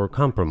always look for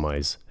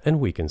compromise, and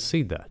we can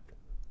see that.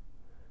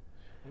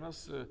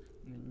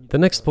 The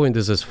next point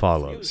is as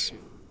follows.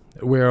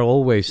 We are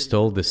always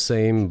told the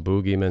same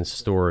boogeyman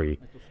story,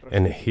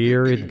 and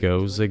here it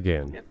goes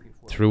again.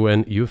 Through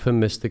an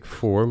euphemistic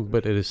form,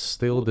 but it is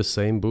still the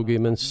same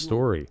boogeyman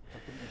story.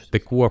 The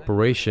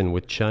cooperation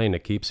with China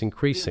keeps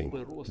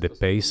increasing. The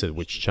pace at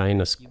which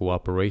China's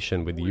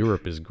cooperation with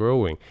Europe is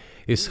growing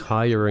is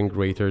higher and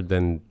greater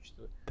than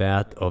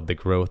that of the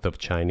growth of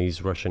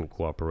Chinese-Russian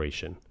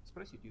cooperation.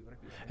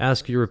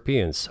 Ask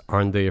Europeans,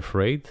 aren't they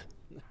afraid?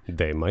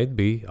 They might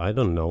be, I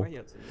don't know.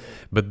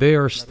 But they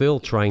are still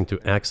trying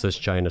to access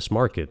China's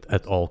market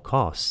at all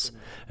costs,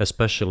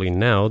 especially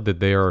now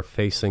that they are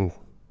facing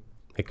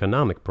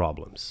economic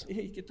problems.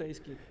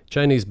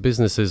 Chinese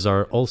businesses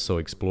are also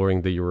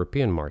exploring the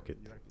European market.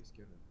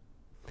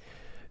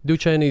 Do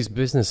Chinese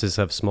businesses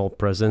have small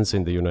presence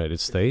in the United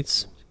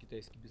States?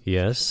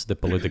 Yes, the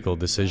political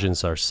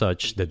decisions are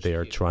such that they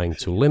are trying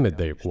to limit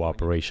their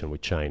cooperation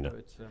with China.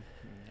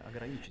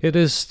 It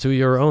is to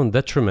your own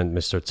detriment,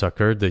 Mr.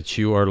 Tucker, that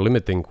you are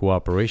limiting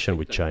cooperation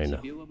with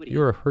China.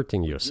 You are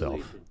hurting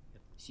yourself.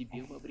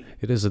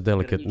 It is a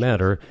delicate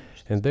matter,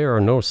 and there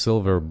are no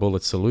silver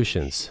bullet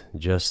solutions,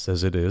 just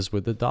as it is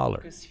with the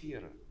dollar.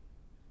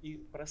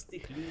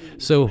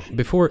 So,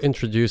 before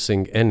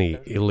introducing any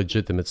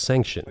illegitimate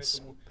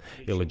sanctions,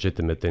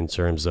 illegitimate in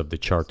terms of the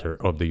Charter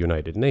of the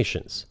United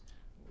Nations,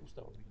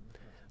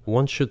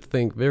 one should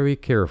think very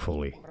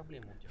carefully.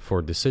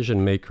 For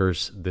decision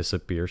makers, this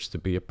appears to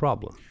be a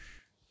problem.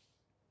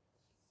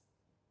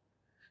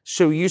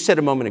 So you said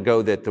a moment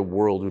ago that the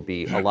world would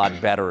be a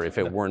lot better if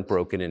it weren't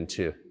broken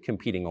into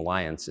competing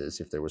alliances,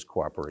 if there was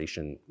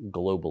cooperation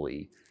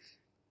globally.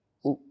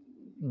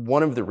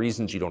 One of the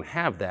reasons you don't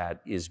have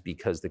that is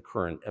because the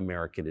current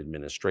American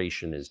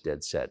administration is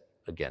dead set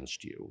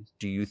against you.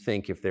 Do you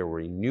think if there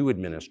were a new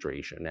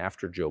administration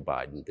after Joe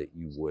Biden that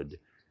you would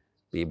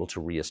be able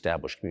to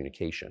reestablish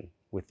communication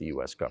with the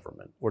U.S.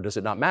 government? Or does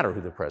it not matter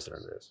who the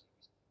president is?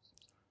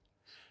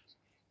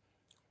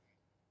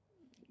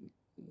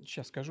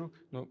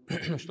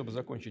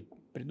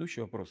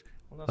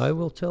 I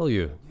will tell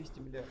you,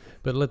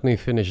 but let me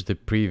finish the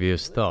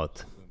previous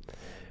thought.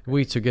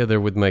 We, together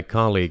with my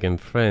colleague and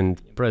friend,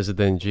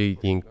 President Xi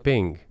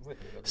Jinping,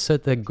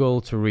 set a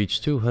goal to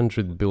reach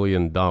 $200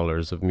 billion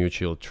of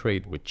mutual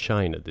trade with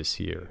China this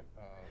year.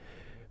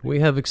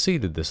 We have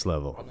exceeded this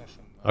level.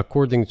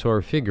 According to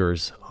our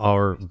figures,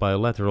 our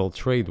bilateral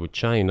trade with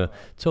China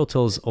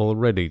totals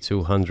already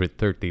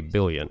 $230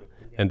 billion,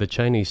 and the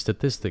Chinese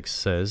statistics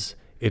says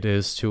it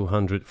is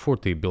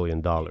 $240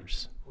 billion.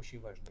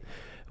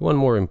 One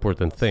more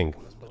important thing.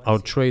 Our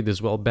trade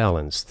is well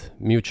balanced,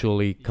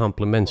 mutually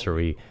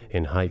complementary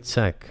in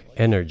high-tech,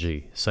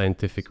 energy,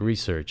 scientific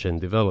research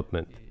and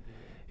development.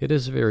 It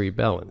is very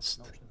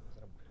balanced.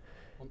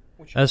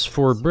 As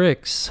for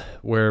BRICS,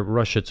 where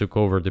Russia took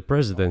over the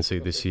presidency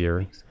this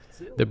year,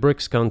 the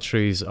BRICS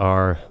countries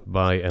are,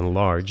 by and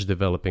large,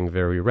 developing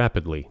very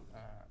rapidly.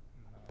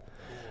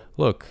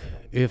 Look,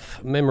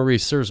 if memory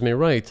serves me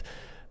right,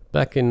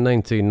 back in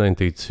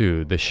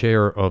 1992, the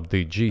share of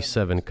the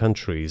G7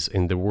 countries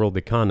in the world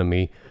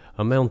economy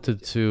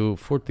amounted to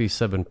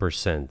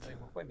 47%,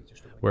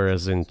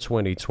 whereas in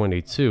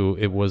 2022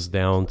 it was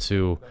down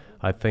to,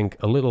 I think,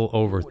 a little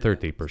over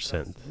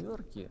 30%.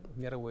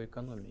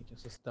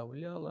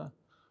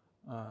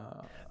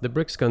 The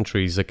BRICS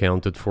countries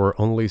accounted for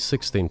only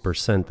 16%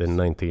 in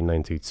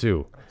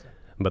 1992,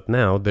 but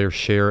now their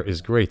share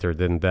is greater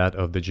than that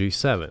of the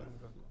G7.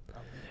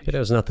 It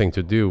has nothing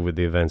to do with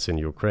the events in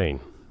Ukraine.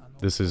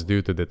 This is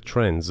due to the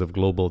trends of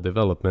global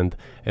development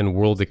and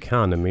world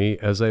economy,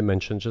 as I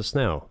mentioned just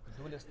now.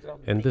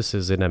 And this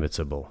is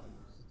inevitable.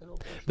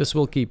 This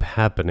will keep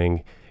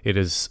happening. It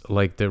is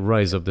like the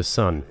rise of the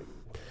sun.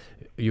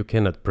 You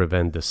cannot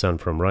prevent the sun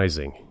from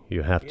rising.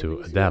 You have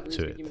to adapt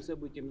to it.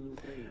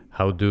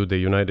 How do the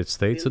United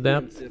States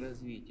adapt?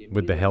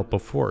 With the help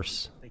of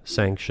force,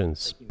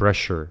 sanctions,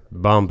 pressure,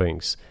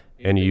 bombings,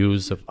 and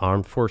use of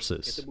armed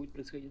forces.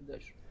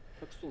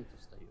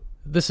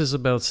 This is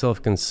about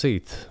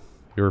self-conceit.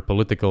 Your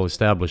political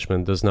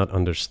establishment does not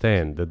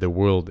understand that the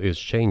world is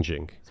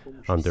changing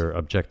under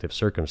objective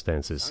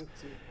circumstances.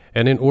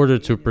 And in order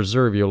to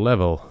preserve your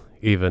level,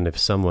 even if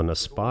someone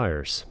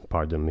aspires,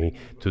 pardon me,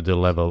 to the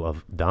level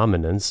of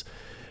dominance,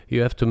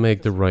 you have to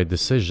make the right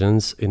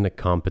decisions in a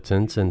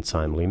competent and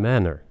timely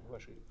manner.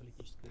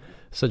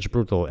 Such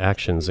brutal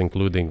actions,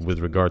 including with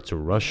regard to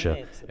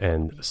Russia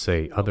and,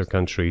 say, other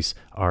countries,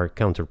 are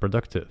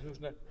counterproductive.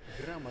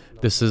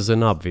 This is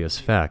an obvious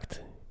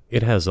fact.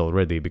 It has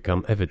already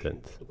become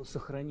evident.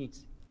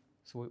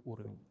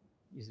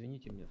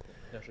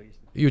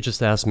 You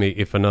just asked me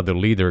if another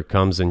leader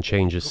comes and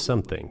changes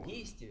something.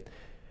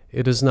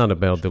 It is not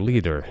about the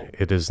leader.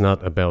 It is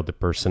not about the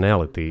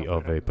personality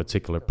of a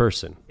particular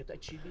person.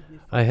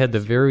 I had a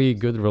very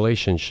good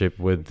relationship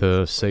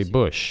with, say,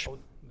 Bush.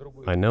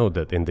 I know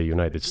that in the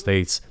United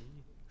States,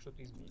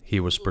 he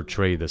was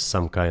portrayed as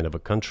some kind of a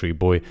country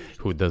boy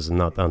who does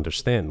not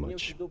understand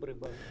much.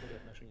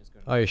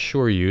 I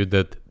assure you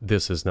that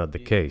this is not the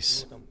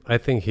case. I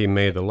think he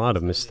made a lot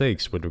of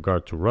mistakes with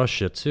regard to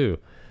Russia, too.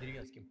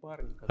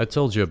 I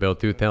told you about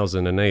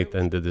 2008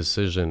 and the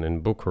decision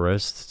in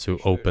Bucharest to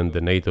open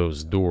the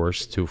NATO's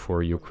doors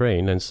for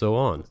Ukraine and so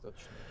on.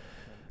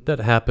 That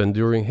happened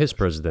during his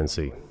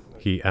presidency.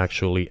 He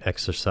actually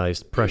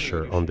exercised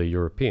pressure on the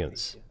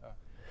Europeans.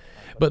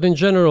 But in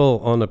general,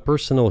 on a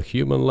personal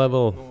human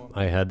level,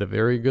 I had a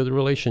very good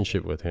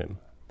relationship with him.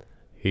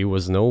 He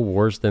was no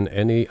worse than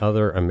any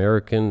other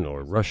American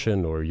or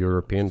Russian or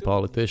European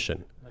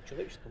politician.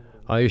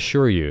 I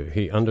assure you,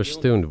 he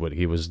understood what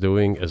he was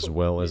doing as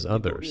well as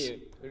others.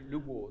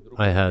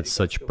 I had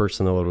such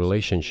personal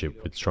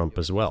relationship with Trump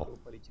as well.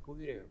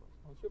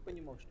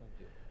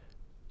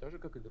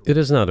 It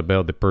is not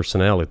about the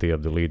personality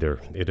of the leader,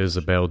 it is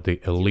about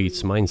the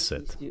elite's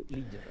mindset.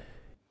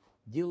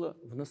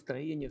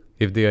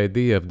 If the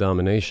idea of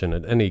domination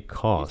at any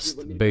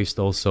cost, based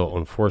also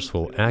on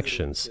forceful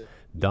actions,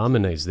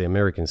 dominates the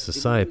American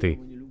society,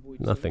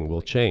 nothing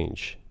will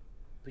change.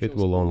 It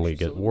will only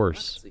get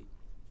worse.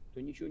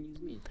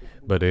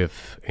 But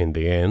if, in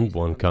the end,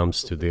 one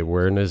comes to the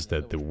awareness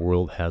that the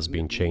world has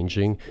been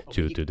changing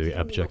due to the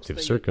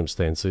objective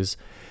circumstances,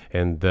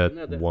 and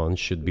that one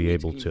should be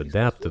able to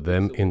adapt to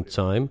them in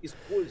time,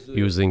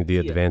 using the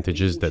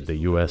advantages that the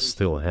US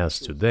still has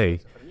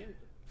today,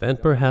 then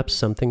perhaps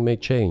something may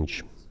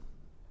change.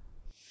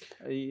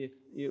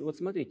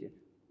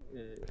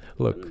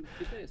 Look,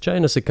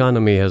 China's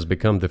economy has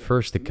become the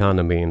first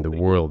economy in the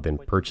world in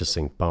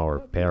purchasing power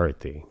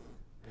parity.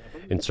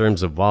 In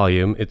terms of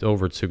volume, it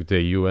overtook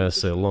the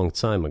US a long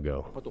time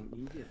ago.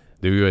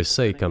 The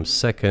USA comes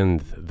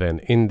second, then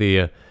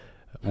India,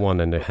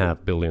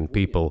 1.5 billion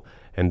people,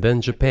 and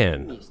then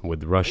Japan,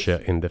 with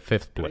Russia in the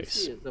fifth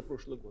place.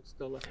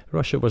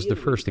 Russia was the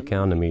first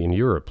economy in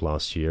Europe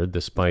last year,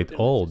 despite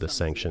all the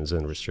sanctions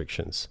and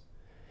restrictions.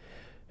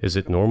 Is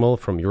it normal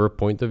from your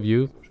point of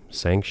view?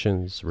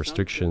 Sanctions,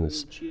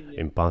 restrictions,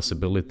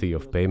 impossibility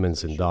of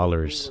payments in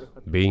dollars,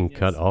 being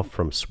cut off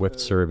from SWIFT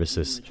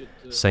services,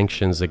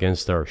 sanctions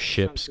against our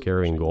ships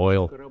carrying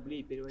oil,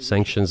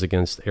 sanctions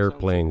against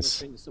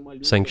airplanes,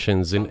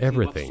 sanctions in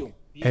everything,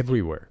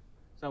 everywhere.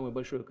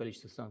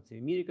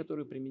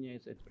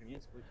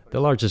 The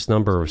largest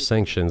number of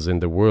sanctions in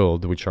the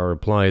world which are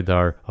applied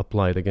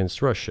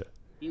against Russia.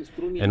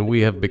 And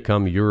we have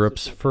become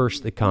Europe's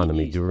first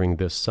economy during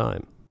this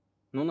time.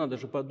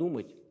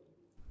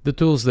 The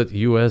tools that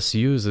US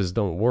uses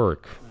don't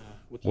work.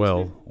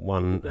 Well,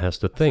 one has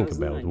to think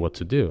about what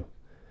to do.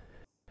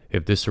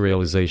 If this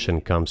realization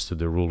comes to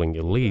the ruling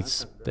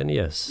elites, then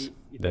yes,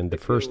 then the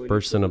first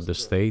person of the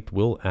state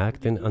will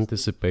act in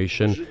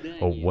anticipation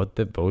of what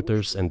the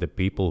voters and the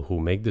people who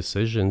make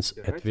decisions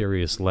at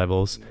various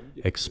levels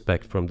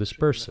expect from this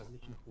person.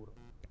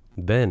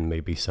 Then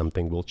maybe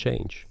something will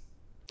change.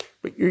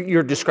 But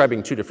you're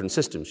describing two different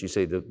systems. You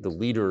say the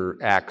leader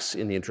acts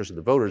in the interest of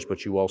the voters,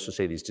 but you also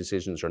say these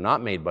decisions are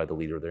not made by the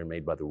leader, they're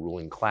made by the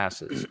ruling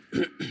classes.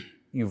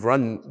 You've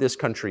run this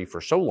country for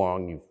so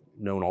long, you've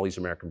known all these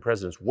American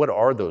presidents. What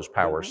are those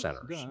power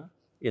centers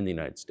in the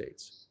United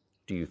States,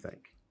 do you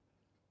think?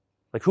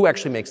 Like, who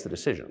actually makes the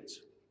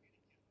decisions?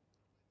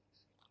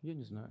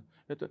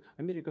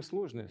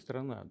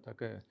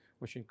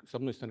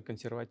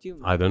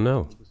 I don't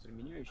know.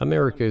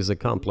 America is a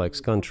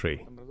complex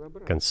country,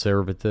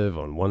 conservative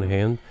on one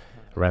hand,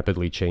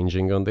 rapidly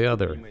changing on the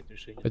other.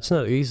 It's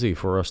not easy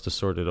for us to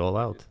sort it all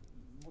out.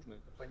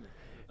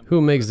 Who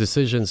makes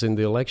decisions in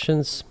the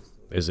elections?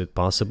 Is it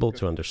possible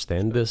to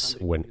understand this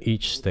when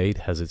each state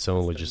has its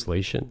own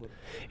legislation?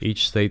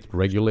 Each state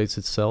regulates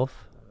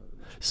itself?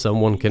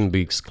 Someone can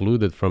be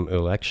excluded from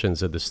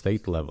elections at the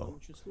state level.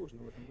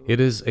 It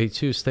is a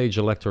two-stage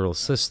electoral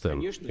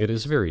system. It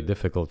is very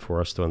difficult for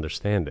us to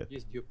understand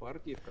it.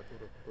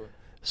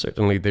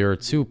 Certainly, there are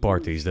two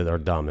parties that are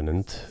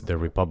dominant, the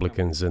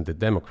Republicans and the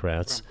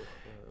Democrats,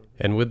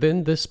 and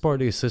within this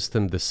party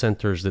system, the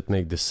centers that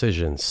make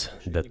decisions,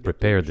 that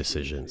prepare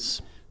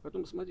decisions.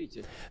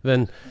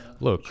 Then,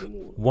 look,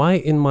 why,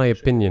 in my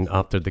opinion,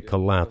 after the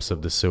collapse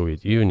of the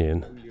Soviet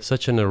Union,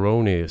 such an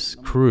erroneous,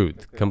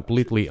 crude,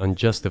 completely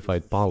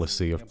unjustified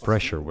policy of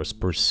pressure was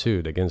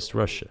pursued against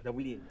Russia?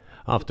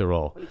 After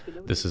all,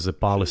 this is a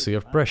policy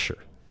of pressure.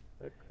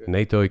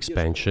 NATO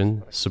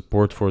expansion,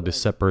 support for the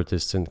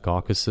separatists in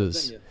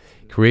Caucasus,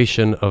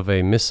 creation of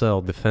a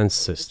missile defense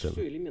system.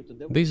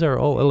 These are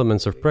all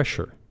elements of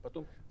pressure.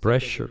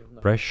 Pressure,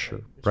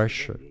 pressure,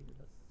 pressure.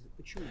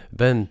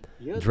 Then,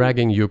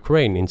 dragging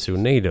Ukraine into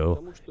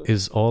NATO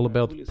is all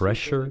about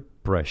pressure,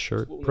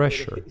 pressure,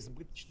 pressure.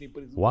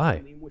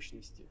 Why?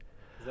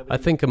 I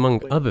think,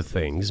 among other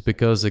things,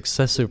 because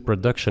excessive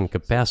production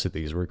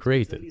capacities were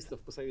created.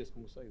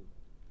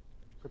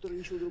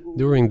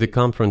 During the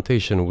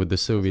confrontation with the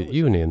Soviet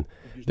Union,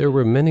 there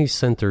were many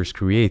centers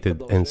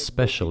created and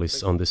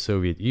specialists on the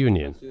Soviet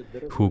Union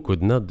who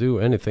could not do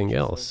anything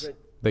else.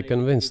 They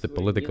convinced the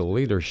political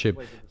leadership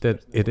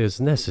that it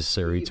is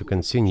necessary to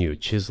continue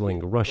chiseling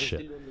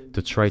Russia,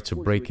 to try to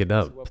break it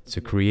up, to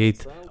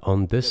create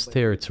on this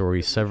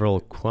territory several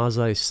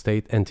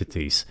quasi-state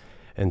entities,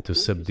 and to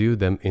subdue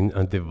them in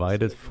a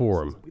divided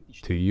form,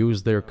 to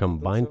use their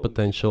combined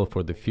potential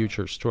for the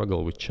future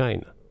struggle with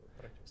China.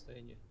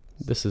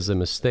 This is a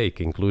mistake,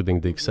 including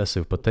the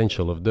excessive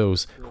potential of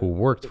those who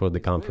worked for the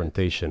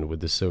confrontation with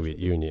the Soviet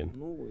Union.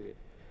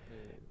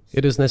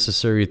 It is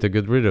necessary to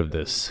get rid of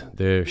this.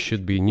 There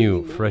should be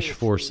new, fresh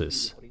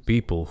forces,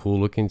 people who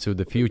look into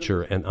the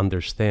future and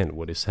understand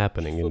what is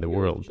happening in the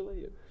world.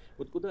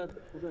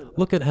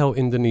 Look at how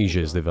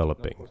Indonesia is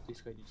developing.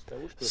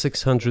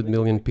 600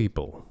 million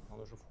people.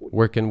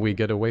 Where can we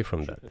get away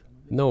from that?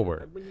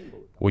 Nowhere.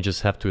 We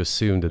just have to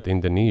assume that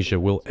Indonesia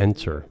will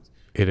enter.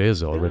 It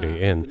is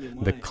already in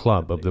the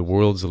club of the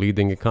world's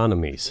leading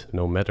economies,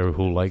 no matter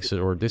who likes it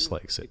or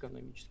dislikes it.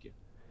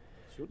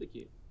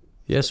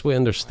 Yes, we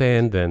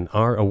understand and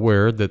are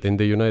aware that in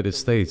the United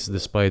States,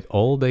 despite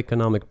all the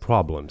economic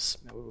problems,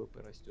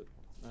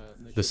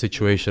 the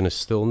situation is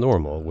still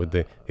normal, with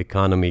the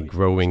economy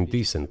growing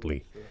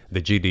decently.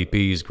 The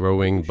GDP is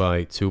growing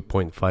by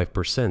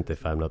 2.5%,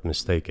 if I'm not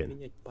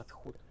mistaken.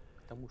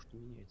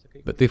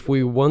 But if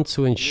we want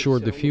to ensure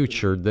the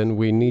future, then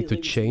we need to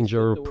change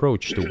our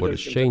approach to what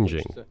is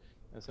changing.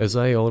 As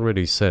I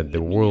already said,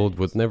 the world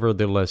would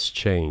nevertheless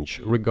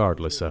change,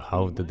 regardless of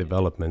how the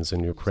developments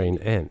in Ukraine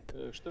end.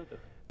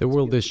 The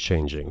world is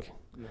changing.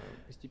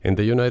 In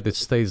the United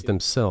States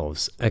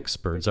themselves,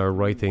 experts are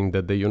writing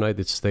that the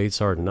United States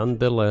are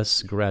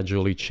nonetheless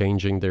gradually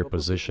changing their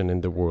position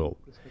in the world.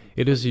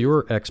 It is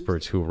your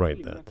experts who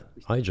write that.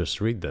 I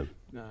just read them.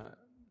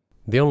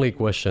 The only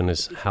question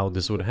is how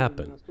this would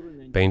happen,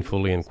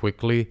 painfully and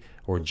quickly,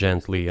 or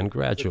gently and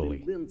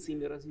gradually.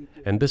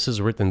 And this is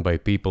written by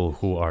people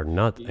who are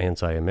not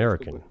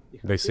anti-American.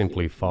 They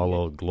simply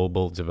follow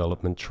global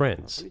development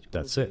trends.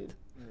 That's it.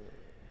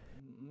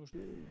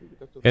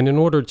 And in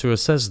order to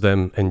assess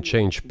them and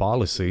change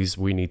policies,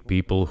 we need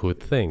people who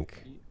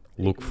think,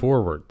 look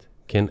forward,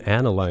 can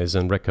analyze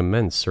and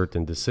recommend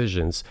certain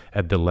decisions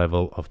at the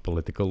level of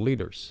political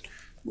leaders.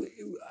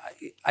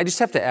 I just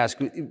have to ask,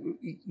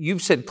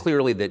 you've said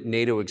clearly that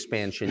NATO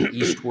expansion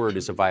eastward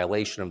is a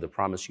violation of the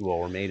promise you all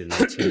were made in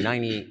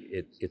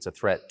 1990. It's a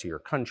threat to your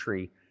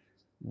country.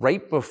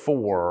 Right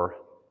before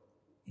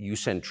you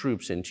sent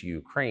troops into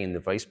Ukraine, the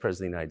Vice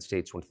President of the United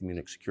States went to the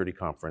Munich Security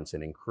Conference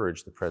and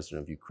encouraged the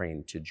President of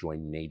Ukraine to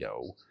join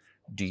NATO.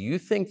 Do you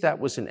think that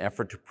was an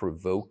effort to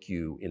provoke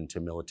you into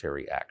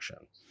military action?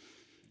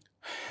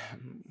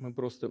 Мы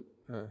просто,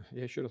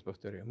 я еще раз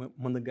повторяю, мы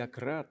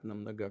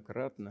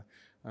многократно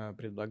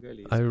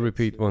предлагали... I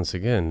repeat once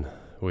again,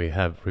 we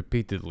have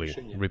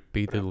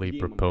repeatedly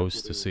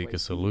proposed to seek a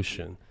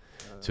solution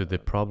to the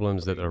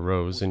problems that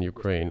arose in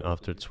Ukraine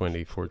after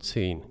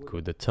 2014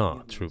 coup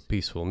d'etat through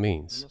peaceful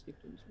means.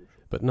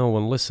 But no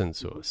one listened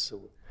to us.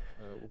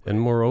 And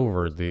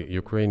moreover, the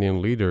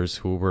Ukrainian leaders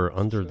who were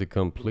under the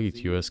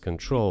complete US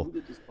control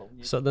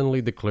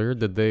suddenly declared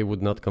that they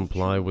would not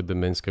comply with the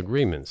Minsk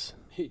agreements.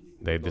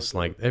 They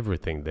disliked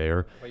everything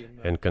there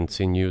and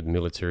continued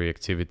military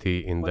activity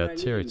in that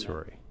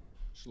territory.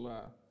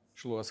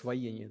 Шло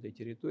освоение этой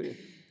территории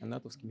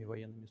натовскими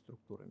военными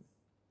структурами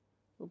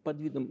под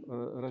видом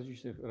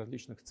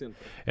различных центров.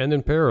 And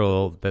in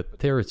parallel, that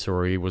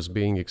territory was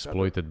being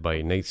exploited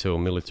by NATO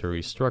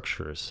military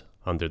structures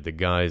under the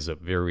guise of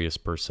various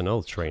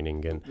personnel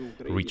training and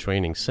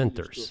retraining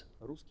centers.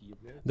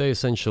 They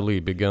essentially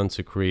began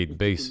to create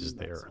bases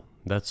there.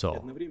 That's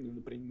all.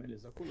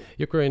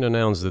 Ukraine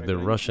announced that the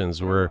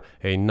Russians were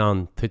a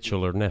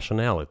non-titular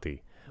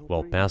nationality,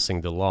 while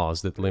passing the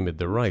laws that limit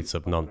the rights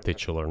of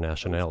non-titular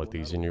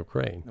nationalities in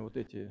Ukraine.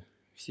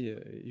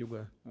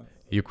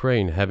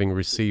 Ukraine, having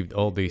received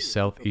all these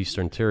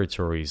southeastern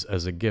territories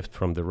as a gift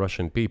from the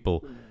Russian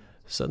people,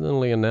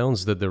 suddenly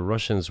announced that the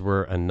Russians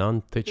were a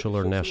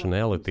non-titular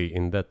nationality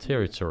in that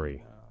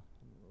territory.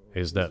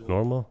 Is that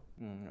normal?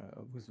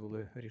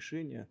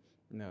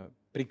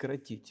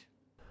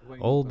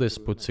 All this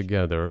put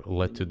together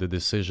led to the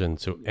decision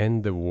to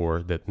end the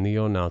war that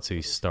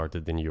neo-Nazis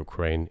started in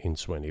Ukraine in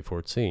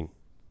 2014.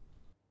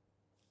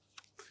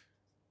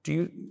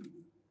 Do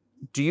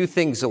you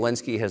think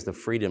Zelensky has the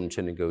freedom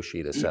to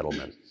negotiate a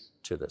settlement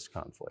to this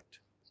conflict?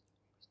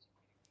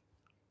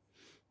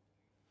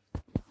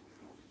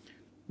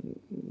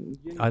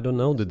 I don't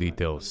know the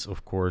details.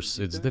 Of course,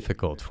 it's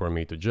difficult for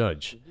me to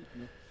judge.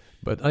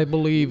 But I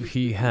believe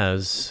he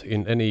has,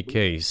 in any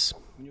case,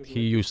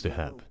 he used to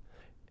have.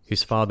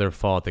 His father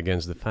fought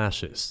against the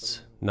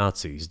fascists,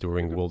 Nazis,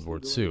 during World War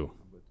II.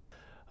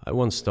 I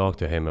once talked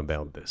to him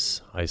about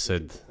this. I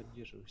said,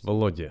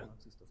 Volodya,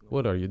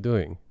 what are you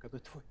doing?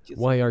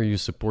 Why are you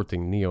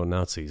supporting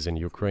neo-Nazis in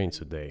Ukraine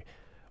today,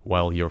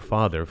 while your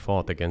father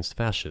fought against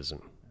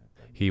fascism?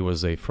 He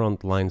was a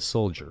front-line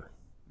soldier.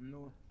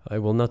 I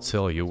will not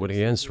tell you what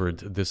he answered.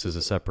 This is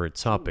a separate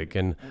topic,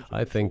 and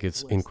I think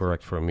it's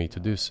incorrect for me to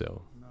do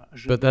so.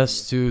 But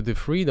as to the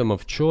freedom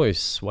of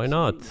choice, why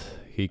not?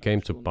 He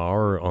came to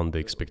power on the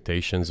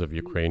expectations of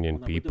Ukrainian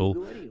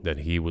people that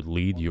he would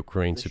lead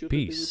Ukraine to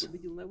peace.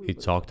 He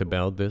talked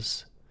about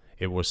this.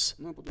 It was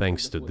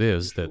thanks to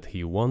this that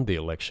he won the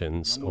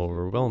elections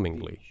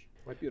overwhelmingly.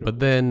 But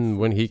then,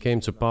 when he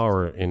came to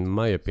power, in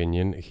my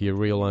opinion, he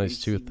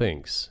realized two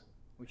things.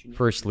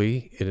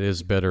 Firstly, it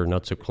is better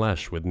not to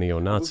clash with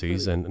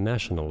neo-Nazis and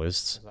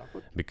nationalists,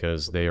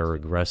 because they are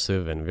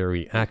aggressive and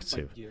very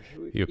active.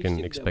 You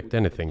can expect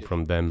anything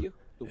from them.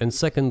 And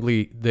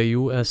secondly, the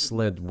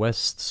US-led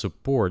West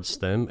supports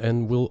them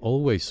and will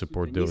always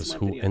support those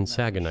who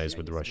antagonize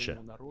with Russia.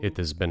 It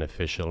is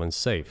beneficial and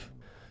safe.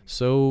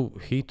 So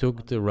he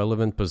took the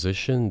relevant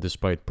position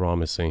despite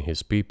promising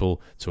his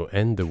people to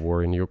end the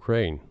war in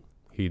Ukraine.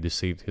 He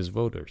deceived his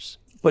voters.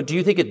 But do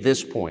you think at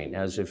this point,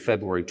 as of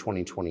February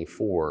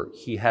 2024,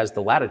 he has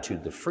the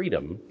latitude, the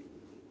freedom,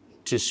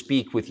 to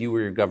speak with you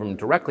or your government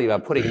directly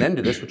about putting an end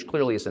to this, which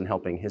clearly isn't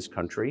helping his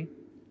country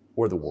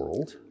or the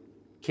world?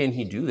 Can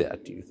he do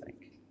that, do you think?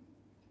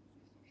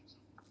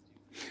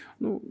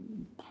 Ну,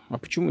 а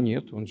почему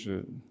нет? Он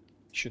же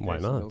Why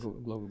not?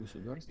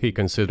 He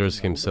considers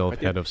himself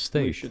head of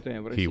state.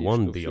 He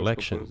won the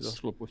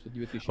elections.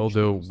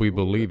 Although we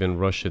believe in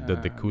Russia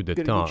that the coup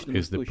d'etat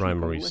is the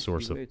primary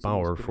source of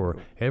power for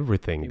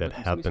everything that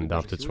happened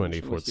after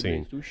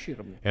 2014.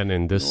 And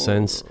in this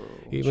sense,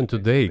 even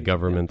today,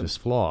 government is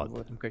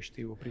flawed.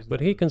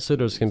 But he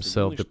considers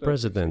himself the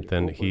president,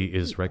 and he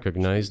is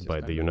recognized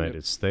by the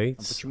United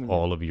States,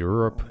 all of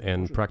Europe,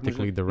 and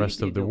practically the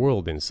rest of the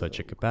world in such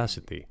a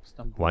capacity.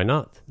 Why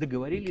not?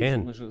 He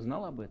can.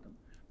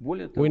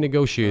 We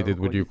negotiated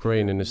with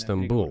Ukraine in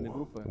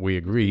Istanbul. We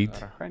agreed.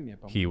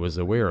 He was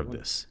aware of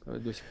this.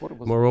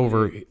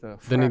 Moreover,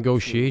 the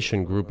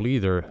negotiation group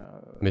leader,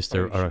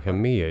 Mr.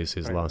 Arahamiya is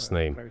his last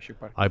name,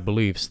 I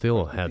believe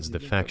still heads the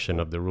faction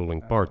of the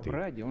ruling party,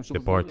 the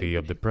party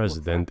of the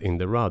president in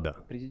the Rada.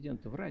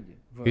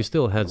 He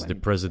still heads the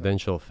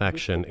presidential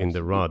faction in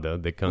the Rada,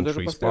 the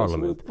country's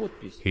parliament.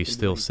 He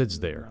still sits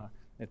there.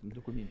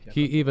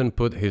 He even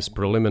put his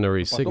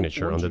preliminary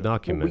signature on the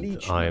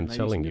document I am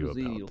telling you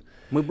about.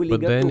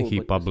 But then he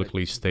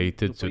publicly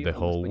stated to the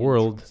whole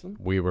world,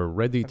 we were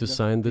ready to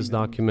sign this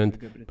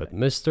document, but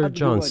Mr.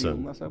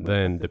 Johnson,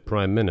 then the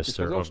Prime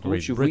Minister of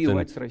Great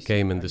Britain,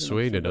 came and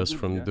dissuaded us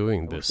from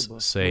doing this,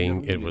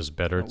 saying it was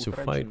better to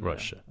fight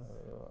Russia.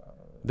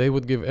 They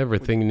would give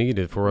everything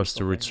needed for us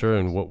to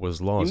return what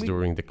was lost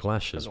during the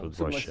clashes with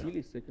Russia.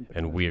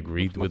 And we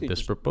agreed with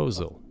this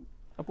proposal.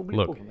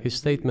 Look, his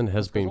statement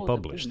has been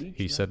published.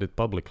 He said it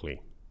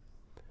publicly.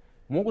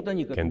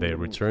 Can they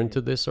return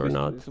to this or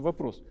not?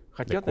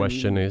 The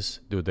question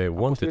is, do they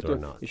want it or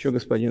not?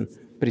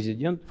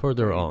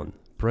 Further on,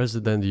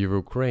 President of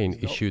Ukraine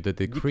issued a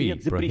decree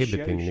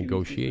prohibiting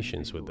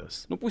negotiations with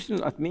us.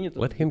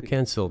 Let him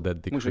cancel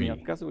that decree,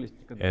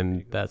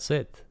 and that's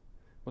it.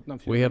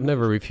 We have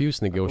never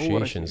refused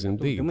negotiations,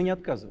 indeed.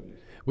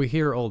 We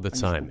hear all the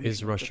time,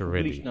 is Russia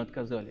ready?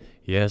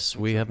 Yes,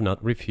 we have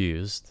not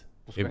refused.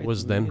 It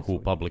was them who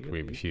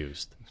publicly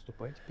refused.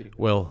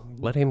 Well,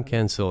 let him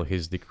cancel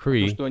his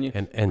decree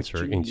and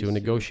enter into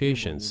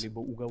negotiations.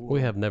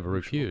 We have never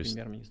refused.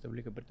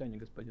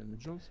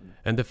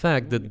 And the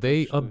fact that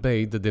they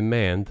obeyed the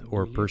demand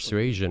or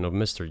persuasion of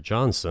Mr.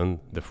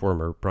 Johnson, the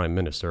former Prime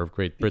Minister of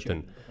Great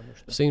Britain,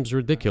 seems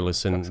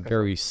ridiculous and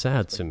very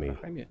sad to me.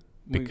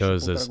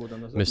 Because, as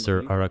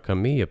Mr.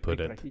 Arahamiya put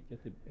it,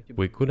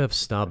 we could have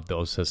stopped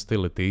those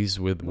hostilities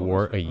with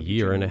war a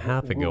year and a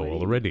half ago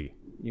already.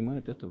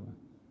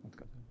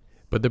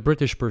 But the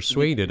British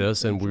persuaded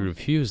us and we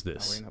refused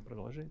this.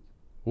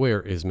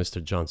 Where is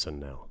Mr. Johnson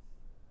now?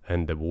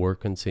 And the war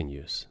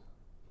continues.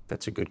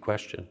 That's a good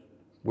question.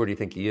 Where do you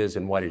think he is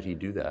and why did he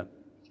do that?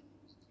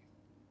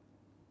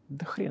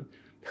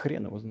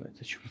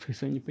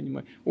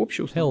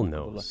 Hell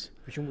knows.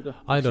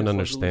 I don't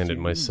understand it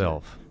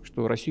myself.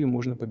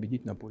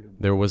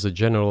 There was a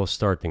general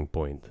starting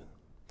point.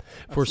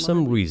 For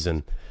some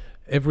reason,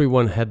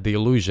 everyone had the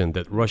illusion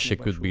that Russia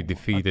could be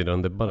defeated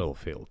on the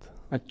battlefield.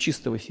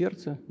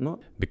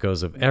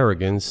 Because of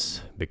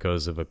arrogance,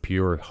 because of a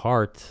pure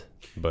heart,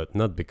 but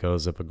not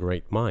because of a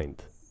great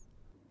mind.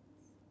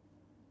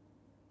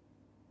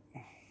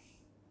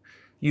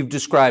 You've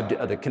described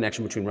the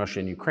connection between Russia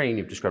and Ukraine.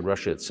 You've described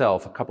Russia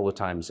itself a couple of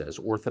times as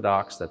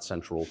Orthodox. That's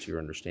central to your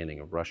understanding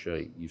of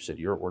Russia. You've said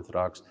you're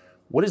Orthodox.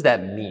 What does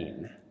that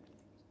mean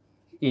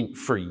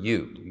for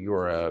you?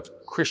 You're a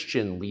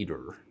Christian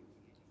leader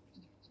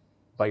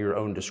by your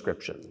own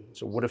description.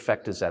 So what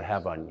effect does that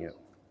have on you?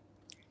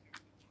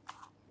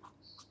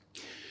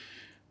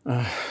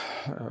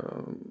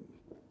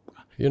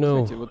 You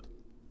know,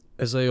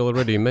 as I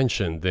already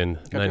mentioned, in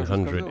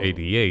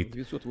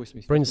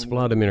 988, Prince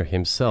Vladimir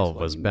himself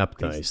was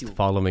baptized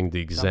following the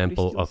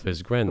example of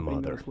his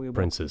grandmother,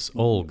 Princess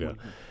Olga.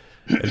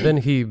 And then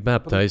he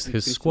baptized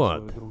his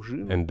squad.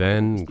 And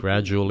then,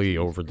 gradually,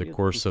 over the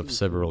course of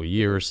several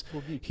years,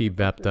 he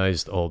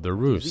baptized all the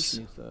Rus.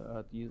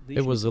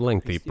 It was a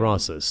lengthy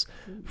process,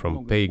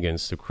 from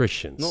pagans to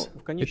Christians.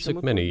 It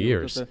took many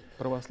years.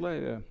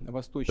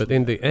 But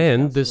in the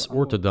end, this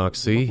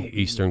orthodoxy,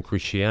 Eastern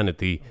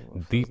Christianity,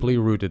 deeply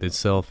rooted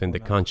itself in the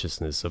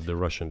consciousness of the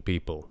Russian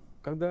people.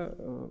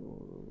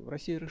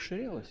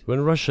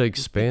 When Russia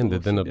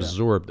expanded and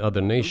absorbed other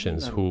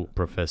nations who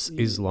profess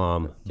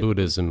Islam,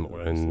 Buddhism,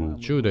 and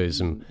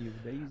Judaism,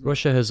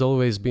 Russia has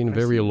always been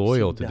very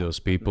loyal to those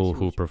people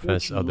who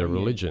profess other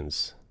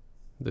religions.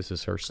 This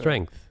is her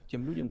strength.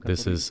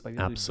 This is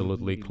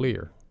absolutely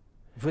clear.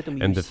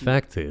 And the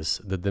fact is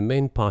that the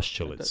main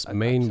postulates,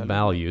 main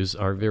values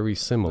are very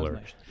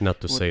similar, not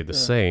to say the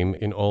same,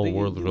 in all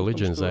world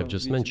religions I've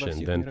just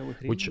mentioned, and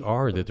which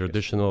are the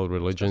traditional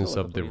religions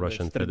of the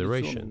Russian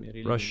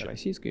Federation, Russia.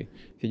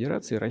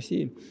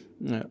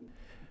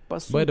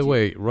 By the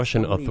way,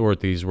 Russian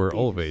authorities were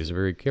always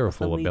very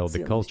careful about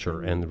the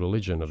culture and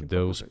religion of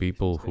those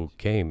people who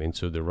came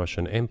into the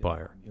Russian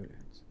Empire.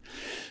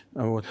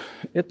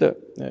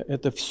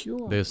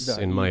 This,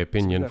 in my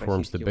opinion,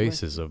 forms the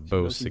basis of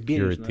both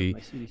security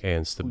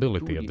and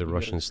stability of the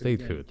Russian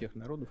statehood.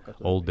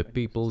 All the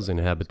peoples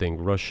inhabiting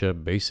Russia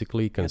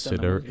basically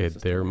consider it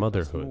their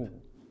motherhood.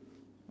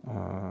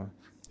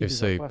 If,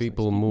 say,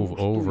 people move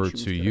over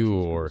to you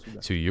or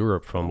to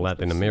Europe from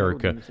Latin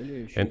America,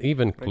 an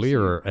even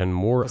clearer and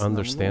more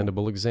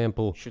understandable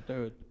example,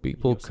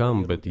 people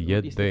come, but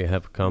yet they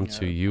have come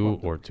to you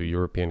or to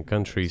European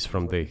countries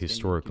from their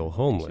historical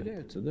homeland.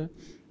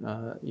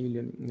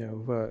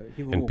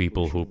 And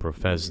people who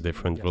profess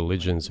different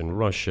religions in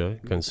Russia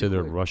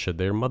consider Russia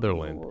their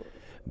motherland.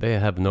 They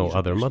have no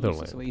other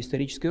motherland.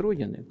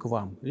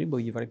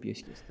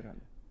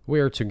 We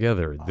are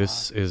together.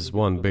 This is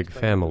one big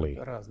family,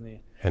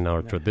 and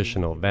our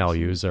traditional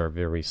values are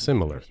very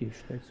similar.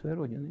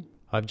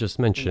 I've just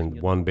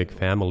mentioned one big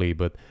family,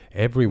 but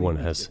everyone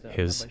has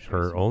his,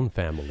 her own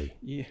family.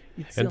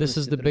 And this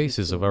is the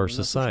basis of our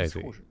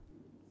society.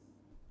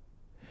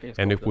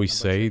 And if we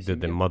say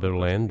that the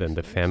motherland and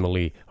the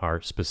family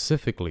are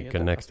specifically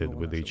connected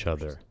with each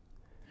other,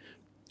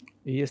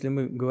 it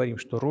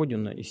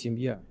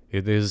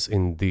is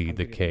indeed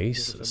the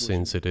case,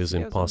 since it is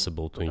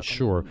impossible to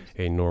ensure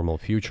a normal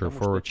future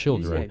for our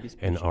children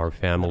and our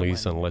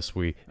families unless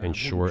we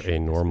ensure a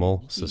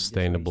normal,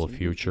 sustainable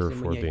future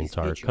for the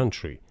entire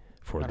country,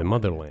 for the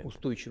motherland.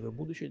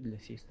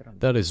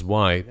 That is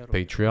why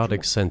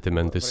patriotic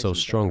sentiment is so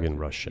strong in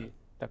Russia.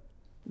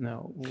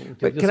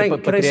 But can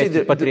I say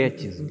that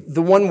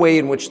the one way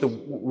in which the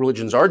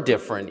religions are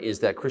different is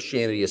that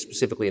Christianity is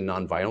specifically a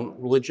nonviolent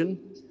religion.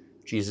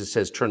 Jesus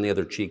says, turn the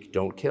other cheek,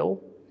 don't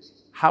kill.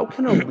 How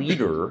can a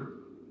leader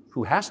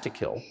who has to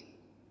kill,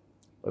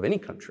 of any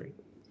country,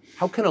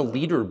 how can a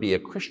leader be a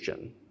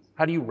Christian?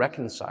 How do you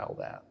reconcile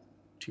that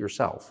to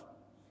yourself?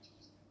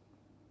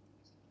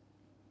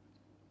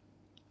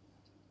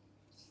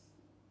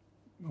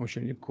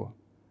 Очень легко.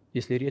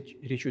 Если речь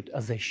идет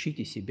о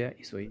защите себя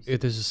и своей семьи.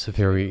 It is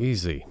very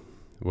easy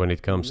when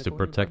it comes to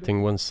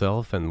protecting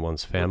oneself and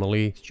one's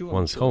family,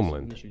 one's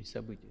homeland.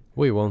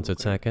 We won't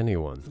attack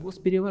anyone.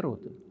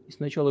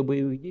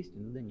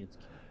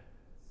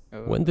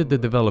 When did the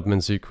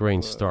developments in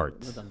Ukraine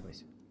start?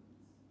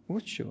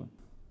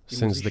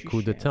 Since the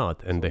coup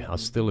d'etat and the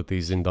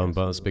hostilities in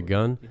Donbass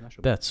began,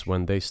 that's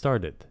when they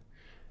started.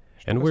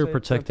 And we're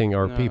protecting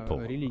our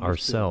people,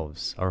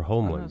 ourselves, our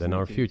homeland, and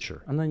our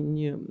future.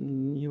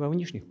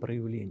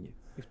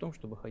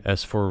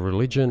 As for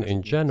religion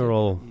in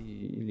general,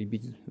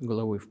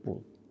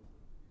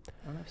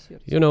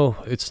 you know,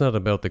 it's not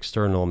about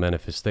external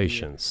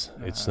manifestations.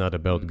 It's not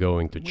about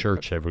going to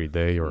church every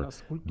day or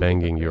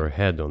banging your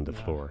head on the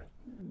floor.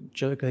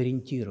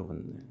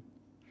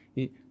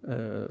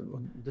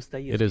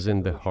 It is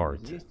in the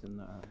heart.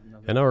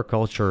 And our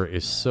culture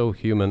is so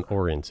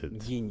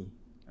human-oriented.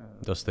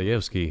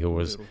 Dostoevsky, who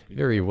was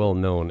very well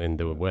known in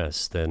the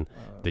West and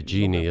the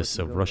genius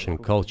of Russian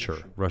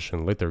culture,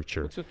 Russian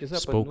literature,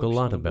 spoke a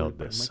lot about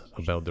this,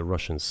 about the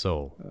Russian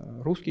soul.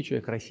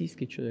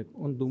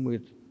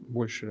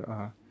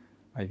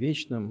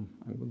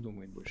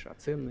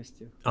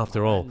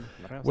 After all,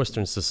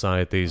 Western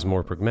society is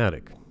more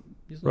pragmatic.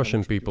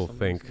 Russian people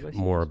think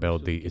more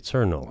about the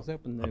eternal,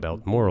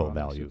 about moral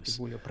values.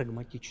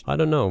 I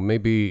don't know,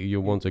 maybe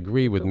you won't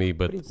agree with me,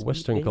 but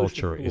Western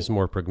culture is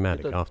more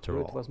pragmatic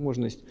after all.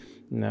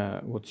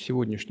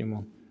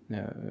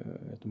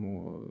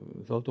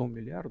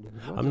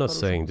 I'm not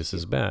saying this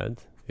is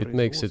bad. It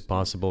makes it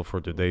possible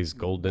for today's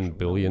golden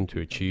billion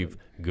to achieve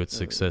good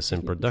success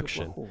in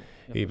production,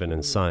 even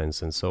in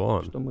science and so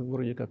on.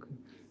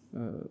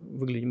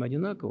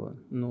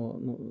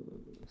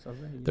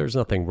 There's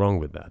nothing wrong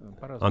with that.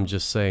 I'm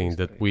just saying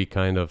that we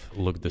kind of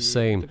look the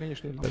same,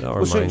 but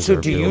our minds are built a little bit different.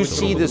 So do you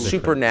see the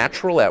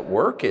supernatural at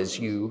work as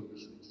you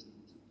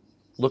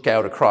look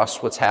out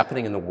across what's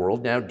happening in the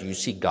world now? Do you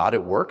see God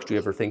at work? Do you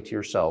ever think to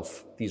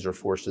yourself, these are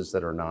forces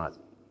that are not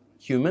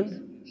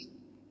human?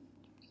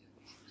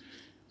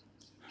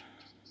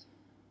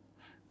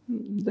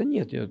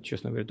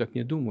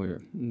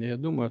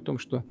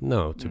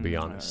 No, to be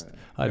honest,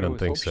 I don't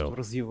think so.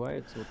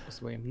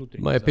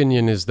 My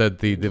opinion is that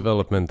the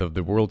development of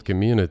the world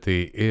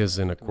community is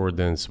in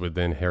accordance with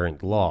the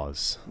inherent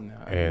laws,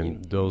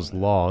 and those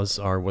laws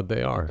are what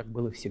they are.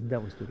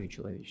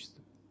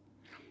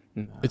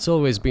 It's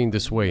always been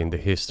this way in the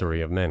history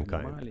of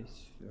mankind.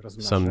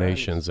 Some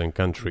nations and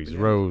countries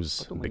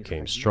rose,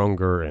 became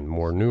stronger and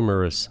more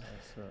numerous,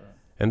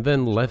 and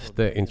then left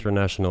the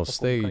international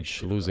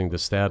stage, losing the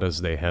status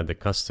they had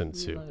accustomed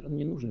to.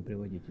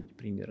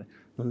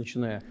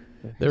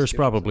 There's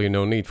probably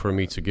no need for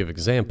me to give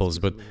examples,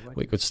 but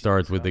we could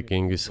start with the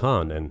Genghis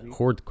Khan and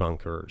horde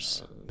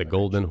conquerors, the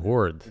Golden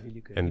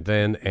Horde, and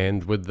then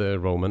end with the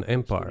Roman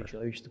Empire.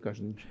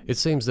 It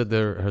seems that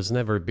there has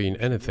never been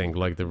anything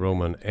like the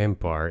Roman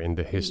Empire in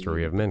the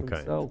history of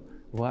mankind.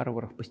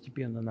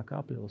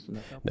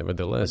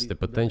 Nevertheless, the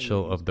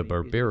potential of the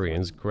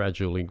barbarians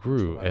gradually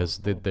grew, as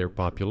did their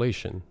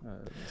population.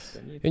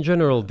 In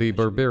general, the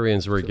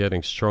barbarians were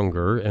getting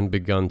stronger and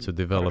began to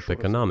develop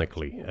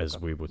economically, as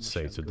we would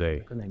say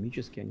today.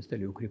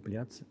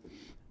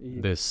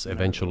 This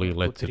eventually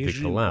led to the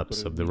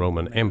collapse of the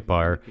Roman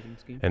Empire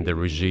and the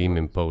regime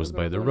imposed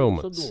by the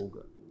Romans.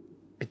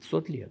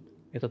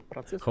 Этот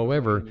процесс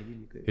However, разрушения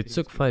Великой it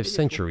took Римской 5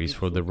 centuries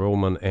for the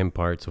Roman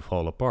Empire to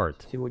fall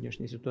apart. В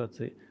сегодняшней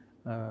ситуации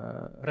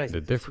The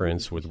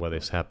difference with what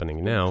is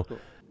happening now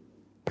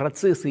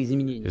процессы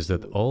изменений is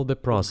that all the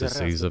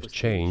processes of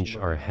change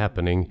are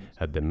happening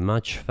at a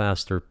much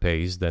faster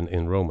pace than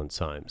in Roman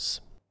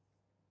times.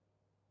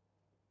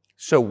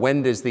 So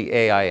when does the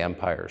AI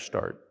empire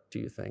start, do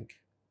you think?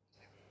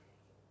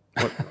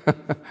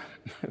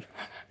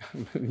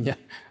 У меня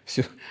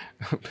все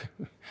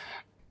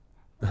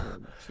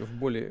в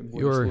более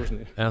You're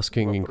сложные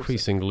asking вопросы.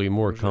 increasingly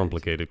more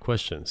complicated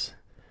questions.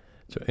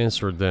 To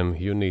answer them,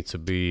 you need to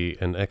be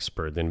an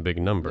expert in big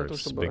Для того, numbers,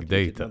 чтобы big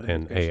ответить, data, надо and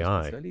быть, конечно,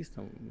 AI.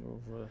 специалистом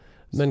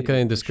в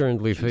Mankind is сфере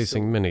currently чисел,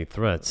 facing many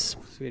threats.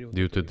 в сфере вот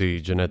Due to этого the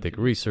искусственного genetic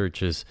интеллекта.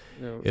 researches,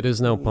 it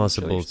is now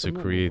possible Человечество to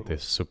много create a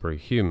угроз.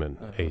 superhuman,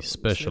 a В исследовании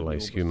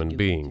specialized области human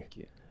being,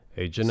 генетики,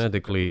 a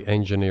genetically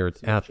engineered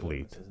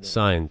athlete,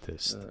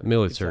 scientist,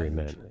 military специальный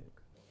man. человек.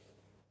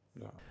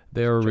 Да.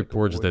 There are Человек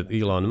reports такой, that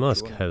Elon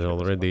Musk ученый, had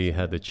человек already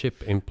had a спортсмен.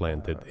 chip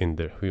implanted in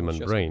the human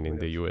Сейчас brain in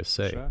говорят, the что в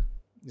USA. США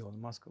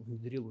Илон Маск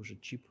внедрил уже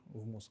чип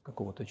в мозг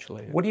какого-то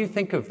человека. What do you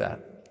think of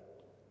that?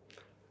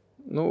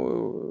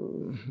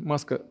 Ну,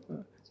 Маска,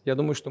 я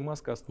думаю, что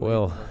Маска остановить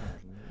Well, невозможно.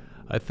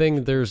 I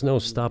think there's no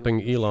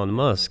stopping Elon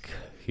Musk.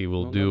 He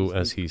will Но do надо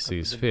as с he ним как-то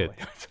sees fit.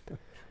 договариваться.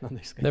 Надо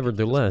искать какие-то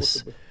Nevertheless,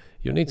 способы,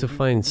 you need to убедить-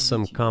 find убедить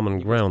some его. common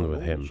Не ground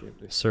просто with him, умничать,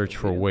 то есть search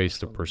for уверен, ways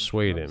что to он-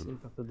 persuade надо с him. ним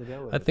как-то I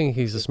договариваться. think he's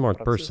a Этот smart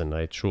процесс, person,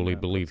 I truly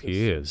да, believe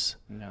he процесс,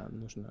 is.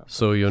 нужно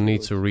So you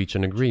need to контролировать. reach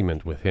an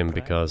agreement with him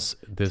because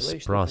this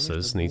Человечество,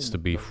 process конечно, needs to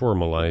be думает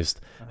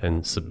formalized and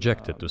на-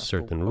 subjected to на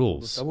certain по поводу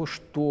rules. того,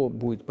 что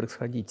будет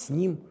происходить с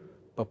ним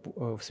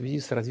в связи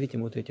с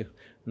развитием вот этих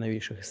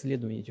новейших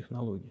исследований и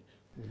технологий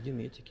в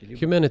генетике. либо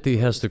Humanity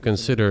has to в искусственном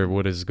consider интеллекте.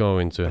 what is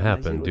going to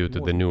happen due Прогнозировать to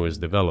the можно, newest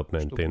что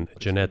development будет in происходить.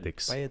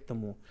 genetics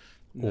Поэтому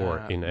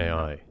or in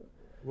AI.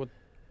 вот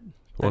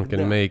One тогда,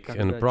 can make an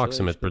когда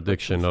approximate человечество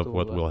prediction of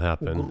what will почувствовало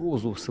happen.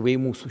 угрозу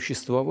своему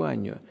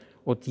существованию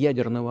от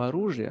ядерного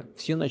оружия,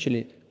 все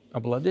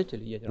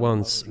обладатели ядерного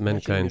Once оружия,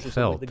 начали mankind между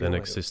собой felt an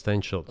договариваться.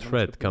 existential Потому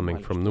threat что coming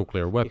понимали, from что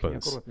nuclear их weapons,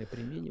 неаккуратное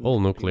применение all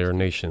может nuclear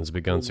привести nations к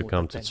began to полному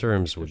come to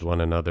тотальному terms with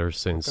one another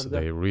since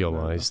Когда they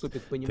realized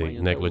наступит the понимание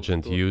того,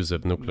 negligent что use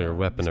of nuclear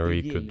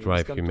weaponry could беспредельное,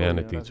 drive бесконтрольное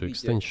humanity to развитие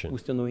extinction.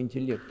 искусственного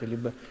интеллекта,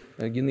 либо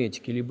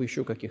генетики, либо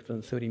еще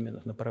каких-то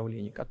современных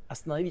направлений,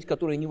 остановить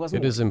которые It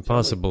невозможно. is Всё равно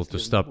impossible to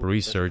исследования stop будут, так же,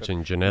 research как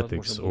in genetics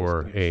невозможно было or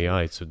остановить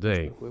AI всю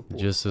today, такую эпоху.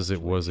 just as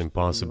it was Человечество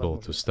impossible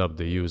to невозможно stop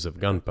the use of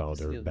gunpowder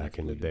исследовать back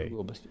in the в той или day. другой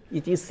области.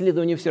 Эти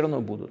исследования все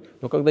равно будут.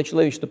 Но когда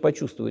человечество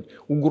почувствует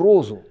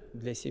угрозу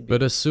для себя,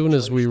 But as soon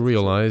as we человечество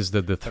realize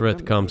that the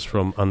threat comes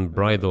from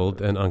unbridled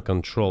and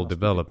uncontrolled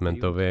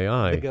development of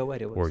AI,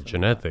 or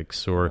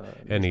genetics, or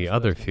any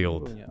other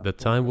field, the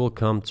time will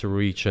come to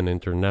reach an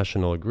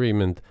international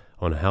agreement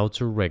on how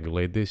to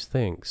regulate these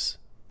things.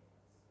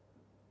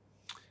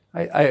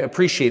 I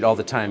appreciate all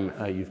the time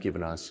you've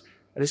given us.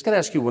 I just got to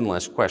ask you one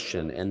last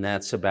question, and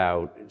that's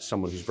about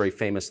someone who's very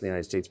famous in the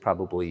United States,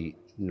 probably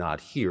not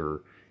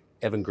here,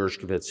 Evan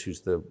Gershkovich, who's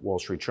the Wall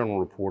Street Journal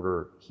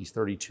reporter. He's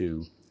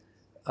 32,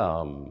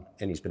 and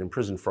he's been in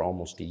prison for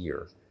almost a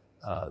year.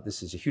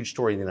 This is a huge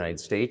story in the United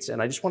States,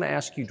 and I just want to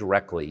ask you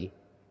directly,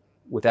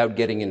 without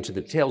getting into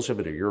the details of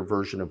it or your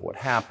version of what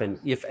happened,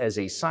 if as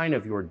a sign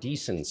of your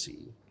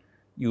decency,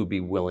 you would be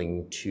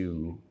willing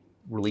to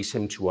release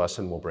him to us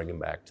and we'll bring him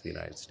back to the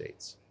United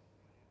States.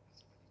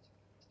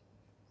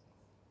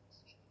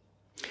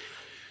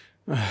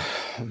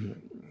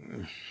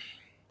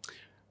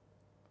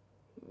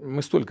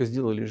 мы столько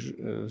сделали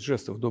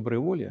жестов доброй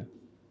воли,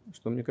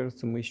 что, мне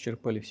кажется, мы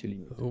исчерпали все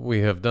лимиты.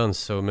 We have done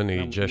so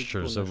many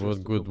gestures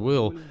of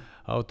goodwill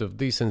out of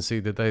decency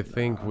that I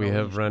think we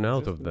have run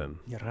out of them.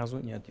 Ни разу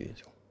не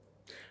ответил.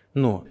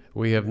 Но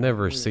We have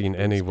never seen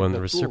anyone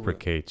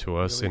reciprocate to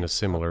us in a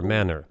similar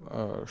manner.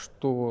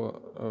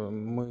 что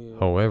мы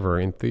However,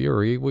 in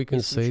theory, we can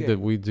say that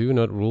we do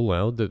not rule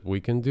out that we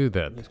can do не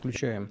that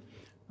исключаем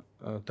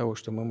того,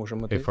 что мы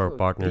можем это if our сделать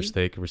partners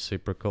при take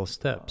reciprocal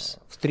steps.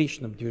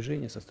 встречном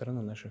движении со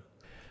стороны наших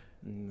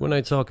When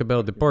I talk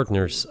about the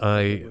partners,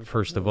 I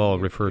first of all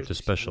refer to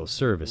special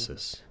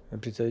services.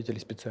 представителей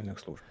специальных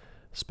служб.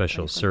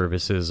 Special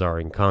services are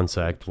in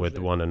contact with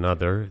one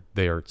another.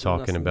 They are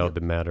talking about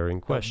the matter in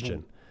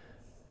question.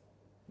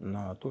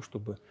 На то,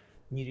 чтобы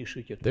не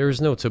решить это. There is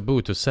no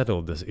taboo to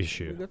settle this Мы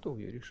issue.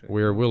 готовы ее решать.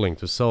 We are willing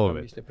to solve Там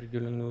it. есть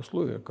определенные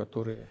условия,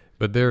 которые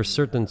But there are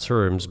certain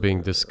terms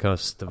being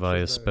discussed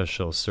via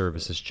special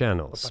services по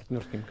channels.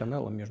 партнерским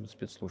каналам между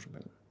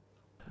спецслужбами.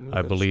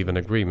 I believe an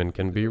agreement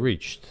can be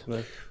reached.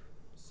 Да.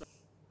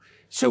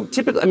 So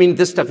typically, I mean,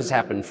 this stuff has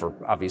happened for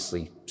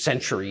obviously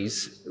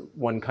centuries.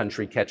 One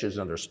country catches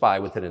another spy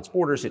within its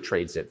borders, it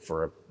trades it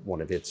for one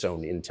of its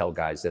own intel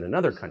guys in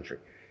another country.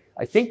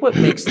 I think what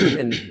makes,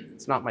 and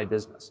it's not my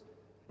business,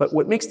 but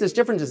what makes this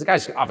different is the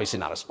guy's obviously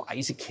not a spy,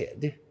 he's a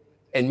kid.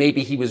 And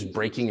maybe he was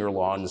breaking your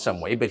law in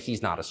some way, but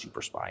he's not a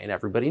super spy, and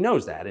everybody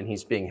knows that. And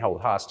he's being held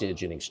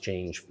hostage in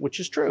exchange, which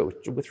is true.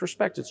 With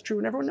respect, it's true,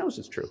 and everyone knows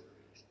it's true.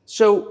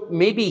 So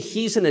maybe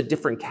he's in a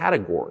different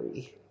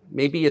category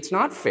maybe it's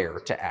not fair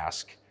to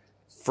ask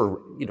for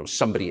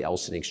somebody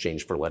else in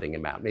exchange for letting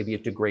him out. Maybe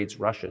it degrades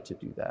Russia to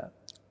do that.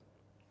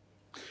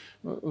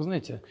 Вы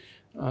знаете,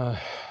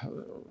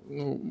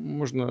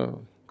 можно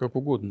как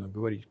угодно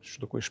говорить,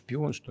 что такое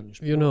шпион, что не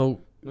шпион.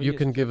 You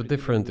can give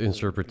different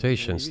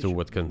interpretations to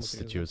what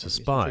constitutes a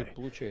spy,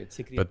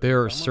 but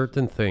there are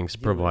certain things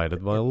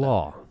provided by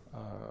law.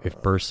 If a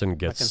person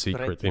gets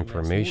secret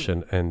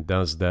information and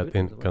does that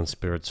in a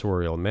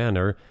conspiratorial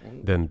manner,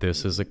 then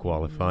this is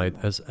qualified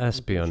as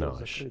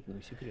espionage.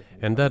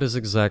 And that is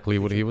exactly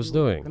what he was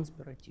doing.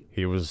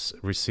 He was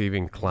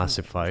receiving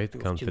classified,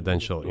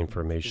 confidential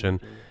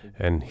information,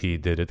 and he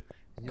did it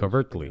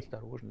covertly.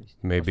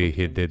 Maybe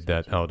he did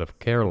that out of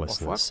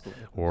carelessness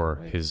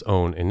or his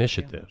own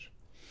initiative.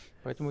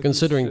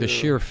 Considering the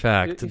sheer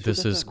fact,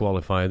 this is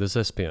qualified as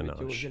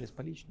espionage.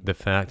 The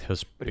fact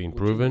has been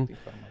proven,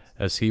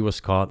 as he was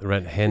caught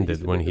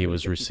red-handed when he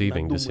was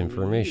receiving this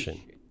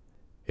information.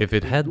 If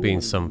it had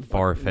been some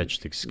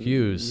far-fetched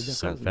excuse,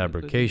 some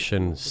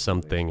fabrication,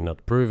 something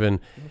not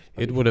proven,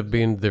 it would have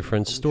been a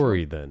different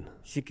story then.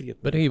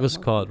 But he was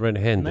caught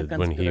red-handed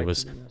when he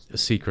was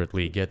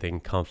secretly getting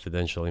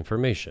confidential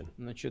information.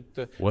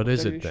 What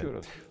is it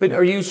then? But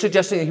are you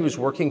suggesting that he was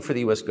working for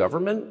the US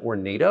government or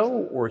NATO,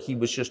 or he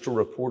was just a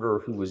reporter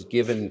who was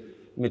given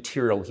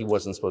material he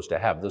wasn't supposed to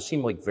have? Those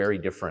seem like very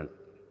different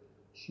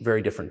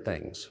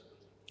things.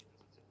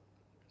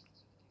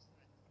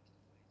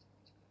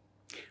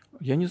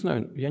 Я не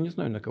знаю,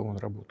 на кого он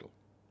работал.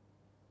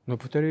 Но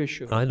повторяю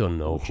еще раз. I don't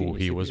know who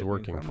he was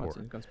working for.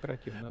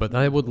 But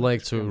I would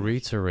like to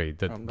reiterate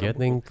that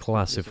getting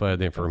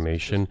classified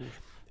information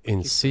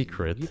in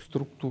secret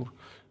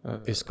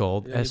is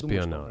called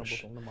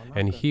espionage,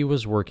 and he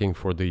was working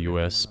for the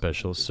US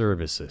Special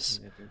Services,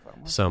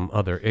 some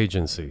other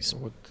agencies.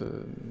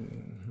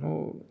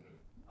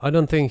 I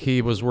don't think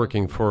he was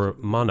working for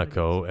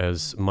Monaco,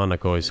 as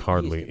Monaco is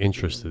hardly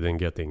interested in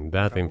getting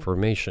that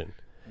information.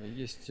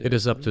 It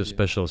is up to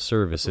special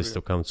services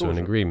to come to an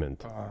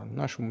agreement.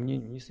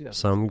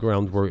 Some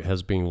groundwork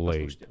has been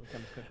laid.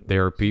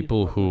 There are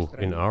people who,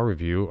 in our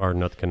view, are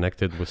not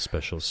connected with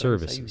special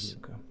services.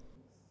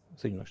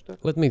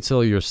 Let me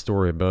tell you a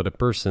story about a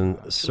person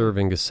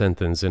serving a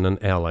sentence in an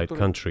allied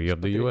country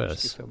of the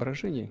US.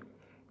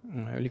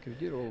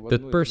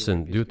 That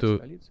person, due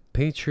to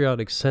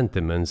patriotic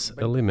sentiments,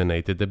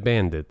 eliminated a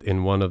bandit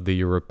in one of the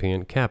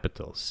European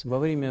capitals.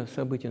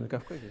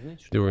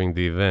 During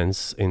the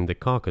events in the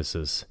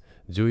Caucasus,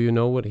 do you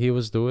know what he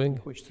was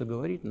doing?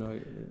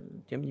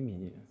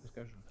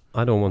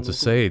 I don't want to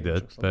say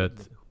that,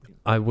 but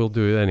I will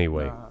do it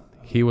anyway.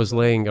 He was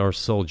laying our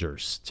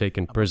soldiers,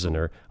 taken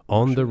prisoner,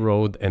 on the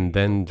road and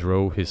then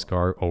drove his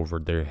car over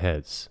their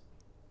heads.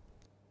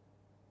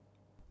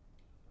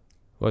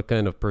 What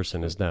kind of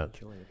person is that?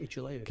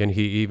 Can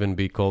he even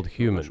be called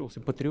human?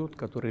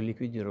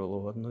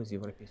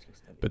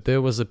 But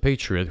there was a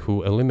patriot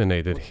who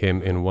eliminated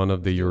him in one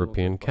of the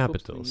European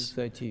capitals.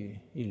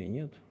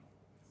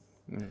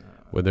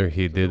 Whether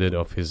he did it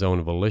of his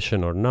own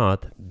volition or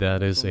not,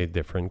 that is a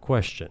different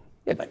question.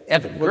 Yeah, but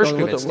Evan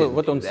Gershkovich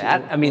didn't do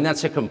that. I mean,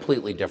 that's a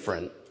completely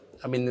different...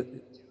 I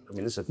mean,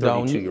 this is a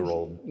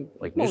 32-year-old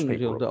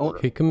newspaper reporter.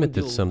 He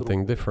committed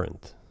something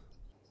different.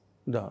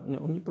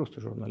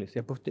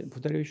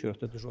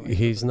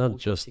 He's not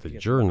just a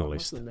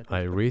journalist.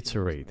 I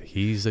reiterate,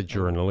 he's a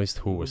journalist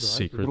who was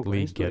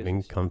secretly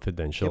getting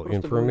confidential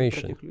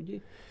information.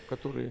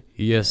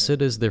 Yes,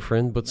 it is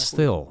different, but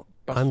still,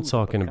 I'm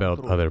talking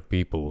about other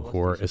people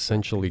who are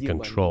essentially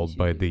controlled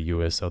by the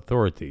US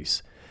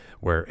authorities,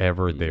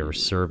 wherever they are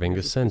serving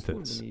a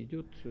sentence.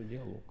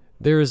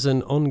 There is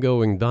an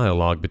ongoing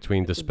dialogue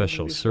between the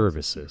special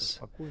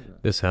services.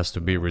 This has to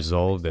be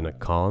resolved in a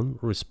calm,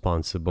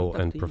 responsible,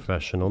 and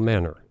professional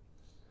manner.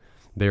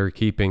 They are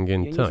keeping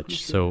in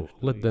touch, so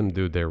let them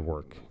do their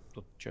work.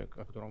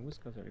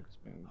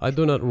 I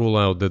do not rule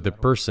out that the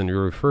person you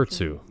refer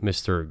to,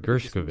 Mr.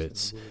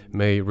 Gershkovich,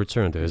 may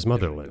return to his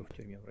motherland.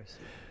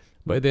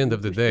 By the end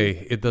of the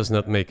day, it does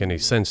not make any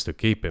sense to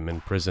keep him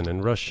in prison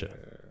in Russia.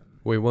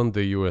 We want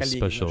the US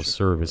Special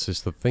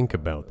Services to think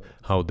about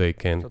how they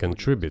can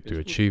contribute to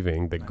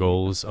achieving the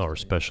goals our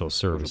special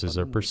services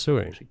are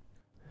pursuing.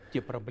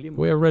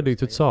 We are ready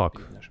to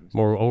talk.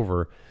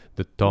 Moreover,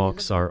 the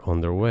talks are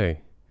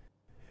underway.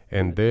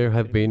 And there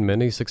have been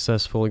many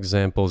successful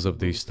examples of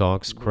these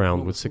talks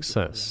crowned with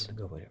success.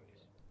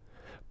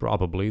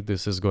 Probably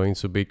this is going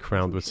to be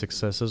crowned with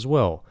success as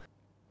well.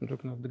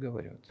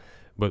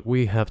 But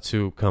we have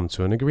to come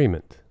to an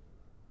agreement.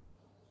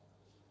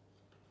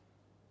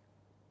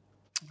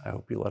 I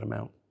hope you let him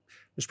out.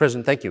 Mr.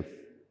 President, thank you.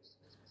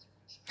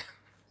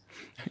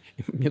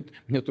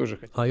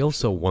 I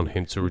also want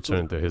him to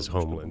return to his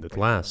homeland at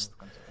last.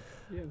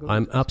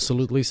 I'm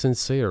absolutely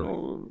sincere.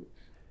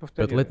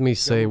 But let me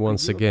say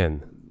once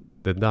again,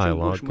 the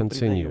dialogue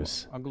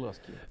continues.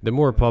 The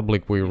more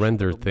public we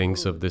render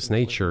things of this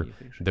nature,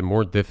 the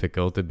more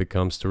difficult it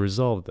becomes to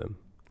resolve them.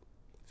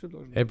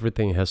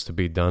 Everything has to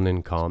be done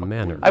in calm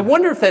manner. I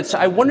wonder if that's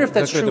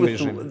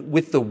true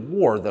with the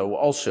war, though.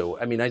 Also,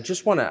 I mean, I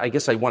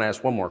guess I want to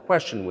ask one more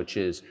question, which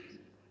is,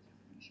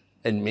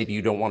 and maybe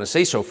you don't want to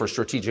say so for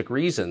strategic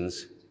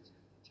reasons,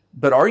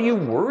 but are you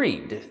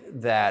worried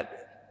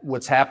that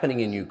what's happening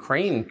in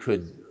Ukraine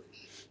could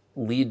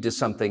lead to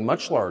something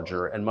much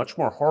larger and much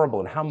more horrible?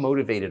 And how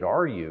motivated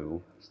are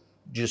you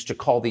just to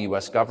call the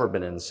U.S.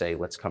 government and say,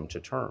 let's come to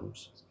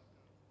terms?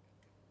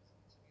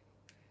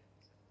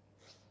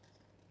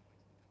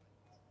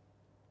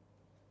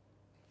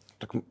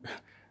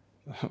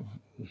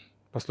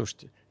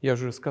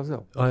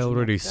 I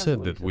already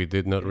said that we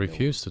did not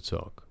refuse to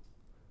talk.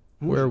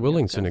 We are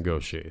willing to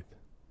negotiate.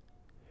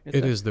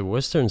 It is the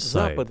Western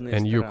side,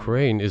 and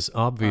Ukraine is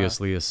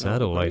obviously a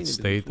satellite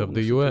state of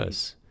the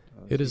U.S.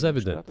 It is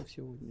evident.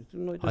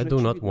 I do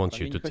not want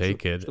you to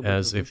take it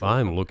as if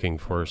I'm looking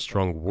for a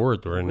strong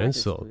word or an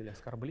insult,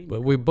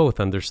 but we both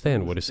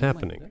understand what is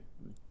happening.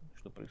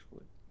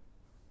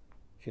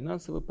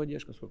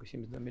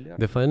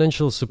 The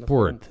financial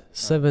support,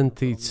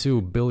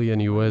 $72 billion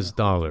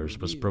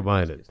was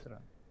provided.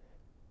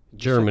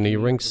 Germany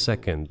ranks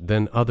second,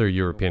 then other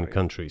European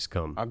countries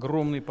come.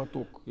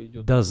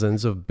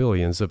 Dozens of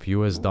billions of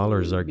US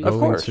dollars are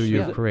going to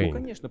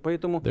Ukraine.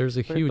 There's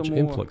a huge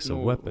influx of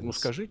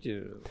weapons.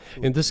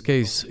 In this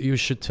case, you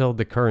should tell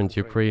the current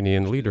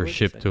Ukrainian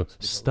leadership to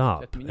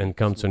stop and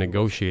come to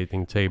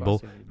negotiating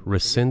table,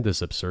 rescind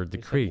this absurd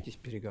decree.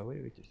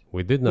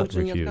 We did not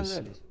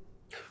refuse.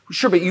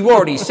 Sure, but you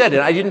already said it.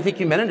 I didn't think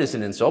you meant it as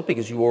an insult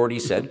because you already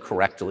said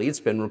correctly, it's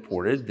been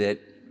reported that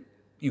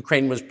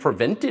Ukraine was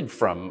prevented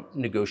from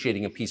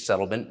negotiating a peace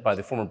settlement by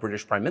the former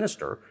British Prime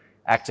Minister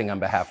acting on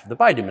behalf of the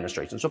Biden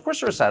administration. So of course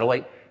they're a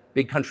satellite.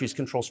 Big countries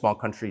control small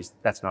countries.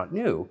 That's not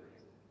new.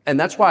 And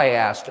that's why I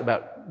asked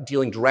about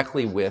dealing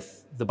directly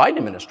with the Biden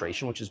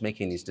administration, which is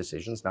making these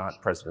decisions,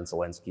 not President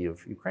Zelensky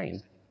of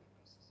Ukraine.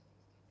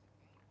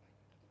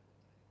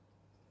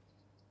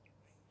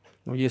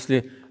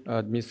 Если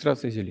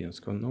администрация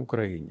Зеленского на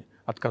Украине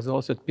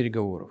отказалась от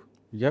переговоров,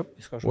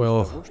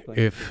 well,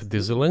 if the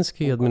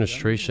Zelensky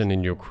administration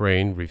in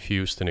Ukraine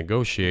refused to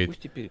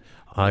negotiate,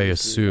 I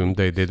assume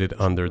they did it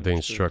under the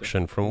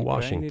instruction from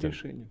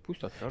Washington.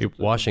 If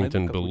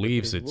Washington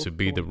believes it to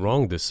be the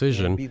wrong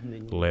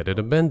decision, let it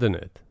abandon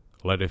it.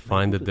 Let it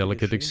find a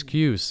delicate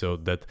excuse so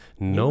that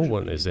no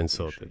one is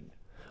insulted.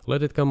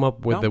 Let it come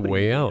up with a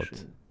way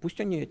out.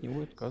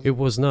 It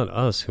was not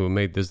us who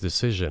made this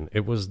decision,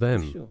 it was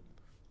them.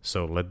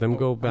 So let them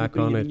go back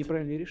on it.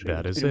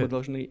 That is it.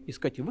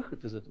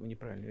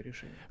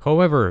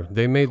 However,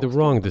 they made the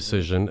wrong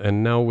decision,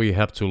 and now we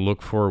have to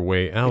look for a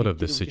way out of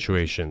this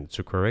situation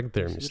to correct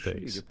their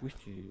mistakes.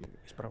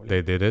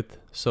 They did it,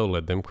 so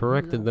let them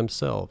correct it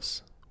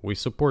themselves. We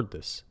support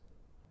this.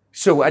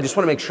 So I just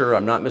want to make sure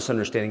I'm not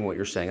misunderstanding what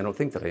you're saying. I don't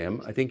think that I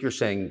am. I think you're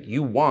saying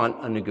you want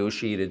a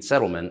negotiated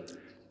settlement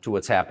to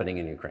what's happening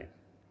in Ukraine.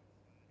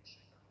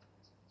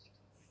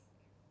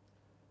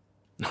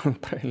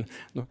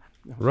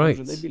 Right.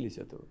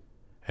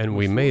 And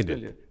we made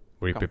it.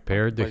 We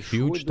prepared a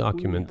huge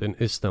document in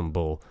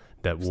Istanbul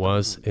that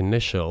was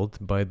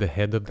initialed by the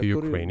head of the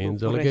Ukrainian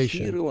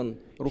delegation.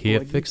 He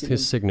affixed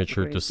his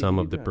signature to some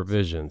of the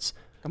provisions,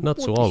 not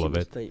to all of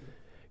it.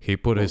 He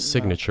put his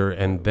signature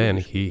and then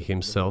he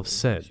himself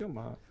said,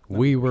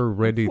 we were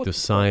ready to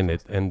sign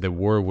it and the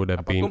war would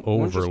have been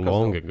over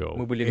long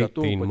ago,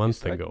 18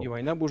 months ago.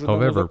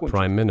 However,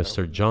 Prime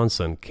Minister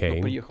Johnson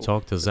came,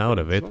 talked us out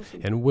of it,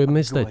 and we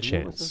missed that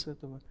chance.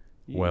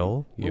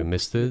 Well, you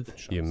missed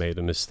it, you made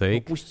a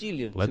mistake,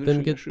 let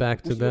them get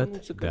back to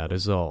that, that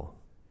is all.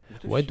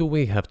 Why do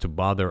we have to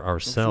bother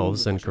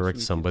ourselves and correct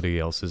somebody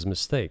else's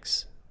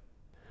mistakes?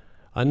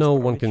 I know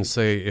one can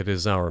say it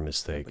is our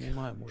mistake.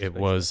 It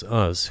was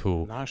us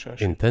who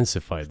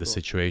intensified the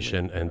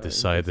situation and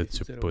decided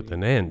to put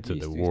an end to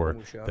the war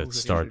that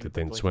started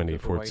in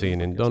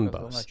 2014 in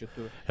Donbass,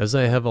 as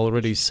I have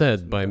already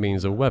said, by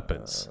means of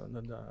weapons.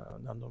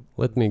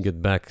 Let me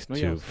get back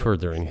to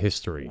furthering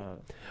history.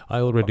 I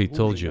already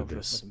told you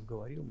this.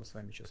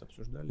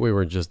 We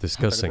were just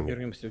discussing it.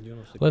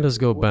 Let us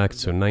go back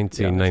to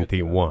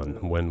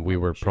 1991, when we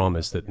were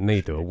promised that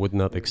NATO would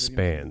not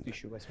expand,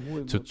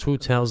 to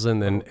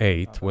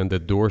 2008, when the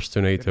doors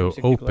to NATO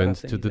opened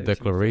to the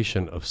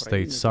declaration of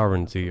state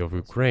sovereignty of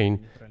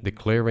Ukraine,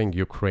 declaring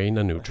Ukraine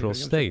a neutral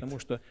state.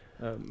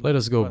 Let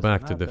us go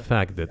back to the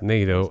fact that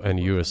NATO and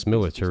US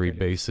military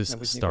bases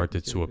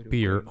started to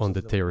appear on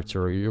the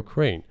territory of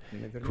Ukraine,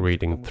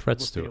 creating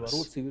threats to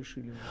us.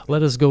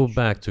 Let us go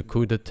back to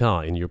coup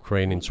d'etat in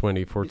Ukraine in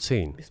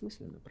 2014.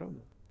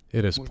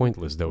 It is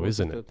pointless though,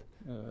 isn't it?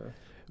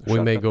 We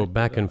may go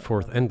back and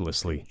forth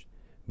endlessly,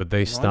 but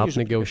they stopped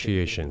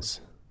negotiations.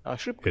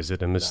 Is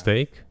it a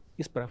mistake?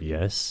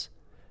 Yes.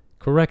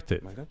 Correct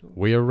it.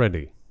 We are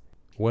ready.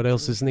 What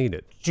else is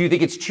needed? Do you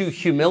think it's too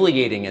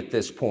humiliating at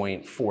this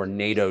point for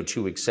NATO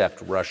to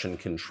accept Russian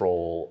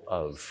control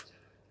of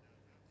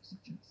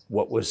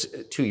what was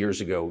 2 years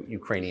ago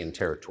Ukrainian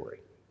territory?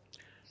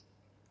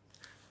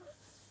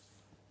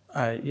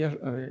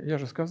 Я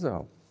же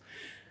сказал,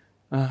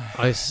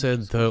 I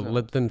said,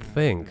 let them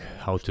think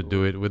how to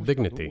do it with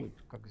dignity.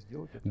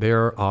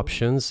 There are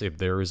options if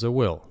there is a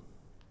will.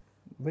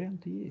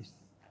 Варианты есть.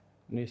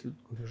 Но если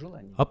такое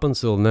желание. Up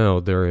until now,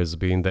 there has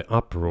been the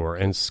uproar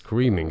and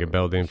screaming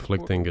about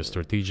inflicting a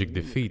strategic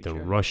defeat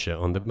on Russia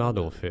on the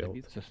battlefield.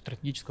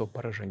 Стратегического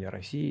поражения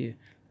России,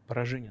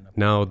 поражения на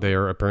Now they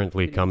are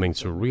apparently coming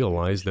to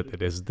realize that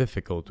it is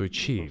difficult to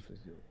achieve,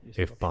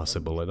 if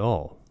possible at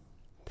all.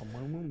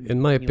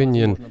 In my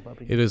opinion,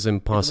 it is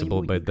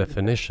impossible by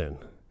definition.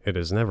 It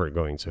is never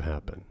going to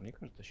happen.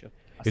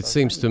 It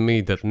seems to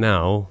me that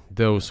now,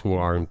 those who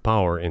are in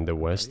power in the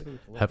West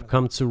have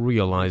come to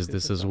realize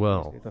this as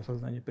well. это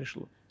осознание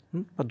пришло.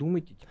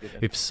 Подумайте теперь.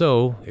 If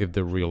so, if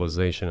the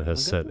realization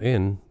has set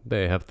in,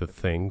 they have to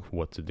think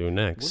what to do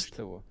next.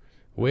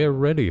 We are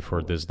ready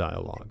for this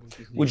dialogue.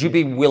 Would you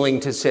be willing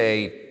to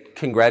say,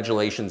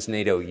 congratulations,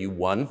 NATO, you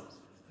won,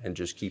 and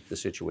just keep the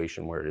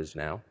situation where it is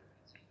now?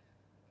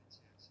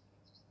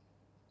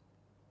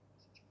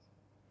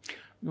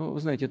 Ну,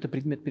 вы знаете, это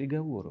предмет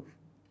переговоров.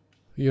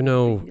 You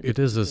know, it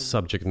is a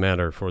subject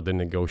matter for the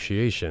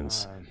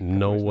negotiations.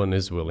 No one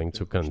is willing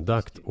to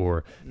conduct,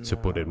 or, to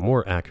put it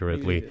more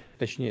accurately,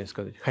 Точнее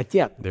сказать,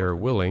 хотят. they are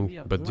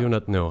willing but do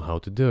not know how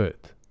to do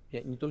it.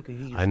 Я не только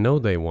вижу, I know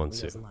they want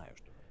to. знаю,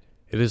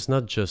 что It is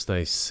not just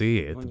I see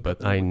it,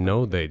 but I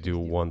know they do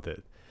want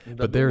it.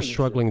 But they are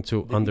struggling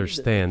to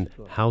understand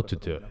how to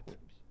do it.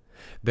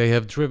 They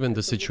have driven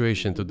the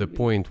situation to the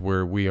point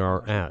where we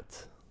are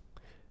at.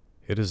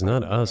 It is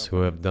not us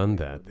who have done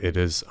that. It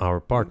is our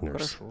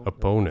partners,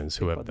 opponents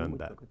who have done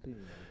that.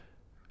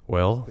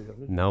 Well,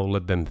 now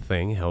let them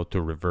think how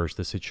to reverse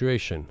the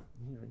situation.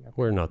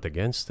 We're not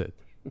against it.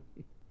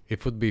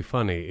 It would be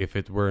funny if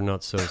it were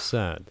not so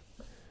sad.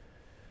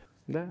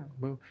 Да,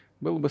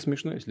 было бы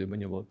смешно, если бы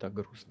не было так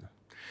грустно.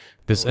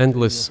 This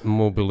endless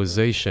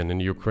mobilization in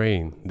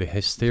Ukraine, the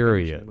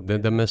hysteria, the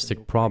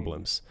domestic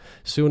problems,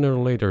 sooner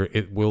or later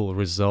it will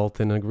result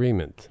in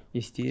agreement.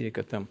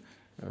 Истерика, там,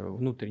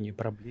 внутренние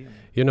проблемы.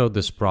 You know,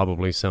 this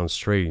probably sounds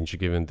strange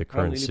given the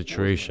current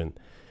situation,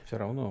 Все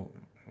равно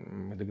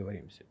мы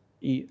договоримся.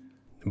 И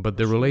but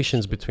the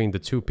relations between the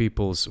two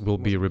peoples will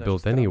be может, даже rebuilt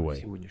странно в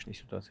anyway. сегодняшней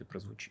ситуации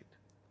прозвучит.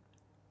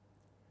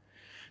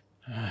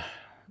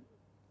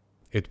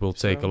 It will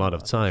take a lot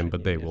of time,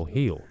 but they will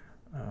heal.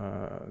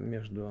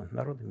 Между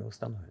народами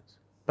восстановится.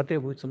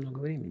 Потребуется много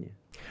времени.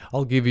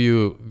 I'll give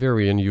you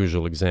very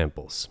unusual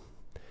examples.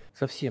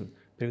 Совсем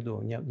приведу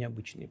вам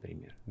необычный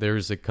пример. There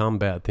is a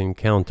combat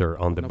encounter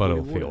on the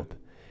battlefield.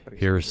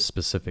 Here's a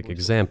specific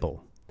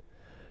example.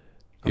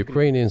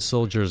 Ukrainian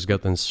soldiers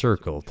got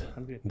encircled.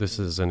 This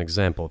is an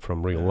example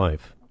from real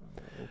life.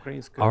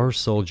 Our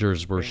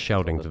soldiers were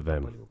shouting to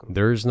them,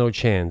 "There is no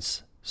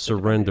chance.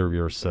 Surrender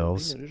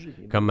yourselves.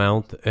 Come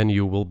out and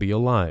you will be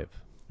alive."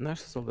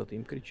 Наши солдаты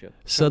им кричат.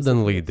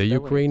 Suddenly, the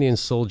Ukrainian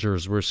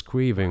soldiers were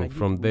screaming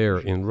from there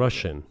in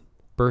Russian,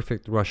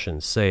 perfect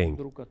Russian, saying,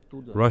 Вдруг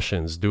оттуда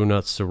 "Russians, do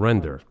not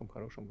surrender."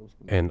 хорошем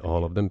русском And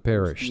all of them и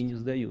perished. не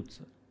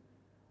сдаются.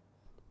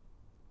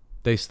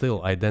 They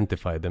still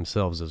identify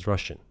themselves as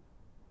Russian.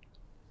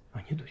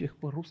 Они до сих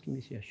пор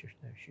русскими себя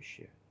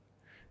ощущают.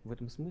 В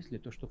этом смысле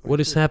то, что What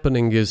is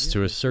happening is,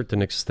 to a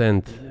certain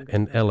extent,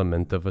 an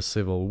element of a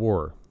civil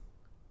war.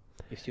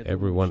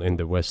 Everyone in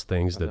the West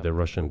thinks that the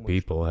Russian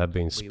people have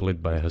been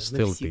split by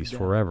hostilities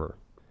forever.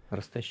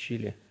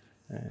 растащили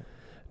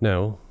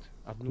No,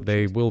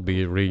 they will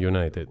be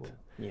reunited.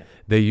 Нет,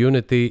 The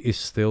unity is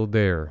still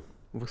there.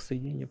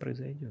 воссоединение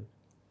произойдет.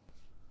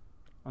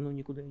 Оно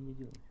никуда и не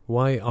делось.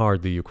 Why are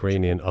the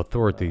Ukrainian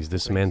authorities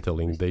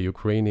dismantling the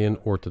Ukrainian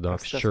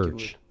Orthodox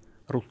Church?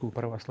 Русскую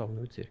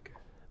православную церковь.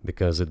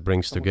 Because it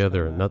brings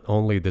together not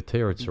only the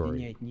territory,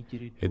 Объединяет не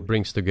территорию. it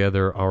brings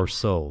together our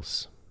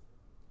souls.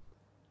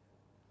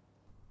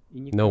 И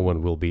никому No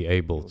one will be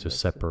able не to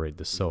удастся separate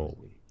the soul.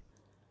 разделить.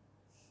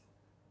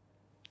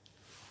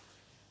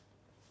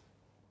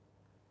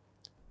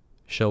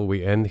 Shall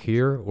we end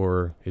here,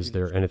 or is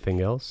there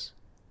anything else?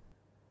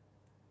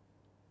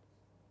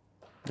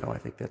 No, I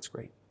think that's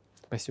great.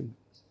 Спасибо.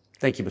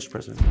 Thank you, Mr.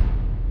 President.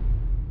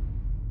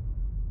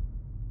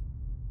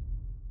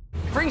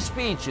 Free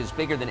speech is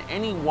bigger than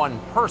any one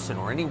person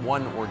or any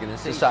one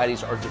organization.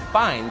 Societies are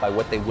defined by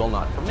what they will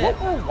not permit.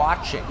 What we're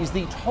watching is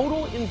the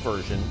total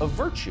inversion of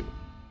virtue.